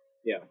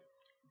 Yeah.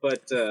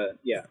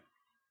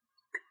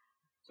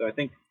 So I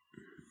think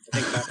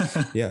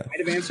that might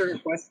have answered your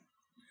question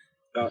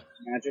about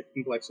Magic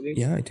complexity.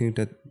 Yeah, I think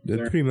that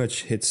pretty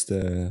much hits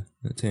the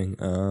thing.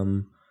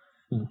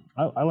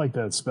 I like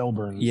that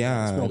Spellburn.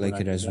 Yeah, I like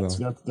it as well.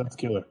 That's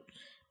killer.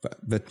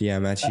 But yeah,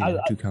 Matthew,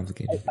 too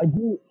complicated. I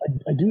do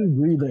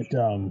agree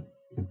that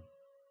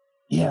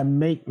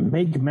make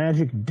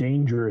Magic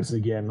dangerous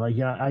again. Like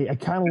I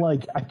kind of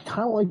like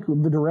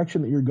the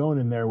direction that you're going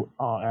in there,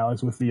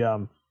 Alex, with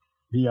the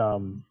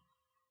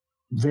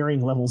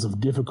varying levels of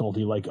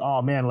difficulty. Like,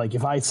 oh man, like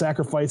if I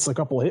sacrifice a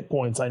couple of hit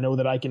points, I know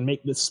that I can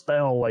make this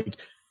spell like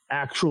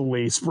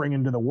actually spring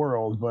into the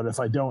world. But if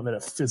I don't, then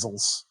it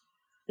fizzles.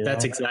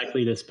 That's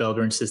exactly the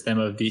Spellburn system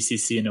of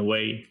DCC in a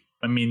way.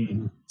 I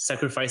mean,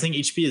 sacrificing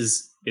HP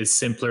is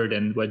simpler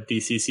than what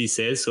DCC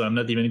says, so I'm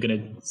not even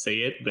going to say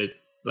it, but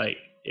like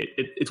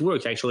it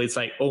works actually. It's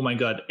like, oh my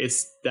God,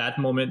 it's that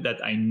moment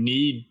that I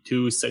need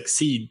to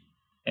succeed.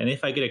 And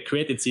if I get a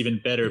crit, it's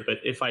even better. But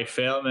if I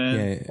fail,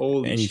 man,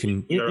 holy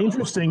shit.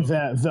 Interesting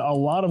that a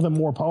lot of the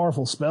more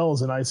powerful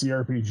spells in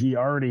ICRPG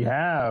already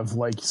have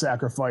like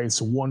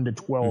sacrifice 1 to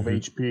 12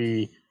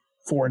 HP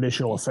for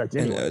additional effect.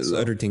 Anyway, and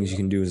other things you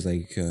can do is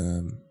like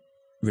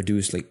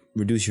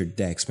reduce your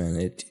dex,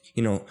 man.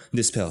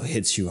 This spell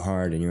hits you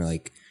hard and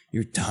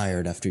you're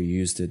tired after you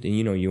used it, and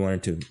you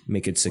wanted to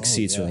make it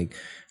succeed. So like,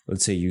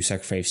 let's say you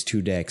sacrifice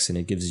 2 dex and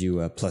it gives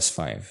you a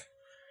 +5,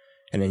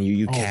 and then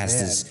you cast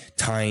this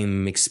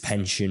time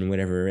expansion,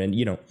 whatever, and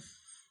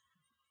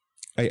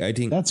I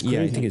think that's crazy.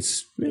 I think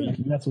it's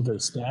that's with their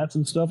stats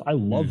and stuff. I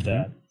love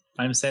that.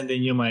 I'm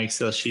sending you my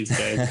Excel sheets,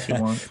 guys, if you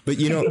want. But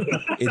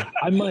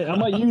I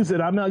might use it.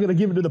 I'm not going to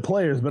give it to the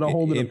players, but I'll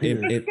hold it up here.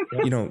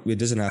 It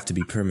doesn't have to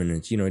be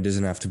permanent. It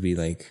doesn't have to be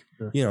like,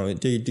 they're going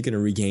to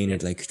regain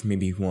it like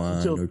maybe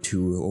 1 or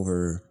 2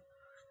 over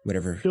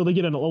whatever. Until they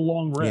get a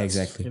long rest. Yeah,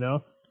 exactly.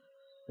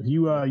 If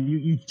you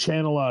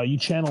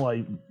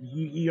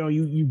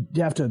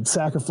have to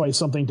sacrifice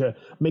something to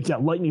make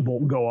that lightning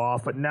bolt go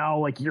off, but now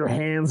like your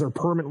hands are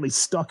permanently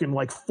stuck in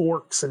like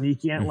forks and you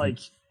can't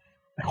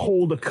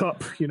hold a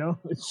cup, you know.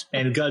 It's,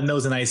 And God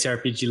knows an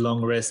ICRPG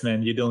long rest,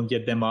 man, you don't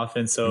get them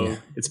often. So Yeah.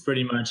 it's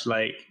pretty much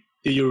like,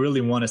 do you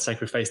really want to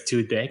sacrifice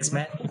 2 decks,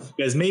 man?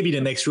 Because maybe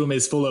the next room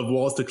is full of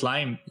walls to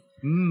climb.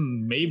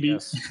 Maybe.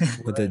 yes.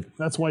 But the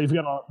That's why you've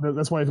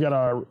got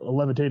a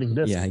levitating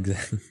disc. yeah,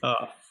 exactly.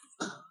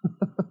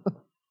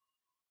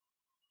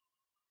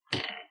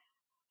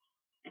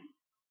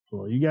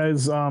 Well, you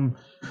guys, I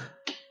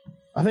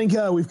think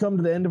we've come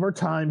to the end of our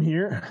time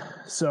here.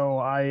 So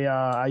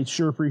I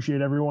sure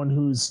appreciate everyone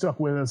who's stuck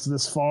with us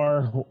this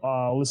far,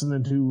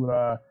 listening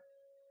to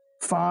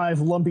 5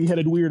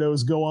 lumpy-headed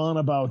weirdos go on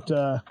about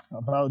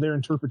their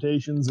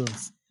interpretations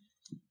of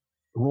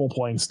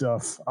role-playing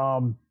stuff.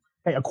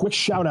 Hey, a quick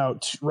shout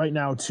out right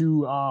now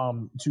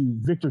to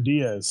Victor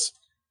Diaz.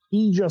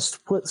 He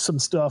just put some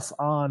stuff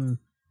on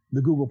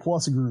the Google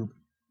Plus group.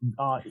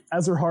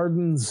 Ezra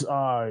Harden's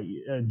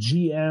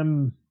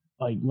GM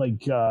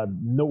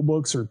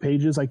notebooks or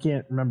pages. I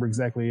can't remember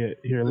exactly it.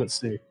 Here, let's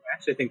see. I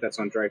actually think that's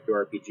on Drive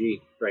Through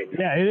RPG right now.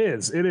 Yeah, it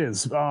is. It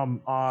is.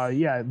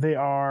 Yeah, they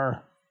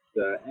are.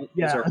 The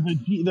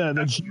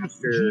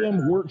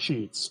GM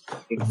worksheets.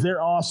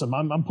 They're awesome.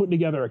 I'm putting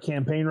together a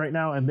campaign right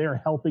now, and they're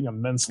helping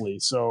immensely.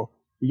 So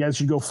you guys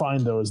should go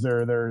find those.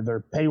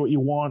 They're pay what you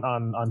want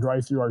on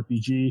Drive Through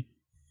RPG.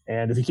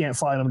 And if you can't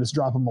find them, just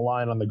drop them a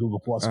line on the Google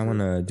Plus. I want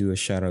to do a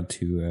shout out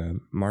to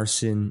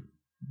Marcin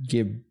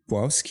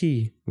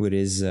Gibowski with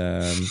his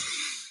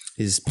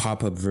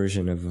pop up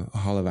version of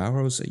Hall of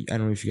Arrows. I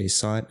don't know if you guys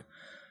saw it.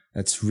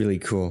 That's really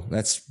cool.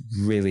 That's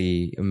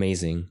really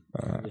amazing.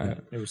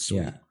 It was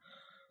sweet. Yeah,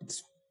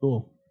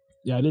 Cool.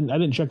 Yeah, I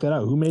didn't check that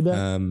out. Who made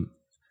that?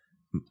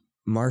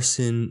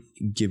 Marcin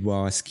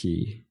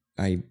Gibowski.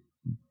 I'm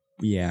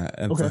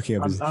Okay. fucking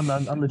up his, on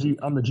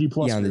the G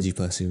Plus. yeah, on the group. G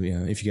Plus.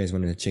 Yeah, if you guys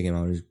want to check him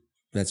out,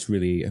 that's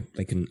really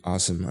like an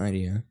awesome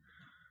idea.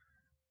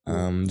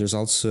 There's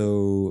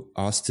also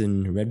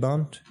Austin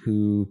Redbond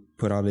who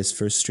put out his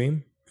first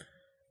stream.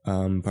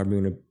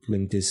 Probably gonna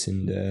link this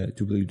in the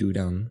doobly-doo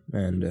down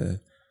and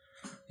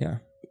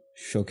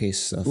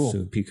showcase stuff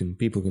so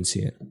people can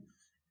see it.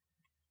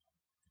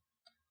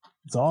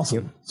 It's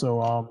awesome. Yep.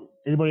 So,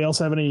 anybody else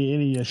have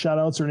any shout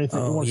outs or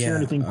anything? You want to share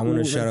anything? I want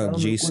to cool shout right out now?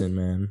 Jason,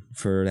 man,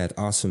 for that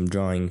awesome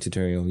drawing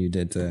tutorial you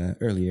did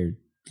earlier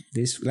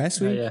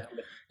last week.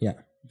 Yeah.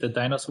 The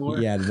dinosaur.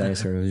 Yeah, the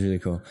dinosaur was really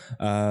cool.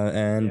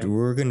 And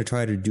we're going to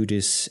try to do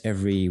this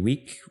every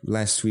week.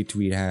 Last week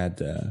we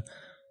had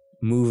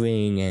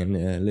moving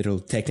and little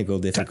technical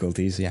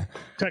difficulties. Yeah.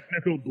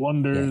 Technical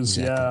blunders.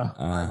 Yeah,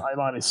 exactly. I'm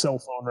on a cell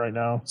phone right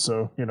now,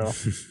 so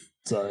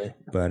sorry.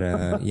 But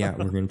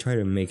we're going to try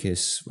to make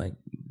this like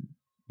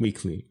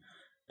weekly.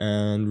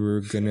 And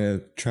we're going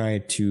to try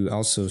to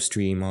also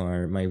stream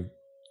my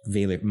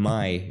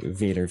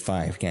Vader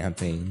 5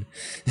 campaign.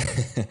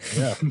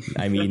 Yeah.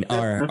 I mean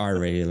our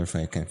Vader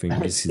 5 campaign.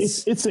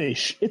 It's a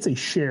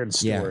shared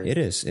story. Yeah, it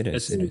is.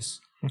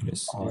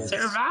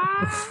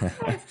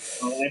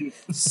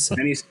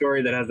 Any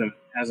story that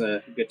has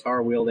a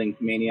guitar wielding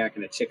maniac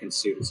in a chicken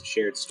suit is a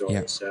shared story.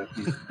 Yeah. So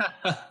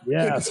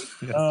Yes.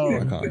 Oh,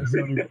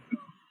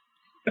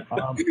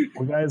 well,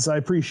 guys, I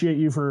appreciate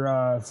you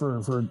for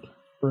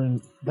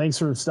thanks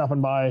for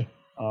stopping by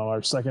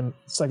our second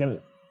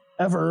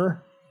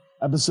ever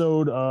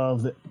episode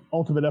of the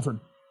Ultimate Effort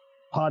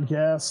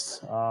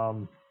podcast.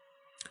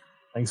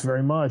 Thanks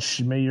very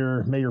much. May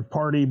your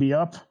party be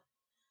up.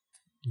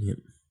 Yep.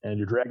 And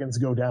your dragons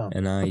go down.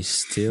 And I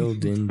still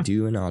didn't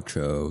do an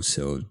outro,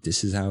 so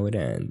this is how it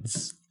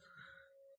ends.